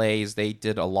lot of delays. They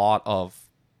did a lot of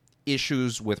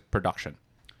issues with production.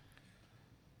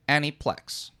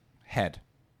 Aniplex. Head.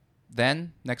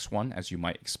 Then, next one, as you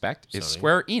might expect, is Sony.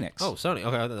 Square Enix. Oh, Sony.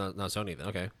 Okay, not Sony then.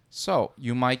 Okay. So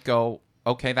you might go,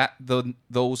 okay,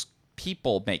 those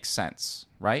people make sense,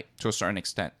 right? To a certain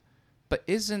extent. But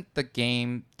isn't the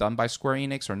game done by Square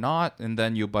Enix or not? And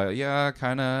then you'll be, yeah,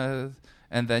 kind of.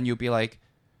 And then you'll be like,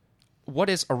 what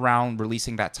is around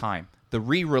releasing that time? The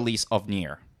re-release of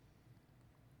Nier.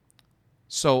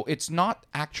 So it's not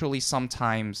actually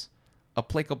sometimes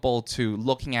applicable to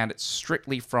looking at it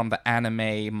strictly from the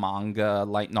anime, manga,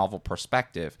 light novel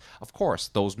perspective. Of course,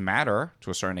 those matter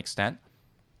to a certain extent,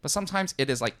 but sometimes it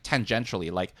is like tangentially,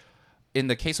 like in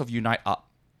the case of Unite Up.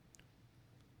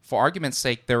 For argument's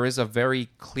sake, there is a very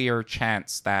clear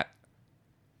chance that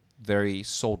they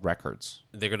sold records.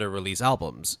 They're going to release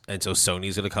albums, and so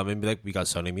Sony's going to come in and be like, we got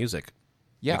Sony Music.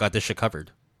 Yeah. We got this shit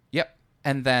covered. Yep.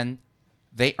 And then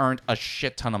they earned a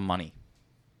shit ton of money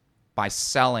by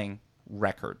selling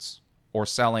records or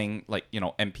selling like, you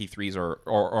know, MP3s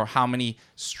or how many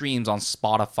streams on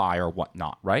Spotify or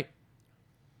whatnot, right?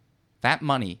 That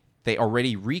money they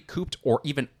already recouped or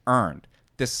even earned,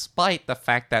 despite the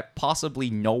fact that possibly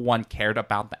no one cared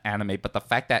about the anime, but the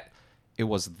fact that it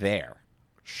was there,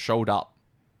 showed up.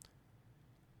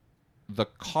 The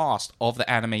cost of the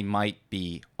anime might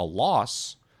be a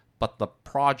loss, but the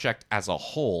project as a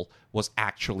whole was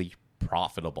actually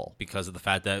profitable. Because of the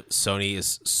fact that Sony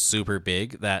is super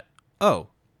big that, oh,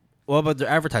 what about their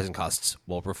advertising costs?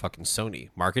 Well, we're fucking Sony.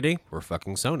 Marketing? We're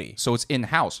fucking Sony. So it's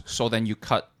in-house. So then you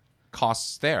cut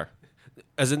costs there.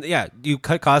 As in, yeah, you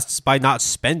cut costs by not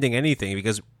spending anything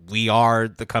because we are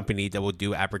the company that will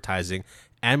do advertising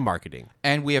and marketing.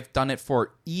 And we have done it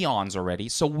for eons already.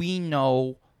 So we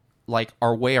know like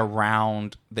our way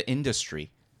around the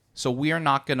industry. So we are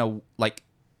not going to like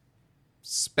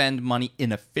spend money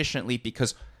inefficiently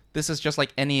because this is just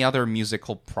like any other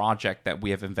musical project that we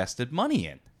have invested money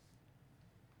in.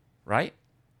 Right?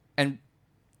 And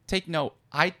take note,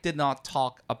 I did not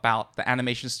talk about the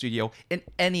animation studio in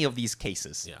any of these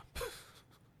cases. Yeah.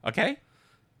 Okay?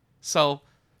 So,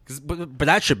 But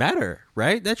that should matter,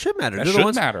 right? That should matter. that They're the should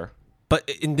ones- matter. But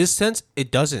in this sense,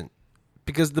 it doesn't.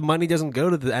 Because the money doesn't go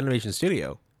to the animation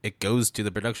studio. It goes to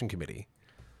the production committee.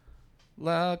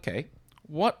 Okay.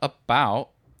 What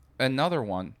about another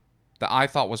one that I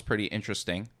thought was pretty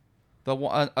interesting? The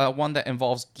one that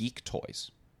involves geek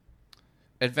toys.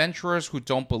 Adventurers who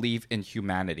don't believe in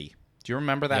humanity. Do you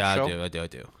remember that show? I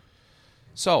do.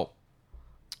 So,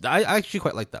 I actually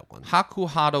quite like that one.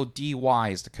 Hakuhado DY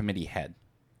is the committee head.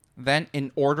 Then,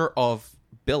 in order of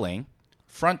billing,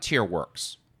 Frontier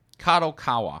Works,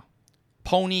 Kadokawa,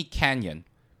 Pony Canyon,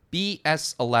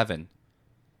 BS11,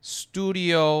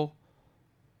 Studio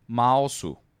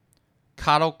Maosu,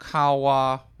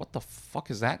 Kadokawa. What the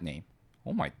fuck is that name?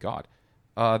 Oh my god.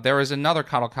 There is another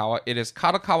Kadokawa. It is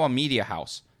Kadokawa Media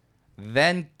House,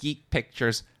 then Geek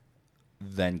Pictures,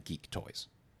 then Geek Toys.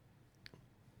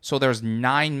 So there's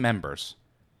 9 members.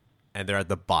 And they're at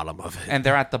the bottom of it. And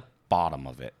they're at the bottom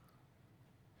of it.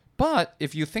 But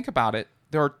if you think about it,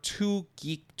 there are 2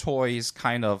 Geek Toys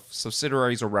kind of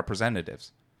subsidiaries or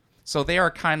representatives. So they are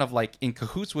kind of like in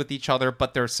cahoots with each other,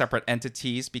 but they're separate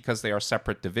entities because they are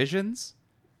separate divisions.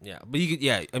 Yeah, but you could,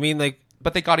 yeah, I mean, like,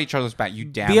 But they got each other's back. You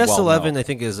damn BS11, well know. I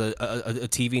think, is a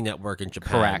TV network in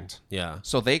Japan. Correct. Yeah.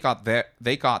 So they got that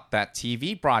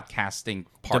TV broadcasting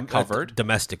part covered.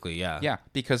 Domestically, yeah. Yeah,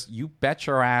 because you bet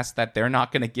your ass that they're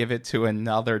not going to give it to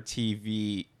another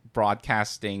TV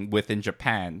broadcasting within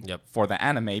Japan Yep. for the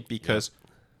anime because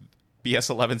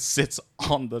BS11 sits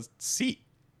on the seat.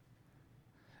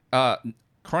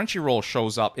 Crunchyroll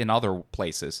shows up in other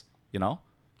places, you know?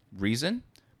 Reason?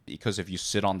 Because if you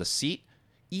sit on the seat,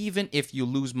 even if you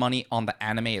lose money on the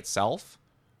anime itself,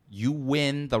 you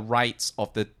win the rights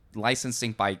of the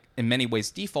licensing by, in many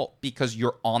ways, default because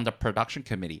you're on the production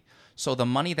committee. So the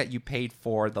money that you paid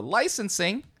for the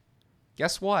licensing,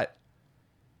 guess what?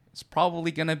 It's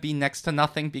probably going to be next to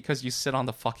nothing because you sit on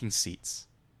the fucking seats.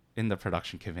 in the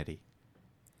production committee.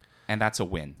 And that's a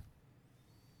win.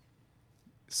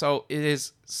 So it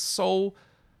is so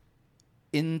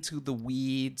into the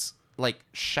weeds, like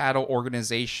shadow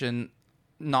organization,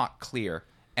 not clear.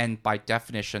 And by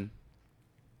definition,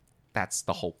 that's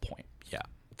the whole point. Yeah.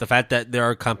 The fact that there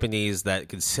are companies that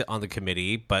can sit on the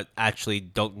committee but actually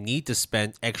don't need to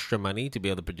spend extra money to be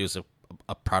able to produce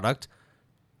a product,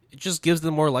 it just gives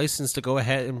them more license to go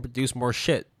ahead and produce more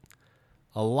shit.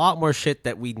 A lot more shit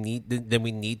that we need than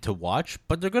we need to watch,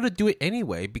 but they're going to do it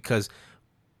anyway because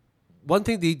one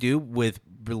thing they do with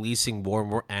releasing more and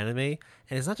more anime, and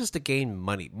it's not just to gain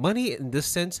money. Money in this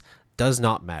sense does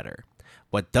not matter.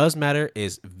 What does matter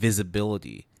is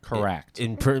visibility. Correct.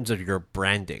 In terms of your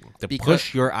branding, to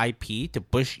push your IP, to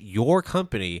push your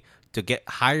company to get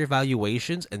higher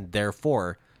valuations, and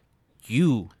therefore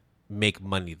you make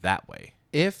money that way.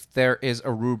 If there is a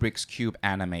Rubik's Cube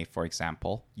anime, for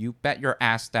example, you bet your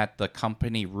ass that the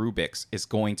company Rubik's is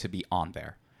going to be on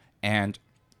there. And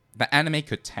the anime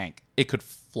could tank. It could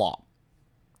flop.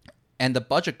 And the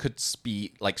budget could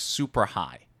be like super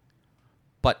high.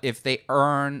 But if they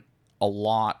earn a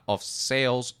lot of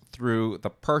sales through the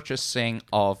purchasing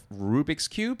of Rubik's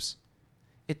Cubes,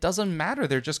 it doesn't matter.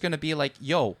 They're just going to be like,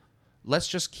 yo, let's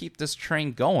just keep this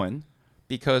train going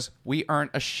because we earn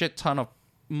a shit ton of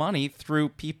money through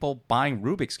people buying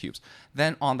Rubik's Cubes.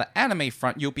 Then on the anime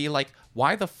front, you'll be like,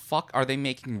 why the fuck are they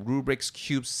making Rubik's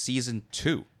Cube Season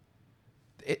 2?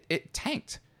 It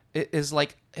tanked. It has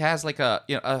like a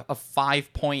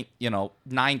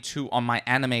 5.92 on my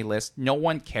anime list. No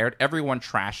one cared. Everyone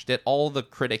trashed it. All the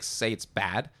critics say it's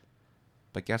bad.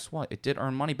 But guess what? It did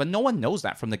earn money, but no one knows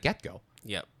that from the get-go.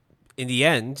 Yep. In the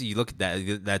end, you look at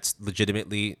that, that's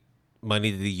legitimately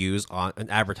money that they use on an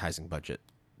advertising budget.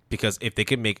 Because if they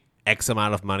can make X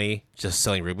amount of money just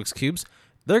selling Rubik's Cubes,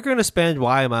 they're going to spend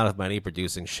Y amount of money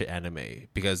producing shit anime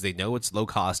because they know it's low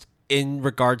cost in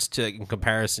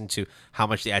comparison to how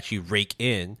much they actually rake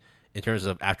in terms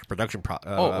of after production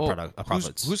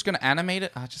profits. Who's going to animate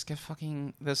it? Just get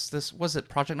fucking this. Was it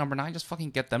Project Number 9? Just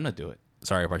fucking get them to do it.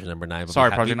 Sorry, Project Number 9.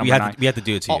 Sorry, Project Number 9. We have to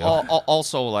do it to you.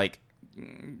 Also, like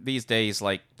these days,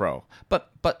 like bro,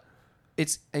 but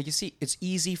it's you see, it's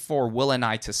easy for Will and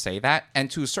I to say that, and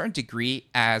to a certain degree,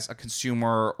 as a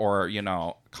consumer or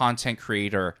content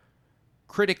creator,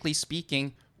 critically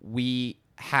speaking, we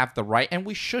have the right and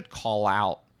we should call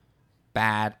out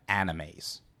bad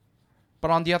animes. But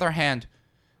on the other hand,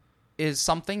 is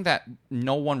something that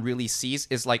no one really sees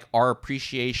is like our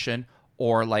appreciation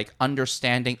or like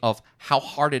understanding of how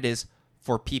hard it is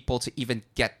for people to even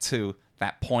get to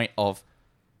that point of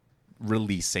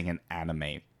releasing an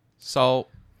anime. So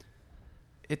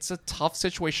it's a tough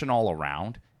situation all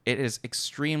around. It is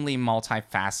extremely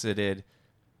multifaceted.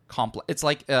 It's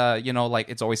like like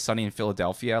It's Always Sunny in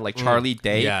Philadelphia, like Charlie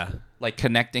Day, like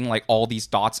connecting like all these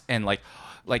dots and like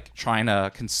trying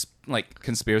to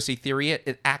conspiracy theory it.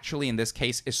 It actually in this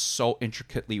case is so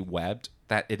intricately webbed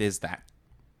that it is that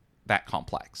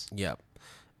complex. Yeah,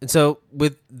 and so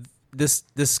with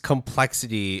this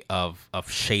complexity of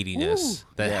shadiness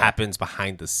that happens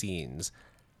behind the scenes,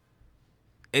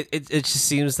 it just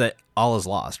seems that all is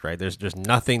lost, right? There's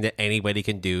nothing that anybody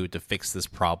can do to fix this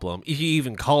problem. If you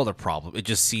even call it a problem, it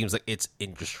just seems like it's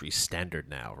industry standard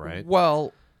now, right?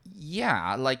 Well,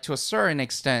 yeah, like to a certain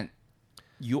extent,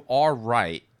 you are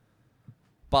right,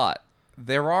 but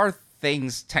there are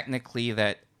things technically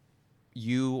that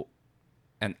you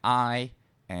and I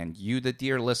and you, the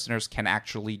dear listeners, can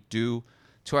actually do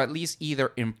to at least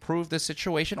either improve the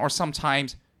situation or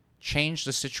sometimes change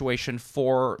the situation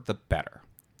for the better.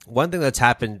 One thing that's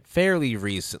happened fairly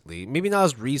recently, maybe not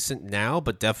as recent now,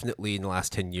 but definitely in the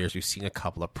last 10 years, we've seen a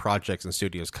couple of projects and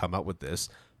studios come up with this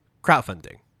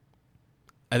crowdfunding.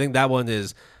 I think that one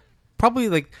is probably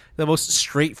like the most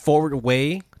straightforward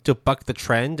way to buck the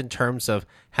trend in terms of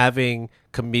having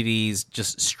committees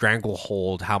just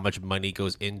stranglehold how much money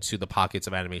goes into the pockets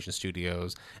of animation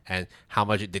studios and how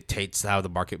much it dictates how the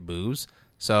market moves.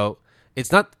 So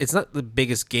it's not the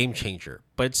biggest game changer,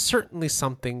 but it's certainly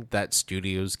something that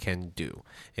studios can do,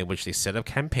 in which they set up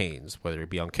campaigns, whether it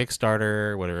be on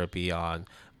Kickstarter, whether it be on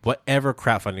whatever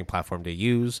crowdfunding platform they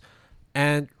use,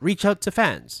 and reach out to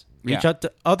fans, reach out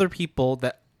to other people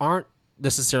that aren't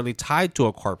necessarily tied to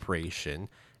a corporation,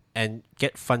 and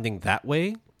get funding that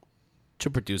way to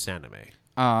produce anime.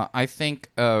 I think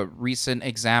a recent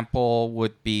example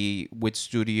would be with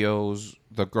Studios'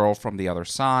 The Girl from the Other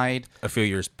Side. A few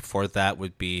years before that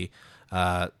would be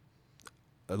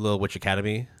Little Witch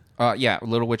Academy.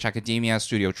 Little Witch Academia,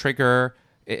 Studio Trigger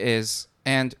is,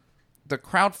 and the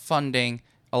crowdfunding.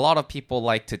 A lot of people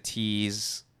like to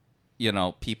tease,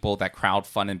 people that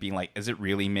crowdfund and being like, is it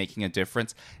really making a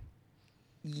difference?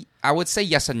 I would say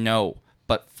yes and no,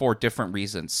 but for different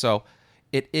reasons. So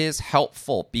it is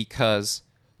helpful because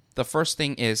the first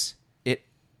thing is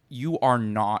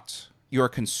you're a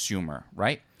consumer,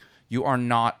 right? You are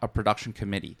not a production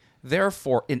committee.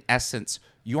 Therefore, in essence,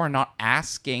 you are not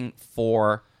asking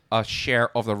for a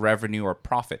share of the revenue or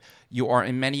profit. You are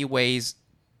in many ways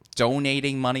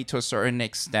donating money to a certain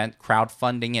extent,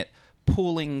 crowdfunding it,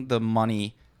 pooling the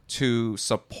money to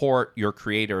support your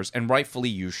creators, and rightfully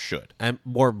you should. And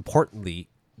more importantly,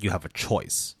 you have a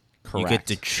choice. Correct. You get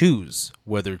to choose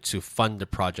whether to fund the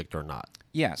project or not.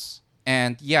 Yes.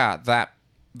 And that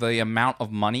the amount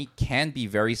of money can be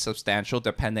very substantial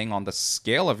depending on the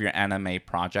scale of your anime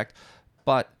project,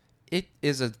 but it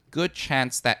is a good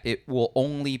chance that it will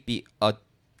only be a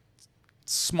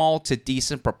small to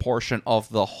decent proportion of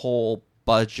the whole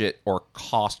budget or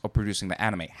cost of producing the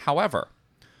anime. However,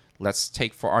 let's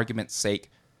take for argument's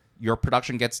sake, your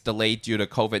production gets delayed due to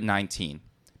COVID-19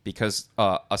 because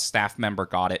a staff member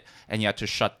got it and you had to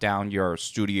shut down your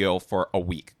studio for a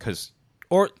week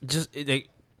or just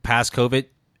past COVID,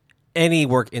 any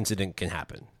work incident can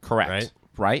happen. Correct.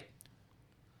 Right?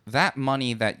 That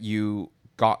money that you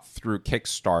got through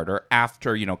Kickstarter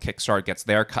after, Kickstarter gets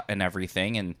their cut and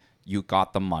everything and you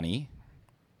got the money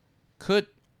could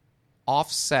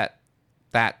offset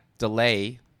that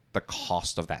delay, the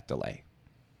cost of that delay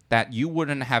that you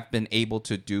wouldn't have been able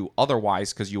to do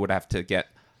otherwise because you would have to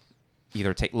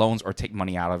either take loans or take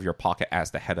money out of your pocket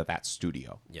as the head of that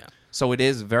studio. Yeah. So it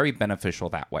is very beneficial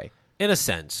that way. In a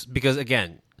sense, because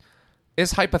again,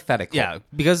 it's hypothetical. Yeah,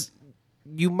 because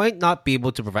you might not be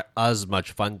able to provide as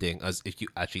much funding as if you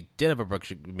actually did have a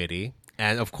production committee.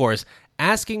 And of course,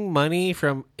 asking money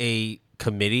from a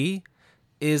committee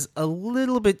is a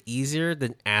little bit easier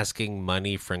than asking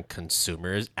money from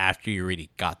consumers after you already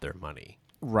got their money.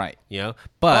 Right.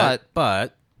 But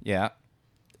yeah.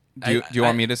 Do you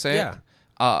want me to say it?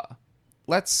 Yeah.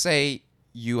 Let's say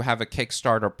you have a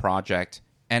Kickstarter project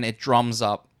and it drums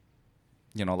up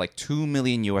like $2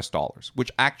 million US,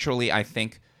 which actually I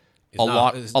think a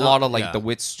lot of the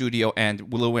Wit Studio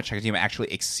and Little Witch Academia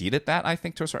actually exceeded that, I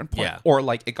think, to a certain point. Yeah. Or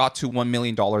it got to $1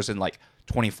 million in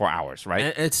 24 hours, right?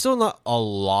 And it's still not a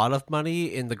lot of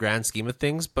money in the grand scheme of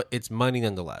things, but it's money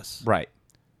nonetheless. Right.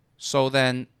 So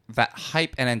then that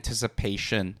hype and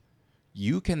anticipation,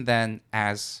 you can then,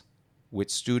 as Wit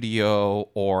Studio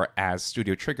or as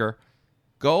Studio Trigger,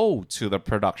 go to the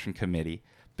production committee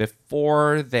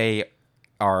before they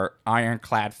are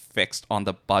ironclad fixed on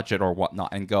the budget or whatnot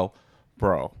and go,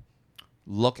 bro,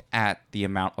 look at the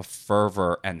amount of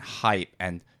fervor and hype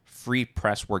and free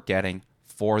press we're getting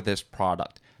for this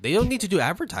product. They don't need to do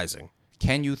advertising.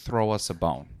 Can you throw us a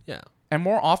bone? Yeah. And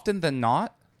more often than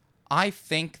not, I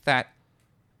think that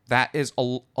is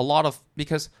a lot of,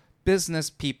 because business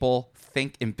people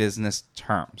think in business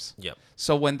terms. Yep.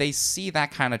 So when they see that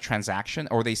kind of transaction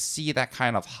or they see that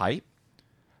kind of hype,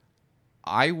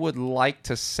 I would like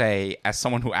to say, as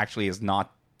someone who actually has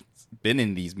not been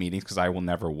in these meetings, because I will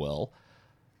never will,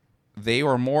 they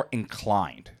are more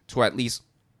inclined to at least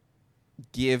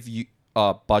give you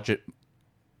a budget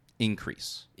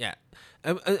increase. Yeah.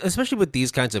 Especially with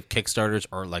these kinds of Kickstarters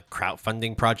or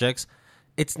crowdfunding projects,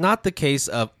 it's not the case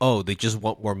of, they just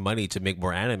want more money to make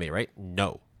more anime, right?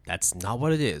 No, that's not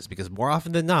what it is. Because more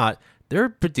often than not, they're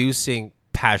producing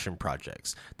passion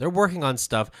projects. They're working on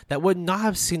stuff that would not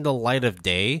have seen the light of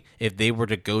day if they were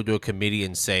to go to a committee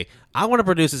and say, I want to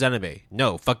produce this anime.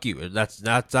 No, fuck you. That's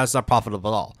not profitable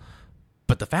at all.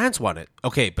 But the fans want it.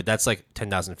 Okay, but that's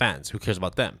 10,000 fans. Who cares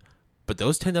about them? But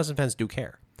those 10,000 fans do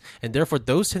care. And therefore,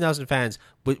 those 10,000 fans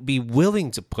would be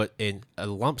willing to put in a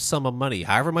lump sum of money,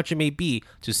 however much it may be,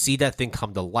 to see that thing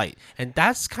come to light. And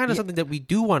that's kind of something that we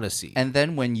do want to see. And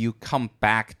then when you come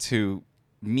back to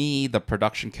me, the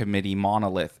production committee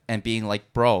monolith, and being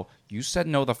like, bro, you said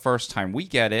no the first time. We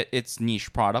get it. It's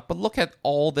niche product. But look at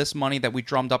all this money that we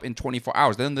drummed up in 24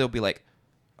 hours. Then they'll be like,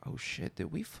 oh, shit,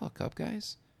 did we fuck up,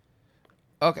 guys?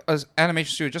 Okay, as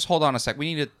animation studio, just hold on a sec.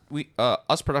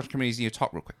 Us production committees need to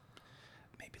talk real quick.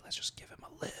 Maybe let's just give him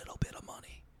a little bit of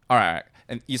money. All right.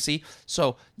 And you see?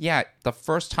 So, yeah, the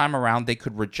first time around, they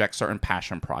could reject certain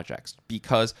passion projects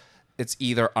because it's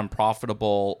either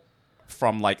unprofitable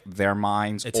from their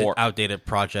minds, it's or an outdated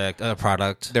product.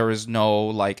 There is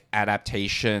no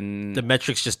adaptation. The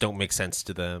metrics just don't make sense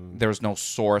to them. There's no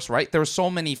source, right? There are so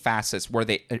many facets where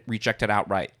they reject it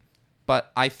outright.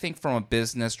 But I think from a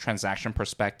business transaction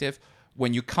perspective,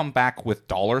 when you come back with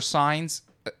dollar signs,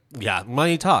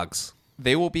 money talks.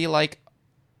 They will be like,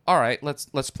 all right,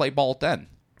 let's play ball then.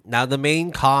 Now, the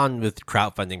main con with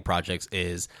crowdfunding projects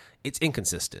is it's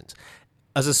inconsistent.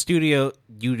 As a studio,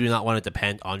 you do not want to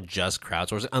depend on just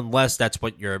crowdsourcing unless that's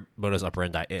what your modus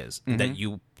operandi is, that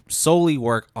you solely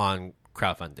work on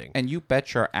crowdfunding. And you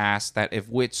bet your ass that if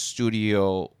which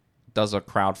studio does a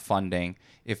crowdfunding,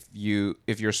 if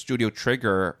your Studio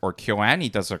Trigger or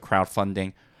KyoAni does a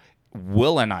crowdfunding,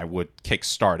 Will and I would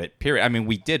kickstart it. Period. I mean,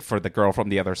 we did for The Girl from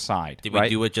the Other Side. Did we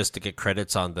do it just to get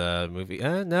credits on the movie?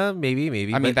 No, maybe.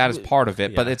 I mean, that is part of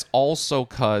it, but it's also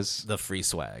because the free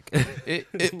swag.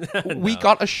 we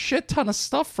got a shit ton of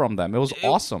stuff from them. It was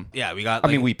awesome. Yeah, we got. I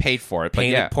mean, we paid for it, but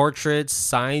painted yeah, portraits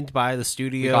signed by the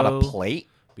studio. we got a plate.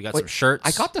 We got some shirts.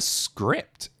 I got the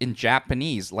script in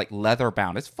Japanese, like leather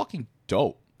bound. It's fucking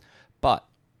dope.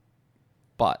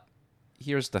 But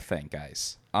here's the thing,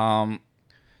 guys.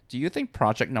 Do you think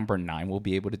Project Number 9 will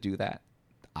be able to do that?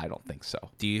 I don't think so.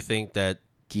 Do you think that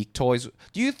Geek Toys?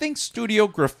 Do you think Studio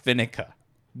Graphinica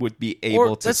would be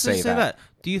able to say that?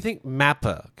 Do you think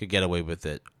Mappa could get away with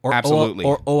it? Or Absolutely.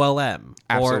 Or OLM?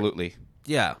 Absolutely.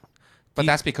 Yeah. But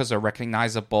that's because they're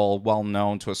recognizable,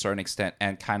 well-known to a certain extent,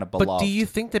 and kind of beloved. But do you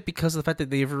think that because of the fact that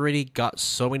they've already got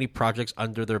so many projects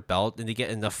under their belt and they get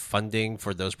enough funding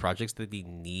for those projects that they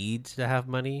need to have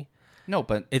money? No,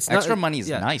 but It's extra not, money is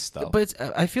nice, though. But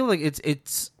I feel like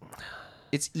it's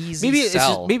easy maybe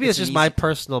sell. It's just my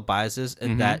personal biases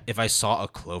in that if I saw a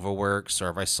Cloverworks or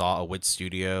if I saw a Wit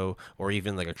Studio or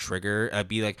even like a Trigger, I'd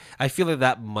be like, I feel like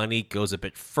that money goes a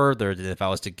bit further than if I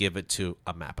was to give it to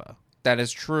a Mappa. That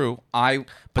is true. I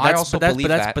also believe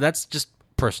that. But that's just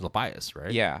personal bias,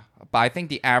 right? Yeah. But I think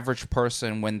the average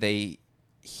person, when they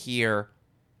hear,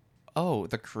 oh,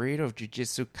 the creator of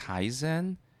Jujutsu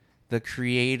Kaisen, the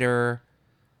creator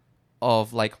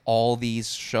of like all these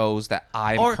shows that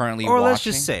I'm currently watching. Or let's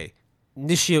just say,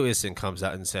 Nishio Isen comes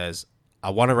out and says,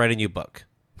 I want to write a new book.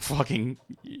 Fucking,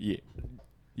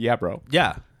 yeah, bro.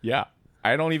 Yeah. Yeah.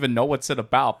 I don't even know what's it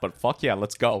about, but fuck yeah,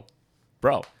 let's go.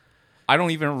 Bro. I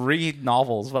don't even read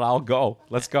novels, but I'll go.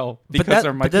 Let's go. Because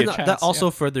there might be a chance. That also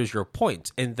furthers your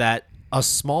point in that a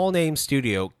small name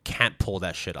studio can't pull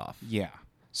that shit off. Yeah.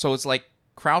 So it's like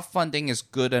crowdfunding is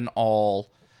good and all,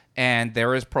 and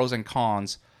there is pros and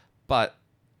cons, but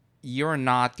you're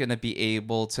not going to be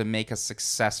able to make a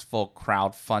successful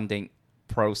crowdfunding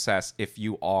process if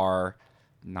you are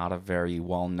not a very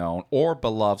well-known or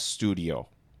beloved studio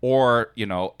or,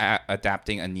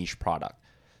 adapting a niche product.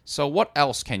 So what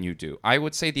else can you do? I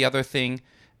would say the other thing,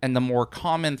 and the more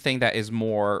common thing that is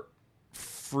more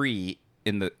free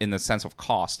in the sense of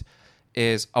cost,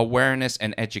 is awareness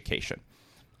and education.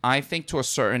 I think to a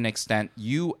certain extent,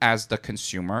 you as the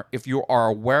consumer, if you are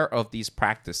aware of these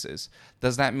practices,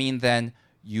 does that mean then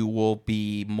you will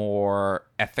be more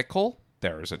ethical?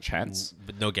 There is a chance.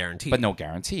 But no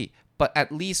guarantee. But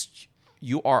at least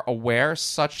you are aware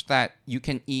such that you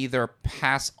can either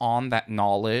pass on that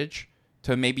knowledge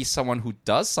to maybe someone who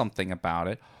does something about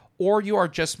it, or you are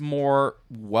just more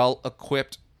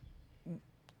well-equipped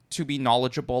to be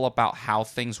knowledgeable about how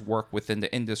things work within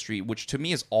the industry, which to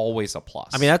me is always a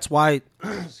plus. I mean, that's why,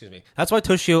 excuse me, that's why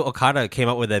Toshio Okada came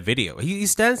out with that video. He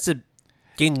stands to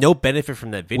gain no benefit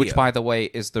from that video. Which, by the way,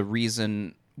 is the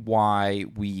reason why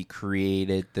we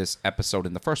created this episode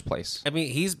in the first place. I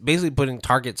mean, he's basically putting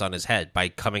targets on his head by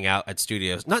coming out at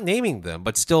studios, not naming them,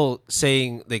 but still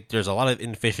saying like there's a lot of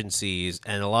inefficiencies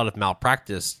and a lot of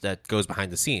malpractice that goes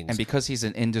behind the scenes. And because he's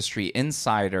an industry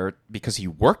insider, because he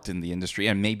worked in the industry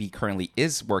and maybe currently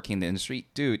is working in the industry,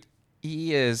 dude,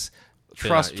 he is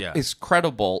is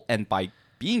credible, and by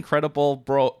being credible,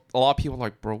 bro, a lot of people are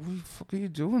like, bro, what the fuck are you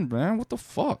doing, man? What the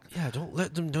fuck? Yeah, don't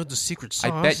let them know the secret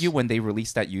sauce. I bet you when they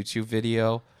released that YouTube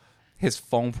video, his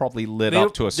phone probably lit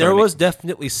up to a certain... There was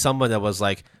definitely someone that was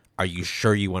like, are you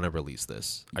sure you want to release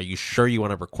this? Are you sure you want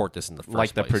to record this in the first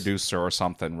place? Like the producer or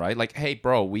something, right? Like, hey,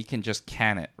 bro, we can just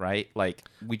can it, right? Like,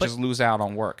 we just lose out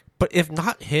on work. But if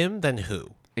not him, then who?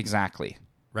 Exactly.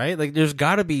 Right? Like, there's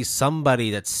got to be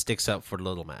somebody that sticks up for the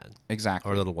little man.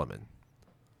 Exactly. Or little woman.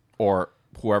 Or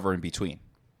whoever in between,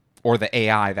 or the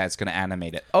AI that's going to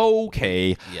animate it.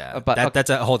 Okay, yeah, but that's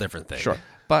a whole different thing. Sure,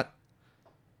 but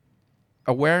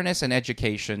awareness and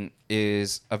education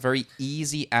is a very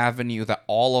easy avenue that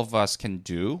all of us can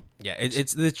do. Yeah,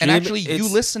 it's the and actually,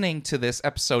 you listening to this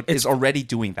episode is already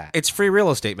doing that. It's free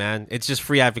real estate, man. It's just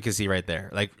free advocacy right there.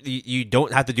 Like you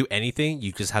don't have to do anything.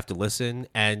 You just have to listen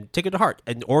and take it to heart,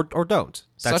 and or don't.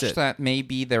 That's Such it. That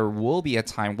maybe there will be a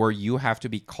time where you have to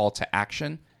be called to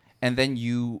action. And then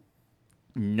you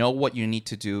know what you need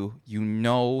to do. You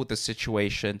know the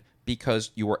situation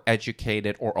because you were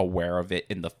educated or aware of it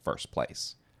in the first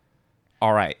place.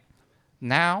 All right.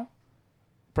 Now,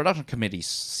 production committee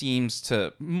seems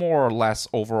to more or less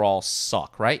overall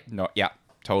suck, right? No, yeah,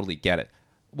 totally get it.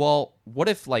 Well, what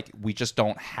if like we just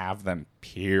don't have them,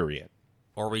 period?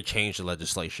 Or we change the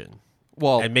legislation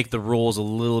Well, and make the rules a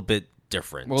little bit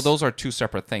different. well, those are two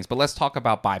separate things. But let's talk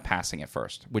about bypassing it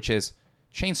first, which is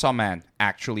Chainsaw Man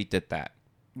actually did that.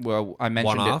 Well, I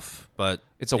mentioned one-off, but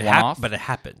It's a it one-off? but it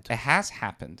happened. It has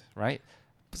happened, right?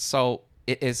 So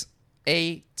it is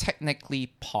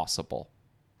technically possible.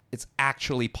 It's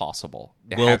actually possible.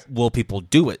 Will people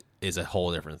do it is a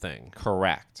whole different thing.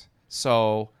 Correct.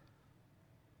 So,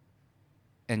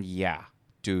 and yeah,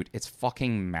 dude, it's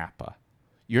fucking Mappa.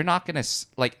 You're not gonna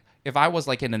like if I was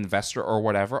like an investor or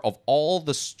whatever of all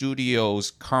the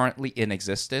studios currently in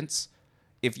existence,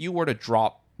 if you were to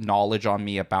drop knowledge on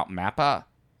me about Mappa,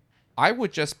 I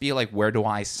would just be like, where do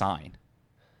I sign?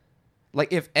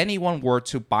 Like, if anyone were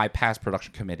to bypass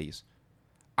production committees,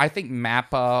 I think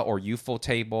Mappa or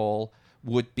Ufotable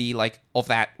would be like of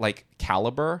that like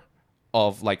caliber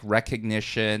of like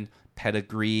recognition,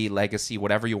 pedigree, legacy,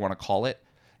 whatever you want to call it,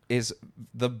 is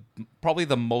probably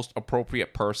the most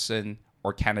appropriate person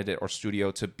or candidate or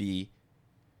studio to be.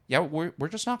 Yeah, we're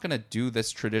just not going to do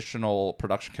this traditional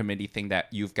production committee thing that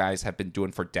you guys have been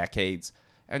doing for decades,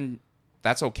 and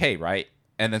that's okay, right?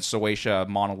 And then Soatia,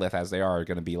 Monolith, as they are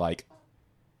going to be like,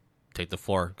 take the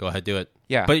floor. Go ahead, do it.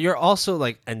 Yeah. But you're also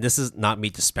like, and this is not me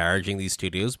disparaging these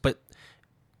studios, but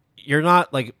you're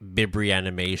not like Bibri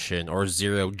Animation or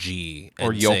Zero G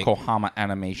or Yokohama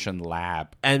Animation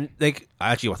Lab. And like,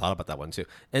 I actually thought about that one too.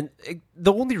 And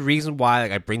the only reason why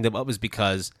like I bring them up is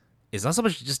because it's not so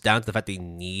much just down to the fact they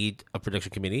need a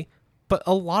production committee, but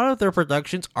a lot of their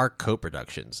productions are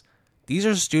co-productions. These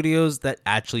are studios that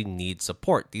actually need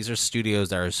support. These are studios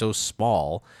that are so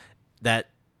small that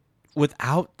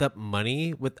without that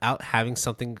money, without having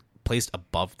something placed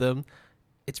above them,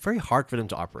 it's very hard for them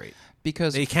to operate.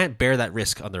 Because they can't bear that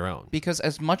risk on their own. Because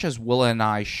as much as Willa and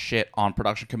I shit on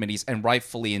production committees, and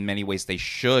rightfully in many ways they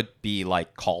should be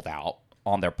like called out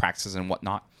on their practices and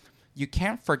whatnot, you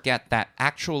can't forget that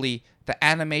actually the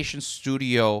animation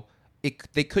studio,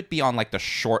 they could be on like the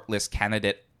shortlist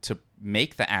candidate to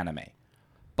make the anime.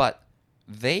 But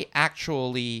they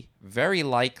actually very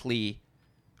likely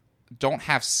don't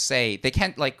have say. They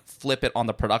can't like flip it on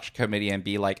the production committee and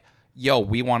be like, yo,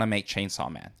 we want to make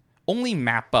Chainsaw Man. Only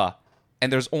Mappa,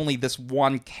 and there's only this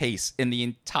one case in the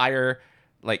entire,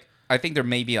 like, I think there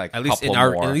may be like at a couple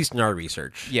more. At least in our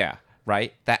research. Yeah,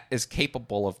 right? That is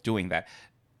capable of doing that.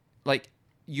 Like,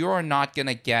 you're not going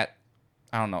to get,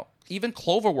 I don't know, even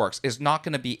Cloverworks is not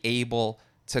going to be able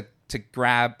to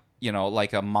grab, you know,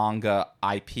 like a manga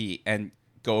IP and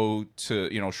go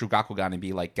to, you know, Shugakugan and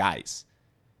be like, guys,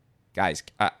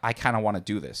 I kind of want to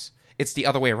do this. It's the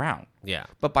other way around. Yeah.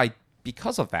 But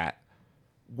because of that,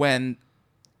 when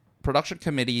production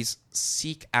committees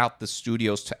seek out the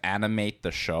studios to animate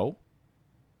the show,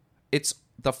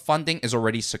 the funding is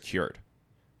already secured.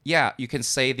 Yeah, you can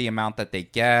say the amount that they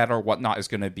get or whatnot is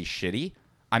going to be shitty.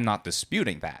 I'm not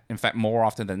disputing that. In fact, more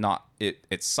often than not,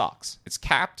 it sucks. It's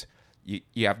capped.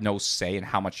 You have no say in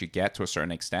how much you get to a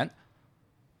certain extent.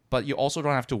 But you also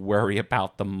don't have to worry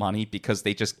about the money because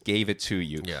they just gave it to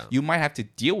you. Yeah. You might have to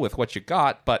deal with what you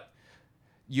got, but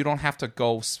you don't have to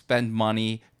go spend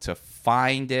money to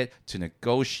find it, to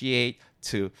negotiate,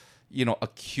 to, you know,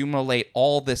 accumulate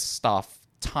all this stuff,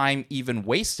 time even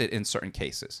wasted in certain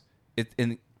cases.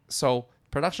 So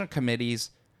production committees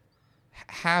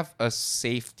have a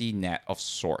safety net of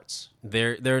sorts.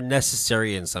 They're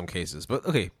necessary in some cases. But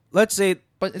okay, let's say,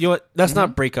 but you know what? Let's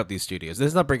not break up these studios.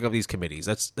 Let's not break up these committees.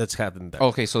 Let's have them there.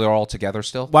 Okay, so they're all together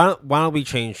still? Why don't we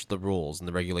change the rules and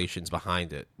the regulations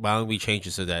behind it? Why don't we change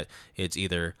it so that it's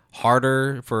either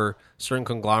harder for certain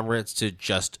conglomerates to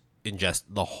just ingest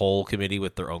the whole committee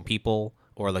with their own people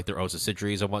or like their own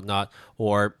subsidiaries and whatnot,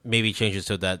 or maybe change it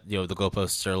so that, you know, the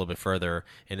goalposts are a little bit further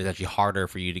and it's actually harder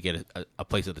for you to get a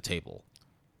place at the table.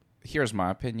 Here's my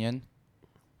opinion.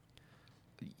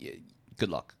 Good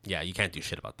luck. Yeah, you can't do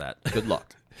shit about that. Good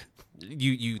luck.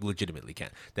 You legitimately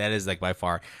can't. That is like by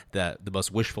far the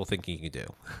most wishful thinking you can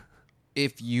do.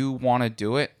 If you want to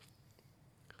do it,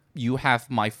 you have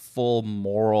my full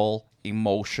moral,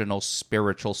 emotional,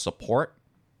 spiritual support.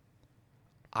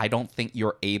 I don't think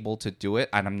you're able to do it,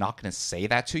 and I'm not going to say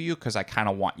that to you because I kind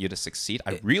of want you to succeed.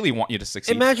 I really want you to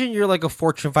succeed. Imagine you're like a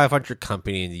Fortune 500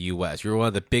 company in the U.S. You're one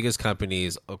of the biggest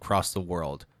companies across the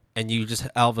world, and you just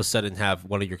all of a sudden have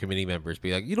one of your committee members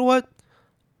be like, you know what?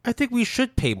 I think we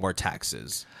should pay more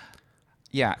taxes.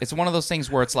 Yeah, it's one of those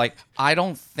things where it's like, I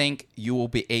don't think you will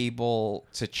be able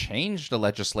to change the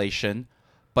legislation,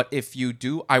 but if you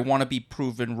do, I want to be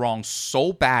proven wrong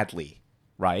so badly,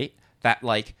 right? That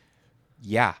like,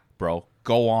 yeah, bro,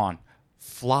 go on.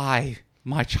 Fly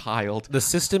my child. The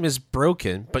system is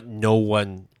broken, but no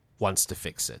one wants to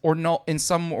fix it. Or no, in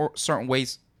some or certain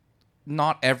ways,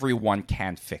 not everyone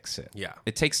can fix it. Yeah.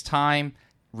 It takes time,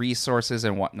 resources,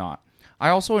 and whatnot.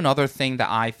 Another thing that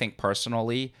I think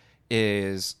personally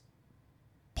is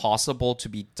possible to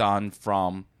be done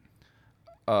from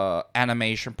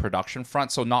animation production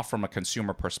front, so not from a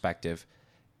consumer perspective,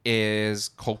 is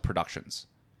co-productions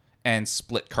and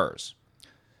split curs.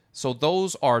 So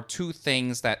those are two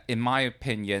things that, in my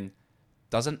opinion,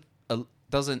 doesn't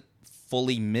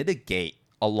fully mitigate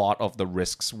a lot of the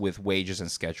risks with wages and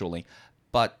scheduling,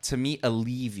 but to me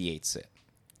alleviates it.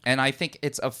 And I think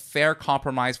it's a fair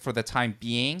compromise for the time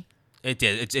being. It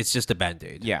did. It's just a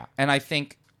Band-Aid. Yeah. And I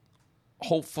think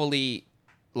hopefully,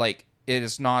 like, it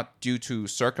is not due to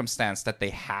circumstance that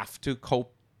they have to go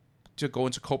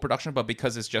into co-production, but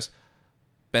because it's just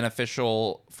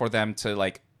beneficial for them to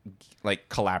like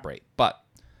collaborate. But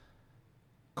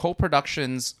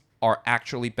co-productions are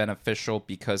actually beneficial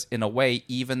because, in a way,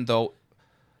 even though,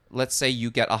 let's say you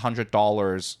get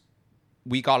 $100,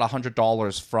 we got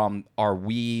 $100 from our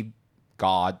wee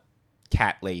god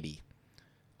cat lady.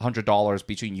 $100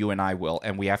 between you and I, Will,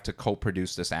 and we have to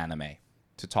co-produce this anime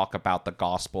to talk about the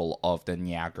gospel of the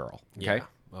Nya girl. Okay?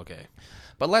 Yeah. Okay.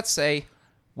 But let's say,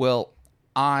 Will,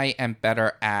 I am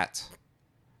better at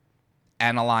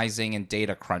analyzing and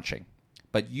data crunching,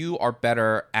 but you are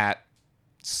better at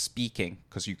speaking,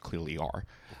 because you clearly are,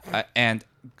 and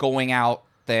going out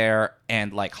there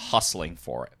and like hustling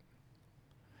for it.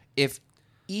 If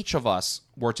each of us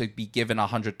were to be given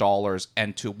 $100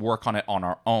 and to work on it on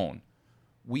our own,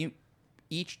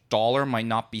 each dollar might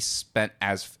not be spent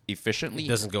as efficiently. It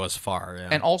doesn't go as far. Yeah.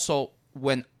 And also,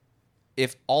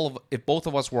 if both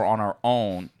of us were on our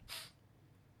own,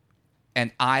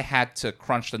 and I had to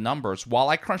crunch the numbers, while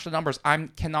I crunch the numbers, I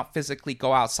cannot physically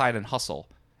go outside and hustle.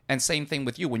 And same thing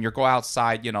with you. When you go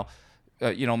outside,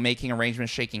 making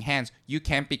arrangements, shaking hands, you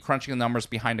can't be crunching the numbers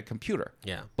behind a computer.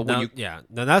 Yeah. But now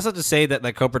that's not to say that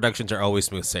like co-productions are always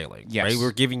smooth sailing. Yes. Right?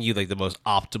 We're giving you like the most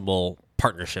optimal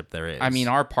partnership there is. I mean,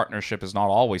 our partnership is not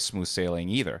always smooth sailing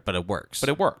either. but it works. But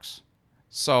it works.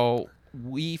 So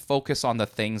we focus on the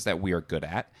things that we are good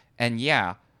at. And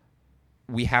yeah,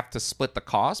 we have to split the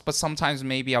cost. But sometimes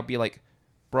maybe I'll be like,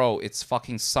 bro, it's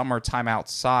fucking summertime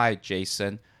outside,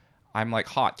 Jason. I'm like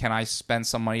hot. Can I spend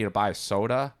some money to buy a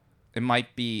soda? It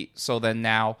might be. So then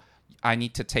now I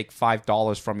need to take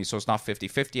 $5 from you. So it's not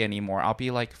 50-50 anymore. I'll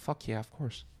be like, fuck yeah, of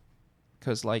course.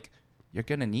 Because like, you're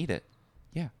going to need it.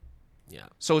 Yeah. Yeah.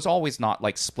 So it's always not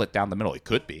like split down the middle. It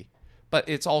could be. But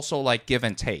it's also like give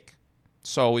and take.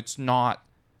 So it's not.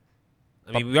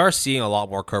 I mean, we are seeing a lot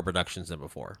more co-productions than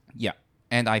before. Yeah.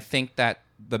 And I think that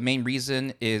the main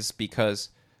reason is because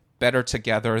better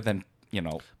together than,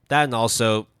 That, and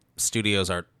also studios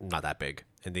are not that big,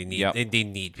 and they need Yep. they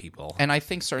need people. And I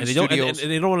think certain And they don't studios. and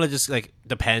they don't want to just like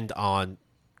depend on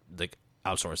like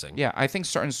outsourcing. Yeah, I think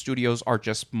certain studios are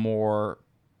just more,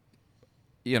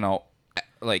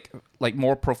 like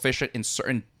more proficient in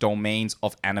certain domains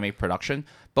of anime production.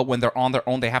 But when they're on their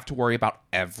own, they have to worry about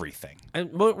everything.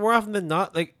 And more often than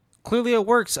not, like clearly it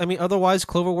works. I mean, otherwise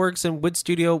Cloverworks and Wood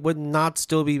Studio would not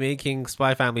still be making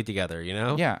Spy Family together.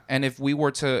 Yeah, and if we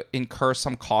were to incur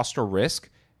some cost or risk,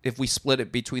 if we split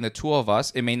it between the two of us,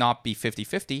 it may not be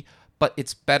 50-50, but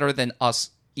it's better than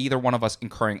either one of us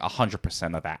incurring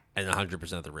 100% of that. And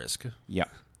 100% of the risk. Yeah.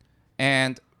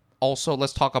 And also,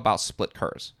 let's talk about split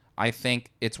curs. I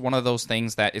think it's one of those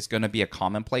things that is going to be a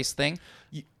commonplace thing.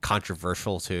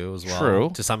 Controversial too, as well.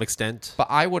 True. To some extent. But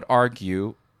I would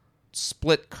argue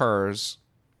split curs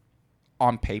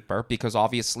on paper, because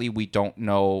obviously we don't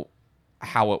know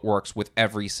how it works with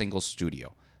every single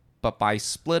studio. But by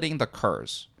splitting the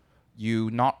curs, you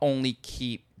not only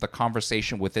keep the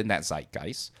conversation within that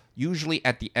zeitgeist. Usually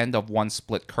at the end of one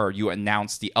split cur, you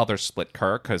announce the other split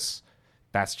cur, because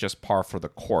that's just par for the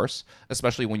course.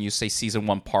 Especially when you say season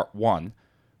 1, part 1.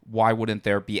 Why wouldn't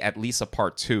there be at least a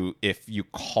part 2 if you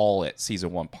call it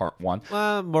season 1, part 1?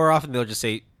 More often they'll just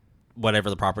say whatever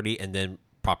the property, and then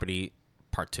property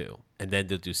part 2, and then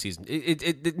they'll do season.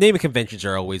 The naming conventions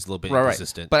are always a little bit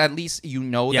inconsistent. But at least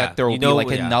that there will be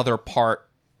like another part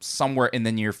somewhere in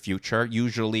the near future.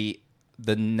 Usually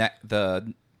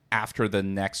the after the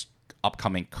next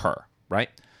upcoming cur, right?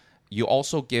 You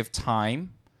also give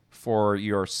time for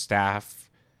your staff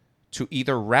to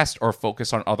either rest or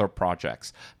focus on other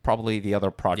projects. Probably the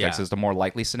other projects is the more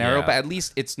likely scenario, but at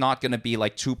least it's not going to be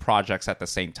like 2 projects at the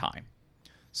same time.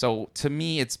 So to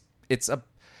me, it's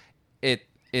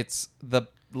the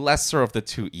lesser of the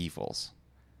 2 evils.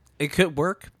 It could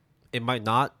work. It might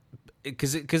not,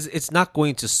 because it's not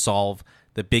going to solve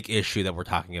the big issue that we're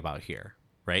talking about here,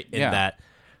 right? In Yeah. that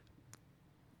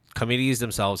communities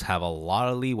themselves have a lot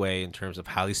of leeway in terms of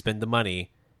how they spend the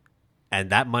money, and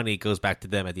that money goes back to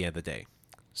them at the end of the day.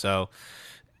 So,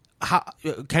 how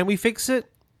can we fix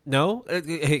it? No.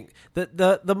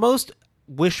 The most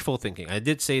wishful thinking. I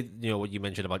did say, what you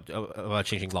mentioned about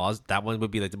changing laws. That one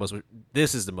would be like the most.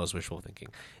 This is the most wishful thinking,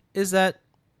 is that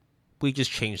we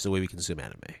just change the way we consume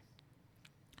anime.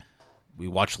 We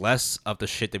watch less of the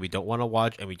shit that we don't want to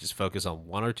watch, and we just focus on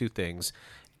one or two things,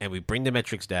 and we bring the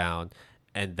metrics down,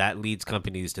 and that leads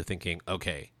companies to thinking,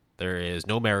 okay, there is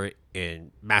no merit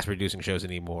in mass producing shows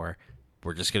anymore.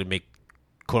 We're just going to make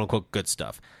quote unquote good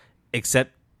stuff.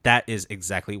 Except that is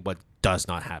exactly what does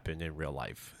not happen in real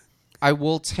life. I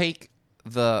will take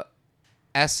the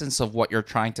essence of what you're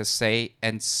trying to say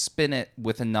and spin it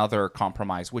with another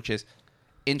compromise, which is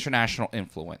international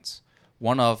influence.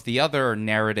 One of the other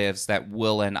narratives that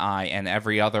Will and I and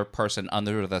every other person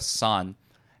under the sun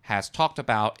has talked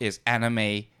about is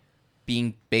anime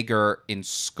being bigger in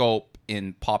scope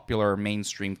in popular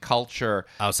mainstream culture.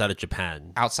 Outside of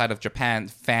Japan,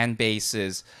 fan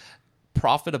bases,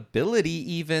 profitability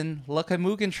even. Look at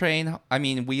Mugen Train. I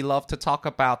mean, we love to talk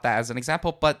about that as an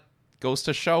example, but goes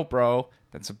to show, bro,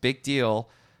 that's a big deal.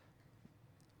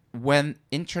 When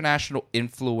international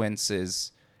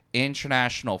influences,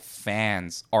 international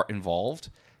fans are involved,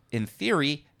 in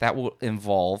theory, that will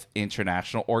involve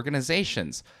international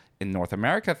organizations. In North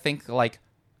America, think like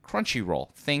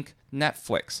Crunchyroll, think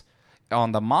Netflix.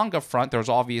 On the manga front, there's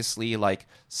obviously like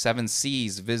Seven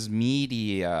Seas, Viz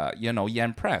Media,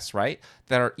 Yen Press, right?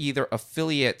 That are either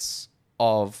affiliates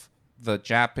of the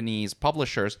Japanese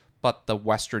publishers, but the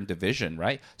Western division,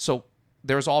 right? So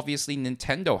there's obviously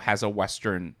Nintendo has a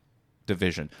Western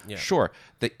division. Yeah. Sure,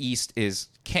 the East is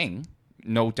king,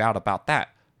 no doubt about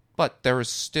that. But there is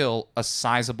still a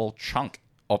sizable chunk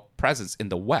of presence in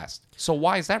the West. So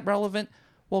why is that relevant?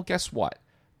 Well, guess what?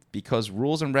 Because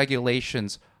rules and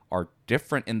regulations are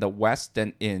different in the West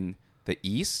than in the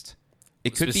East.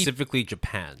 It could specifically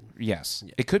Japan. Yes.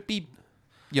 Yeah. It could be,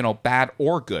 bad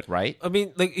or good, right? I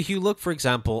mean, like if you look, for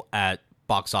example, at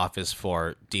box office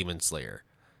for Demon Slayer,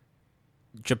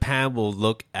 Japan will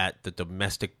look at the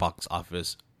domestic box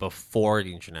office before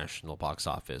the international box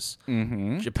office.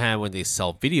 Mm-hmm. Japan, when they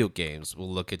sell video games, will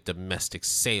look at domestic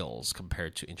sales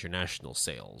compared to international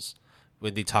sales.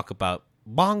 When they talk about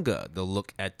manga, they'll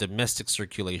look at domestic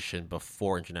circulation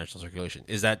before international circulation.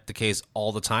 Is that the case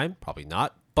all the time? Probably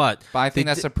not. But I think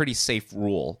that's a pretty safe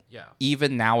rule. Yeah.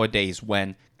 Even nowadays,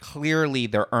 when clearly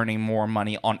they're earning more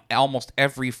money on almost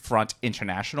every front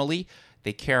internationally,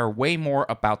 they care way more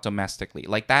about domestically.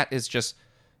 Like, that is just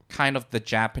kind of the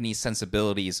Japanese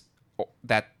sensibilities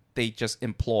that they just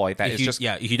employ. That is just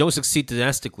if you don't succeed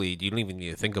domestically, you don't even need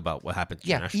to think about what happens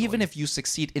internationally. Even if you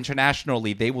succeed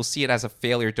internationally, they will see it as a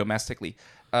failure domestically.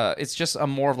 It's just a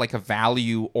more of like a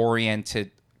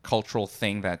value-oriented cultural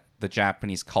thing that the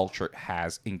Japanese culture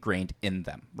has ingrained in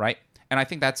them, right? And I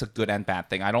think that's a good and bad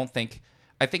thing. I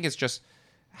think it's just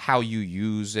how you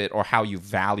use it or how you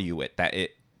value it that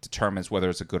it determines whether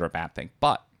it's a good or bad thing.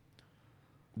 But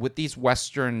with these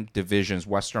Western divisions,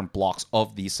 Western blocks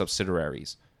of these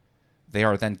subsidiaries, they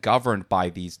are then governed by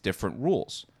these different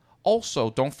rules. Also,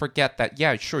 don't forget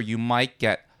that, sure, you might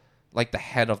get like the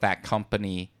head of that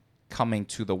company coming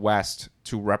to the West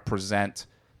to represent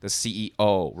the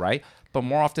CEO, right? But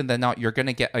more often than not, you're going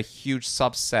to get a huge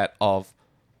subset of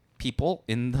people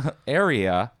in the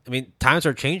area. I mean, times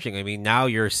are changing. I mean, now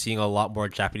you're seeing a lot more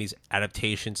Japanese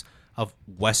adaptations of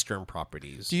Western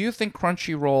properties. Do you think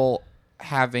Crunchyroll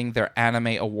having their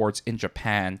anime awards in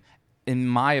Japan, in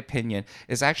my opinion,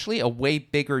 is actually a way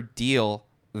bigger deal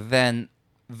than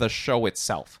the show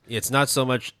itself? It's not so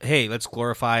much, hey, let's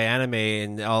glorify anime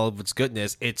and all of its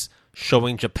goodness. It's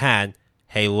showing Japan,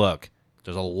 hey, look,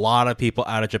 there's a lot of people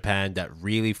out of Japan that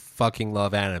really fucking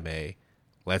love anime.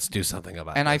 Let's do something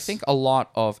about it. And I think a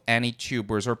lot of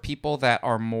AniTubers or people that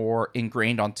are more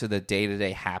ingrained onto the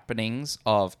day-to-day happenings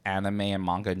of anime and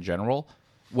manga in general,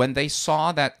 when they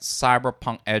saw that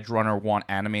Cyberpunk Edgerunner won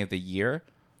Anime of the Year,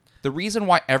 the reason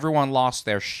why everyone lost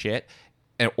their shit,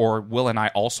 or Will and I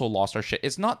also lost our shit,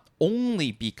 is not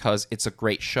only because it's a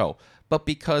great show, but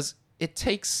because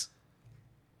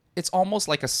it's almost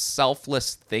like a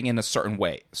selfless thing in a certain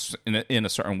way. In a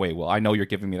certain way, Will. I know you're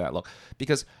giving me that look.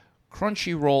 Because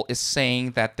Crunchyroll is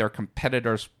saying that their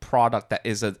competitor's product that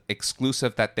is an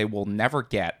exclusive that they will never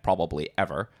get, probably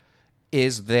ever,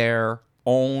 is their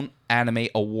own Anime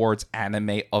Awards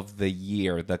Anime of the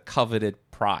Year, the coveted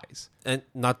prize. And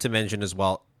not to mention as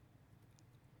well,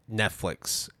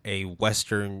 Netflix, a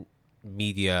Western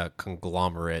media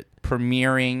conglomerate,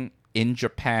 Premiering in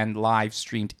Japan, live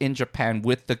streamed in Japan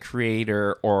with the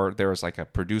creator, or there was like a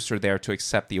producer there to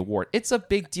accept the award. It's a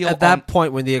big deal. At that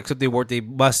point, when they accept the award, they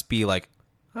must be like,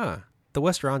 the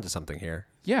West are onto something here.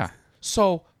 Yeah.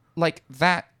 So, like,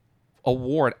 that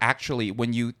award actually,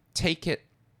 when you take it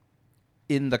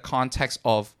in the context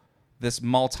of this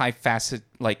multifaceted,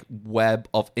 like, web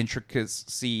of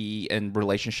intricacy and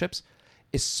relationships,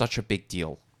 is such a big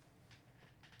deal.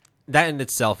 That in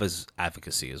itself is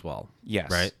advocacy as well.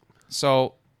 Yes. Right?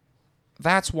 So,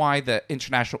 that's why the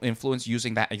international influence,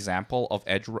 using that example of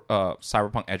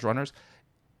Cyberpunk Edgerunners,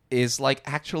 is, like,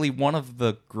 actually one of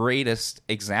the greatest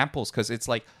examples, because it's,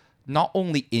 like, not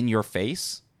only in your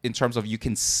face in terms of you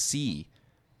can see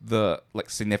the, like,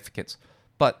 significance,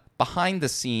 but behind the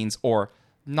scenes or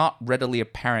not readily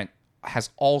apparent has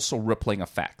also rippling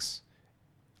effects,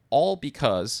 all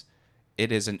because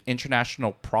it is an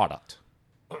international product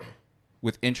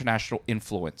with international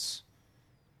influence,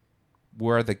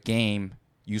 where the game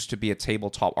used to be a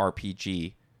tabletop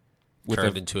RPG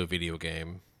turned into a video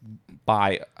game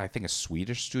by, I think, a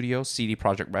Swedish studio, CD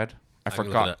Projekt Red. I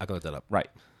forgot. I can look that up. Right.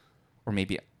 Or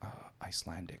maybe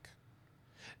Icelandic.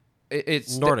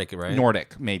 It's Nordic, right?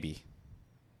 Nordic, maybe.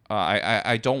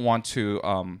 I don't want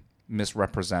to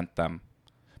misrepresent them,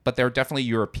 but they're definitely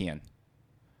European.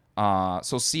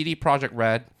 So CD Projekt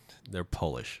Red. They're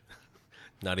Polish,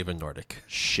 not even Nordic.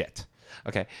 Shit.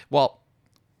 Okay. Well,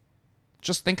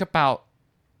 just think about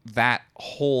that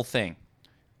whole thing.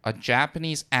 A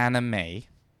Japanese anime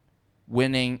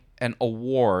winning an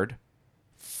award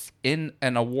in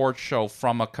an award show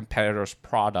from a competitor's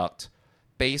product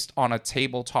based on a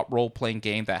tabletop role-playing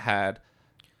game that had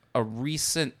a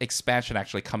recent expansion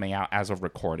actually coming out as of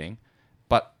recording,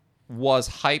 but was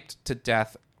hyped to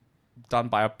death, done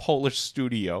by a Polish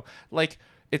studio. Like,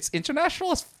 it's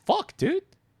international as fuck, dude.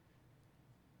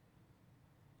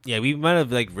 Yeah, we might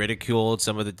have like ridiculed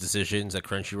some of the decisions that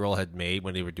Crunchyroll had made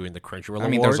when they were doing the Crunchyroll Awards. I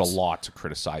mean, there's a lot to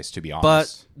criticize, to be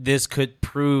honest. But this could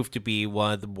prove to be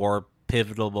one of the more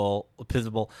pivotal,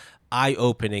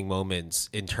 eye-opening moments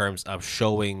in terms of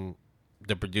showing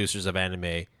the producers of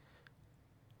anime.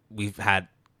 We've had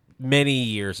many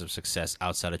years of success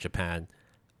outside of Japan.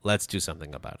 Let's do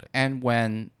something about it. And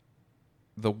when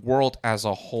the world as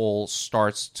a whole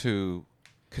starts to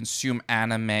consume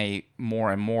anime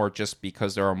more and more just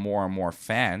because there are more and more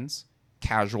fans,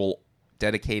 casual,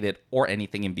 dedicated, or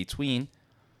anything in between,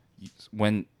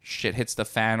 when shit hits the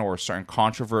fan or certain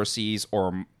controversies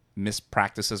or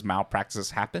mispractices,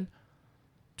 malpractices happen,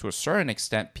 to a certain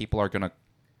extent, people are going to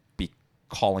be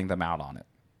calling them out on it.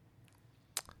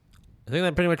 I think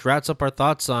that pretty much wraps up our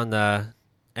thoughts on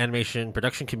animation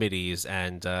production committees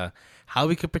and how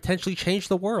we could potentially change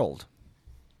the world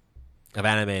of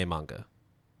anime and manga.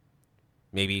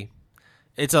 Maybe.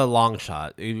 It's a long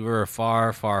shot. We were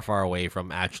far, far, far away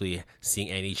from actually seeing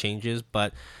any changes,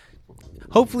 but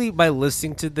hopefully by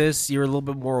listening to this, you're a little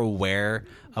bit more aware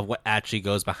of what actually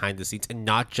goes behind the scenes and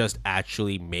not just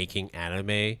actually making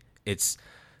anime. It's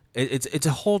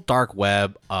a whole dark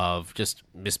web of just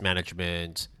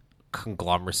mismanagement,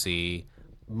 conglomeracy,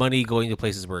 money going to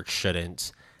places where it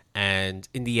shouldn't, and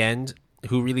in the end,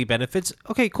 who really benefits?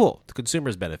 Okay, cool. The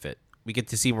consumers benefit. We get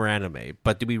to see more anime,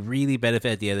 but do we really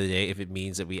benefit at the end of the day if it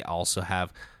means that we also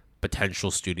have potential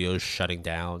studios shutting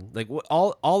down? Like,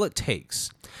 all it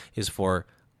takes is for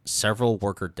several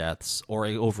worker deaths or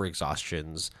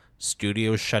overexhaustions,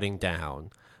 studios shutting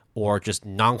down, or just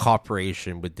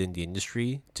non-cooperation within the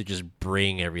industry to just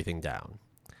bring everything down.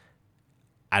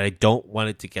 And I don't want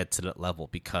it to get to that level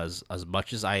because as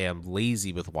much as I am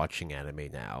lazy with watching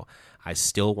anime now, I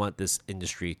still want this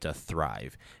industry to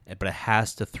thrive. But it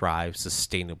has to thrive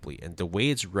sustainably. And the way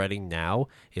it's running now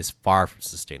is far from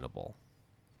sustainable.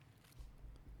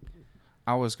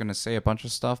 I was going to say a bunch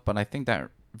of stuff, but I think that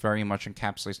very much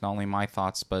encapsulates not only my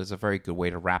thoughts, but is a very good way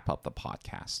to wrap up the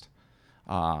podcast.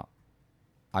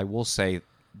 I will say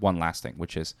one last thing,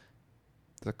 which is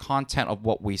the content of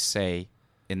what we say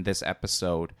in this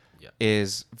episode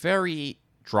is very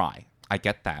dry. I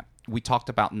get that. We talked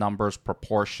about numbers,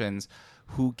 proportions,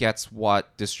 who gets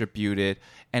what distributed,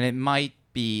 and it might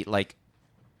be like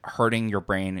hurting your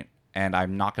brain, and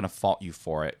I'm not going to fault you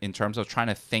for it in terms of trying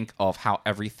to think of how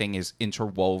everything is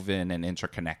interwoven and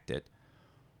interconnected.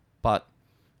 But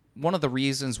one of the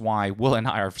reasons why Will and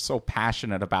I are so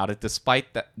passionate about it,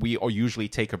 despite that we usually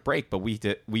take a break, but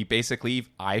we basically,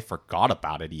 I forgot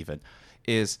about it even,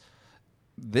 is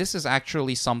this is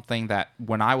actually something that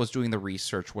when I was doing the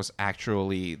research was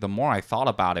actually, the more I thought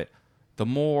about it, the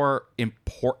more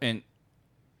important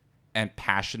and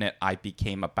passionate I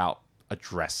became about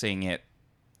addressing it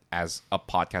as a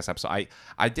podcast episode.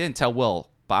 I didn't tell Will,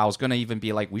 But I was going to even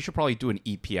be like, we should probably do an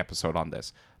EP episode on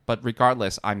this. But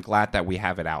regardless, I'm glad that we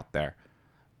have it out there.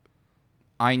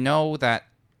 I know that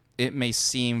it may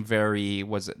seem very,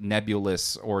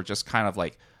 nebulous, or just kind of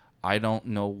like, I don't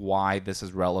know why this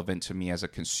is relevant to me as a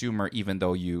consumer, even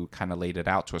though you kind of laid it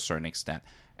out to a certain extent.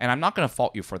 And I'm not going to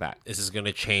fault you for that. Is this going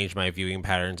to change my viewing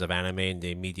patterns of anime in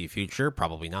the immediate future?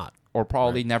 Probably not. Or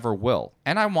probably never will.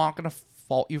 And I'm not going to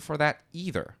fault you for that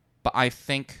either. But I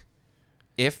think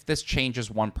if this changes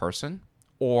one person,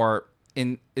 or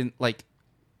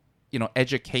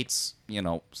educates,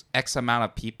 X amount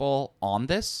of people on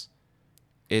this,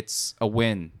 it's a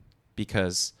win,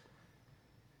 because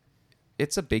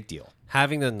it's a big deal.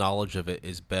 Having the knowledge of it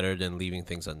is better than leaving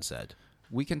things unsaid.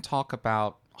 We can talk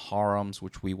about harems,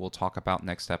 which we will talk about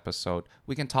next episode.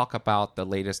 We can talk about the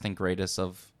latest and greatest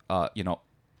of,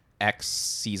 X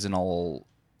seasonal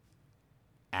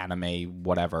anime,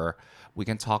 whatever. We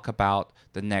can talk about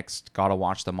the next Gotta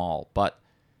Watch Them All. But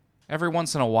every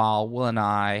once in a while, Will and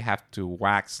I have to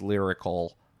wax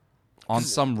lyrical on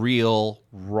some real,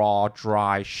 raw,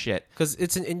 dry shit. Because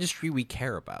it's an industry we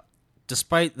care about.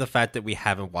 Despite the fact that we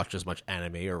haven't watched as much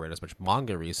anime or read as much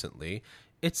manga recently,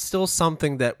 it's still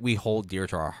something that we hold dear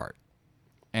to our heart.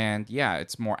 And yeah,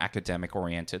 it's more academic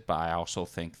oriented, but I also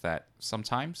think that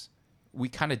sometimes we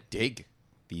kind of dig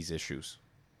these issues.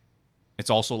 It's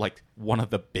also like one of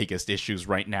the biggest issues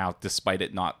right now, despite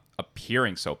it not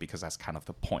appearing so, because that's kind of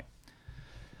the point.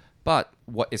 But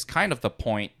what is kind of the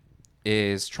point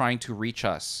is trying to reach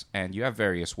us, and you have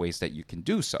various ways that you can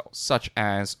do so, such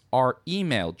as our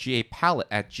email,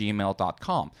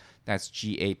 gapalette@gmail.com. That's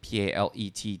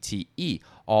GAPALETTE,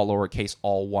 all lowercase,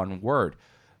 all one word.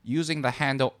 Using the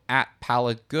handle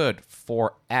 @PaletteGood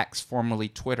for X, formerly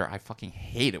Twitter. I fucking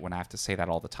hate it when I have to say that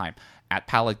all the time.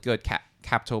 @PaletteGood,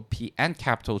 capital P and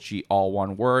capital G, all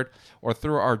one word. Or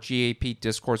through our GAP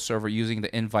Discord server using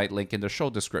the invite link in the show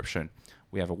description.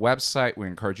 We have a website. We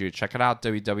encourage you to check it out,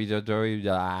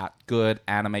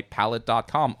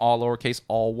 www.goodanimepalette.com, all lowercase,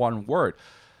 all one word.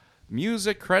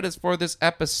 Music credits for this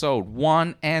episode,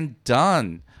 one and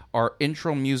done. Our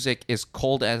intro music is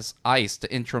Cold as Ice,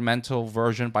 the instrumental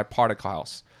version by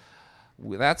Particles.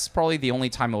 That's probably the only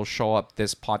time it will show up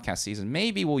this podcast season.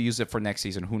 Maybe we'll use it for next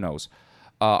season. Who knows?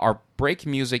 Our break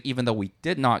music, even though we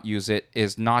did not use it,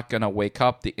 is Not Gonna Wake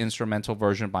Up, the instrumental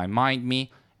version by Mind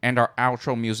Me. And our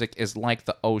outro music is Like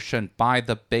the Ocean by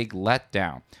The Big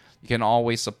Letdown. You can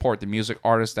always support the music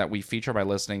artists that we feature by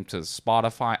listening to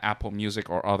Spotify, Apple Music,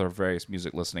 or other various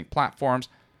music listening platforms.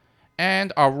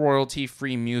 And our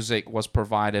royalty-free music was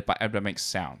provided by Epidemic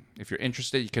Sound. If you're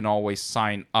interested, you can always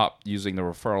sign up using the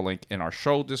referral link in our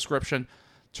show description.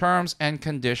 Terms and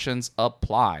conditions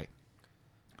apply.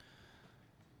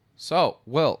 So,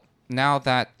 Will, now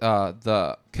that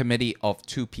the committee of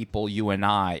two people, you and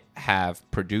I, have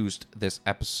produced this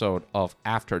episode of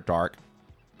After Dark,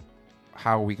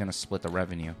 how are we going to split the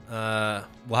revenue?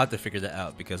 We'll have to figure that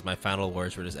out, because my final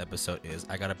words for this episode is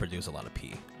I gotta produce a lot of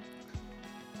pee.